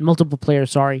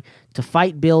players, to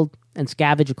fight, build, and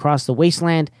scavenge across the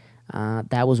wasteland.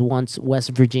 That was once West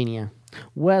Virginia.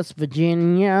 West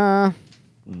Virginia.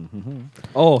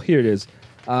 Oh, here it is.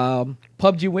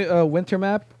 PUBG Winter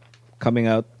Map coming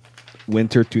out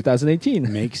winter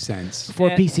 2018. Makes sense.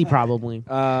 For PC, probably.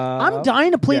 I'm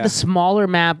dying to play the smaller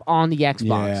map on the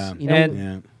Xbox. Yeah. You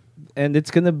know? And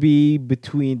it's going to be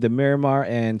between the Miramar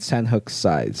and Sandhook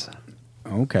sides.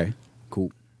 Okay,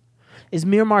 cool. Is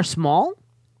Miramar small?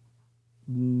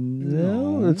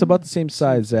 No, it's about the same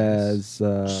size as...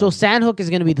 So Sandhook is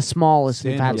going to be the smallest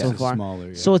we've had so Sandhook is far. smaller,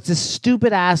 yeah. So it's the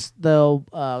stupid ass, the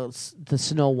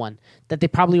snow one that they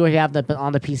probably already have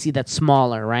on the PC that's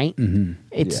smaller, right? Mm-hmm.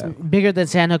 It's bigger than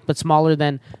Sandhook, but smaller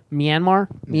than Myanmar.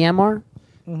 Myanmar?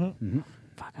 Mm-hmm.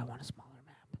 Fuck, I want a smaller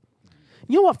map.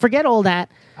 You know what? Forget all that.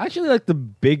 I actually like the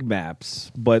big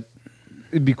maps, but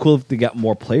it'd be cool if they got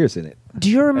more players in it. Do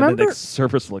you remember? And then the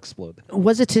servers will explode.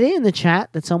 Was it today in the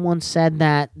chat that someone said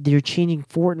that they're changing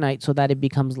Fortnite so that it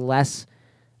becomes less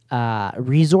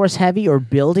resource heavy or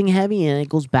building heavy, and it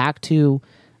goes back to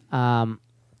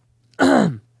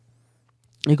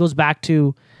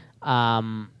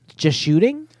just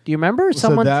shooting? Do you remember?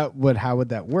 Someone how would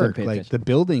that work? pay Like attention. the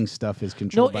building stuff is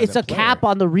controlled. No, by it's the a player. cap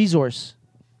on the resource.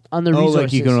 On the resources.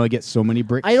 Like you can only get so many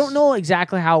bricks. I don't know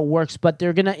exactly how it works, but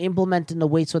they're going to implement in a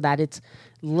way so that it's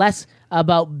less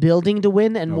about building to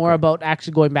win and more about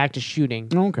actually going back to shooting.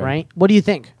 Okay. Right? What do you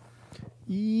think?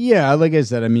 Yeah, like I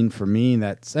said, I mean, for me,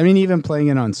 even playing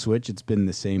it on Switch, it's been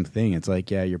the same thing. It's like,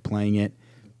 you're playing it,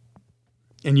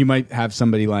 and you might have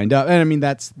somebody lined up. And I mean,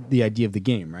 that's the idea of the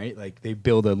game, right? Like they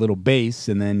build a little base,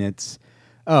 and then it's,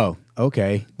 oh,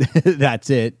 okay, that's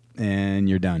it, and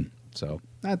you're done. So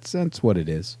that's what it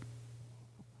is.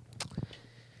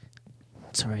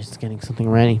 Sorry, just getting something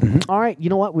ready. All right, you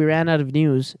know what? We ran out of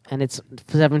news, and it's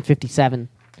 7:57.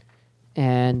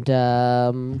 And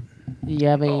you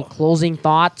have any closing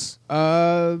thoughts?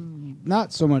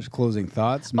 Not so much closing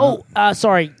thoughts.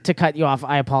 Sorry to cut you off.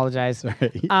 I apologize.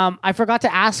 Sorry. I forgot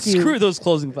to ask you. Screw those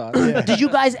closing thoughts. Did you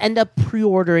guys end up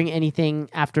pre-ordering anything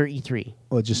after E3?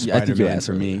 Well, just I think you Spider-Man asked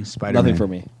for me. earlier. Spider-Man. Nothing for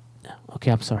me.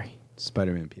 Okay, I'm sorry.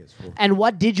 Spider-Man PS4. And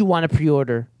what did you want to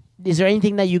pre-order? Is there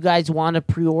anything that you guys want to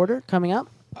pre-order coming up?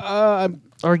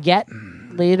 Or get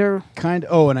later?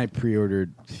 And I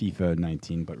pre-ordered FIFA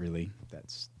 19, but really,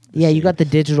 that's... Yeah, you got the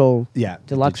digital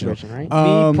deluxe digital. version,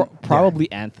 right? Me,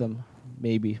 probably Anthem,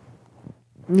 maybe.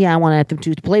 Yeah, I want Anthem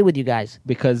to play with you guys.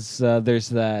 Because there's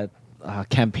that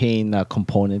campaign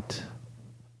component.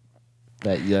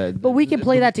 But we can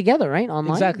play that together, right?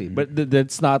 Online? Exactly, but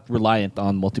that's not reliant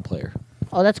on multiplayer.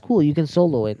 Oh, that's cool. You can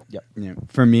solo it. Yep. Yeah.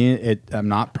 For me, I'm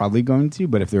not probably going to,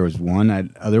 but if there was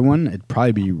other one, it'd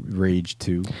probably be Rage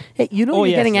 2. Hey, you're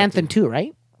getting Anthem too,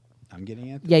 right? I'm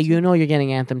getting Anthem. Yeah, you know you're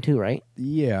getting Anthem too, right?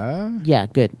 Yeah. Yeah,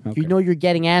 good. Okay. You know you're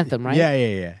getting Anthem, right?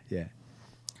 Yeah.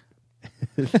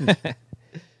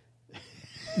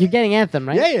 You're getting Anthem,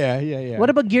 right? Yeah. What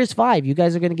about Gears 5? You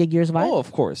guys are going to get Gears 5? Oh,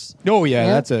 of course. Oh, yeah,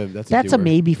 Yeah. that's a doer.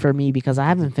 maybe for me because I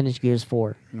haven't finished Gears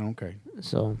 4. Okay.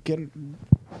 So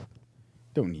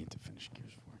Don't need to finish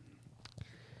Gears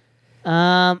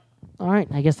 4. All right,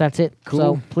 I guess that's it. Cool.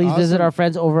 So please visit Awesome. our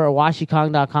friends over at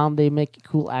washikong.com. They make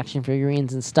cool action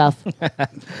figurines and stuff.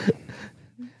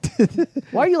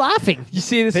 Why are you laughing? You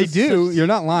see this? They do. You're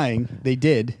not lying. They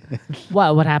did.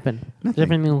 What happened? Is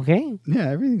everything okay? Yeah,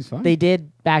 everything's fine. They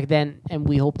did back then, and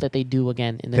we hope that they do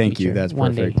again in the Thank future. you. That's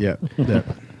one perfect. day. Yeah.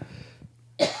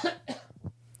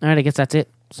 All right, I guess that's it.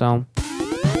 So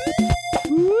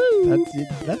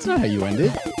That's not how you end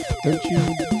it. Don't you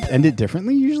end it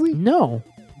differently usually? No.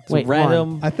 Wait,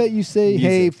 random. I thought you say,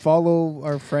 "Hey, follow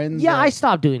our friends." Yeah, I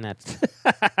stopped doing that.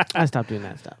 I stopped doing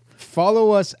that stuff.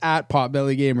 Follow us at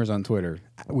Potbelly Gamers on Twitter,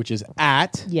 which is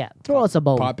at throw us a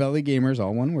bone. Potbelly Gamers,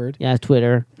 all one word. Yeah,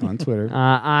 Twitter. On Twitter.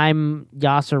 I'm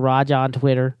Yasser Raja on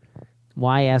Twitter.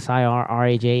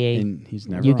 YSIRRAJA. And he's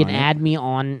never You can on it. add me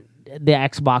on the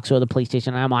Xbox or the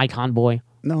PlayStation. I'm Icon Boy.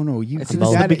 No, you It's in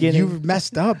the beginning. You've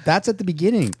messed up. That's at the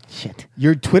beginning. Shit.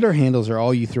 Your Twitter handles are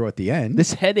all you throw at the end.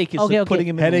 This headache is putting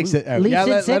him in Headaches. the loop. Yeah,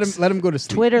 Leafsin6. let him go to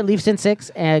sleep. Twitter,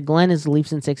 Leafsin6. Glenn is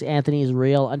Leafsin6. Anthony is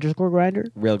Real_Grinder.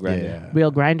 Real grinder. Yeah.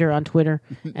 Real Grinder on Twitter.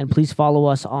 And please follow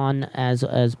us on as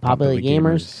Potbelly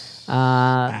Gamers.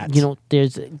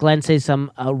 There's Glenn says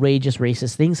some outrageous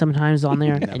racist things sometimes on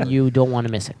there, and you don't want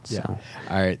to miss it. Yeah. So.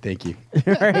 All right. Thank you.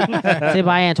 Say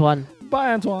bye, Antoine.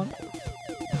 Bye, Antoine.